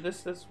much of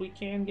this as we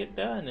can get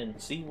done and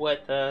see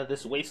what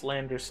this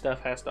Wastelanders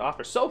stuff has to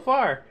offer. So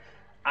far,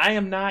 I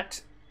am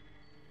not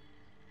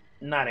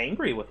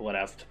angry with what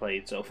I've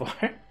played so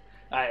far,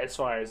 as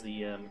far as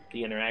the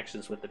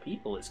interactions with the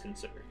people is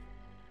concerned.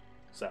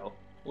 So,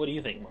 what do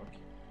you think, Monk?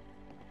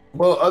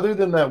 Well, other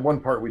than that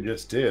one part we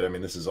just did, I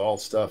mean, this is all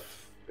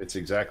stuff, it's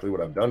exactly what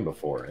I've done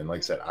before. And like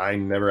I said, I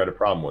never had a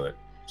problem with it,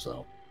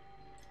 so.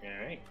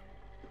 Alright.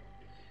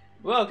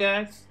 Well,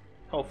 guys,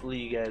 hopefully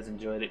you guys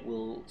enjoyed it.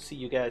 We'll see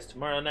you guys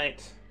tomorrow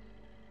night.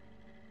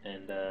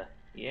 And,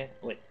 yeah.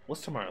 Wait,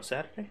 what's tomorrow?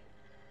 Saturday?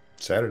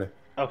 Saturday.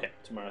 Okay,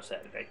 tomorrow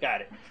Saturday. Got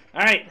it.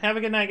 Alright, have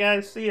a good night,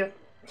 guys. See ya.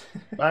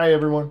 Bye,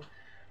 everyone.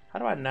 How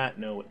do I not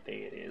know what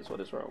day it is? What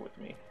is wrong with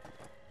me?